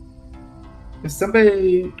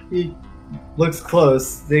somebody looks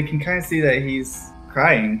close, they can kind of see that he's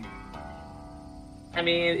crying. I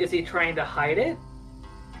mean, is he trying to hide it?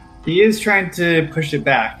 He is trying to push it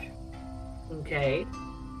back. Okay.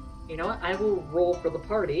 You know what? I will roll for the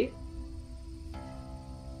party.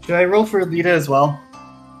 Should I roll for Lita as well?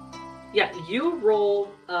 Yeah, you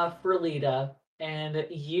roll for Lita, and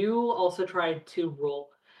you also tried to roll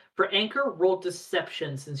For Anchor, roll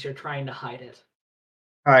deception since you're trying to hide it.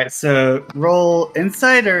 All right, so roll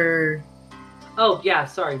insight or Oh, yeah,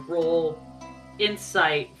 sorry. Roll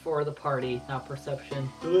insight for the party, not perception.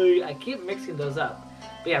 Ugh, I keep mixing those up.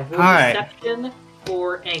 But yeah, roll Alright. deception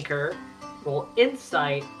for Anchor. Roll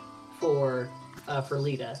insight for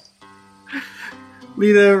Lita.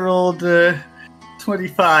 Lita rolled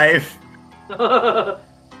 25,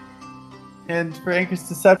 and for Anchor's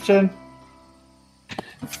deception,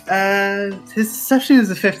 his deception is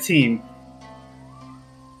a 15.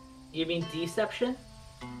 You mean deception?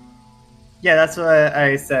 Yeah, that's what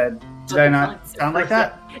I said. Did I not sound like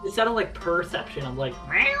that? It sounded like perception. I'm like,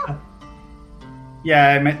 meow. Yeah,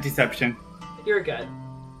 I meant deception. You're good.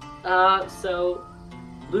 So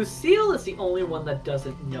Lucille is the only one that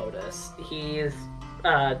doesn't notice. He's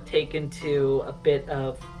taken to a bit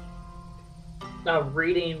of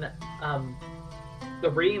reading a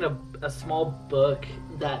small book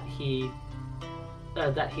that he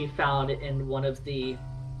found in one of the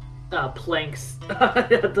planks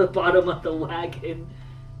at the bottom of the wagon.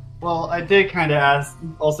 Well, I did kind of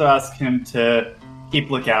ask him to keep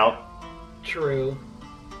lookout. True.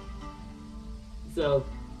 So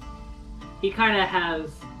he kind of has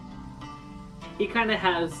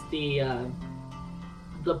the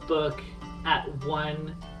book at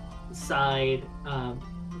one side,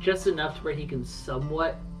 just enough to where he can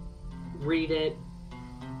somewhat read it,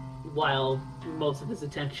 while most of his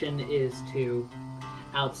attention is to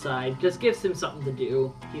outside. Just gives him something to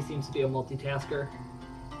do. He seems to be a multitasker.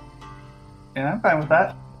 Yeah, I'm fine with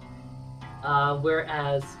that.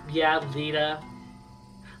 Whereas, yeah,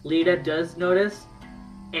 Lita does notice,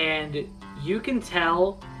 and you can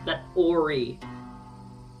tell that Ori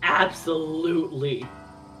absolutely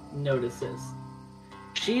notices.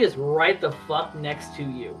 She is right the fuck next to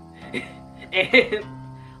you. And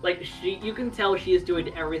like you can tell she is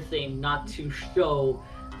doing everything not to show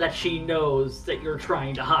that she knows that you're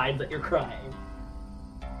trying to hide that you're crying.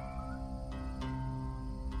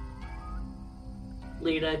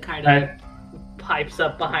 Lita kind of pipes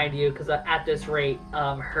up behind you because at this rate,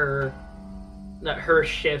 her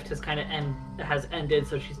shift has kind of ended,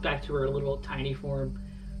 so she's back to her little tiny form.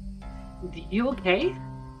 You okay?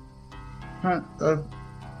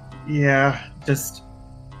 Yeah, just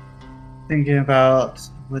thinking about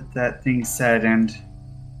what that thing said, and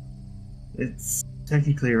it's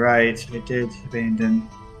technically right. I did abandon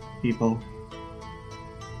people.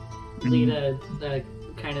 Lita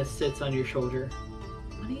kind of sits on your shoulder.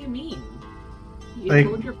 What do you mean? You Like-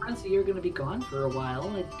 told your friends that you were going to be gone for a while.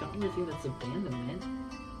 I don't really think that's abandonment.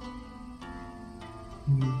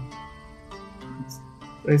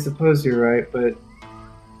 I suppose you're right, but it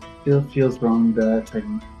still feels wrong that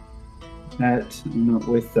I'm not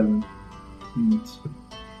with them. And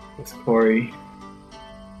with Corey.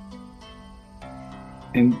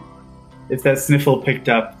 And if that sniffle picked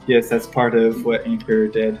up, yes, that's part of what Anchor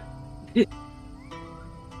did.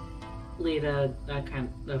 Lita kind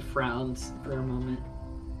of frowns for a moment.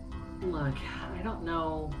 Look, I don't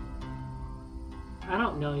know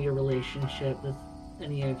your relationship with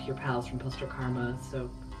any of your pals from Poster Karma, so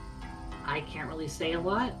I can't really say a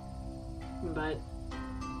lot, but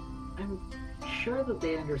I'm sure that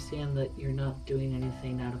they understand that you're not doing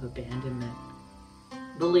anything out of abandonment.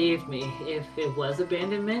 Believe me, if it was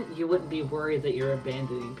abandonment, you wouldn't be worried that you're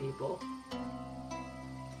abandoning people.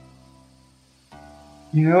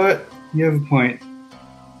 You know what? You have a point.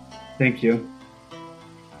 Thank you.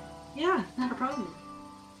 Yeah, not a problem.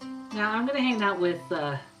 Now I'm gonna hang out with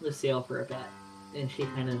Lucille for a bit, and she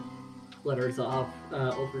kind of flutters off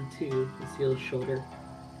over to Lucille's shoulder.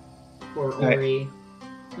 Or Right. Ori.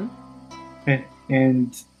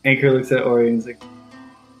 And Anchor looks at Ori and is like,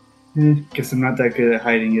 guess I'm not that good at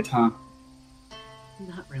hiding it, huh?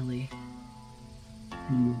 Not really.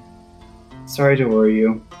 Sorry to worry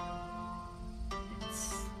you.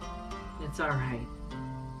 It's all right.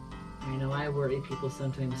 I know I worry people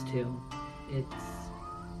sometimes too. It's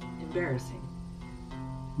embarrassing.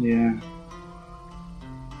 Yeah.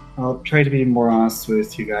 I'll try to be more honest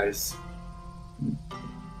with you guys.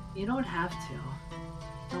 You don't have to.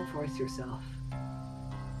 Don't force yourself.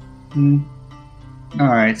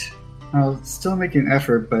 Alright. I'll still make an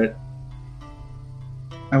effort, but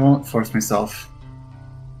I won't force myself.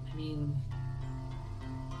 I mean,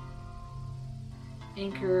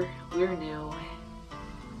 Anchor, we're new.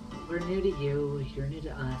 We're new to you, you're new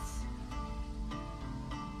to us.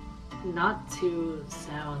 Not to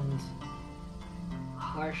sound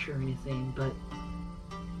harsh or anything, but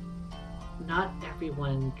not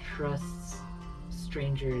everyone trusts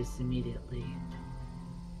strangers immediately.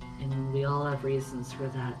 And we all have reasons for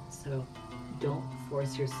that, so don't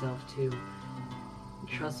force yourself to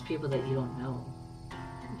trust people that you don't know.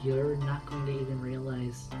 You're not going to even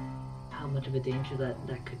realize how much of a danger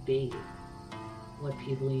that could be. What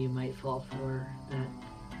people you might fall for that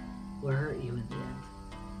will hurt you in the end.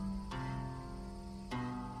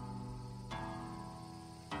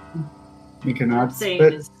 Anchor What I'm nods. saying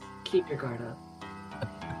But is keep your guard up.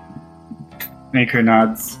 Anchor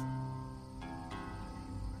nods.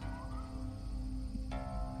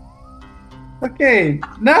 Okay,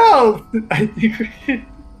 no! I think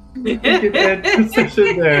we can end the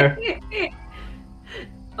session there.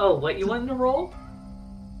 Oh, what, you wanted to roll?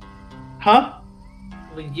 Huh?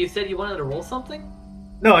 You said you wanted to roll something?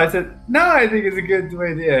 No, I said, no, I think it's a good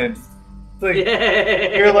way to end. It's like,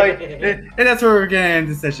 you're like, and that's where we're gonna end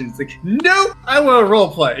the session. It's like, nope, I want to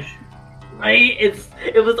roleplay. Right?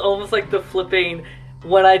 It was almost like the flipping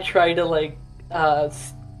when I tried to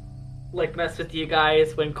mess with you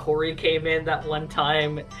guys when Corey came in that one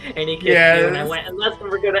time and he kissed you and I went, and that's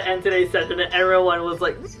when we're gonna end today's session, and everyone was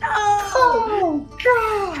like, no! Oh,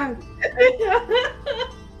 God!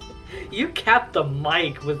 You capped the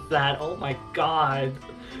mic with that, oh my god.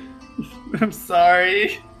 I'm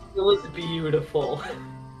sorry. It was beautiful.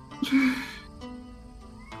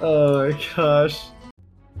 Oh my gosh.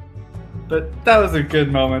 But that was a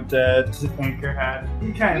good moment that Anchor had.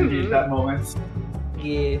 He kind of needed that moment.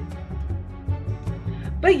 Yeah.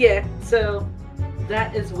 But yeah, so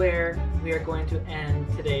that is where we are going to end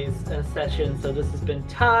today's session. So this has been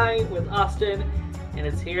Ty with Austin, and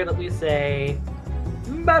it's here that we say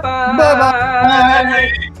bye-bye!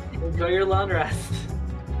 Bye-bye! Enjoy your long rest.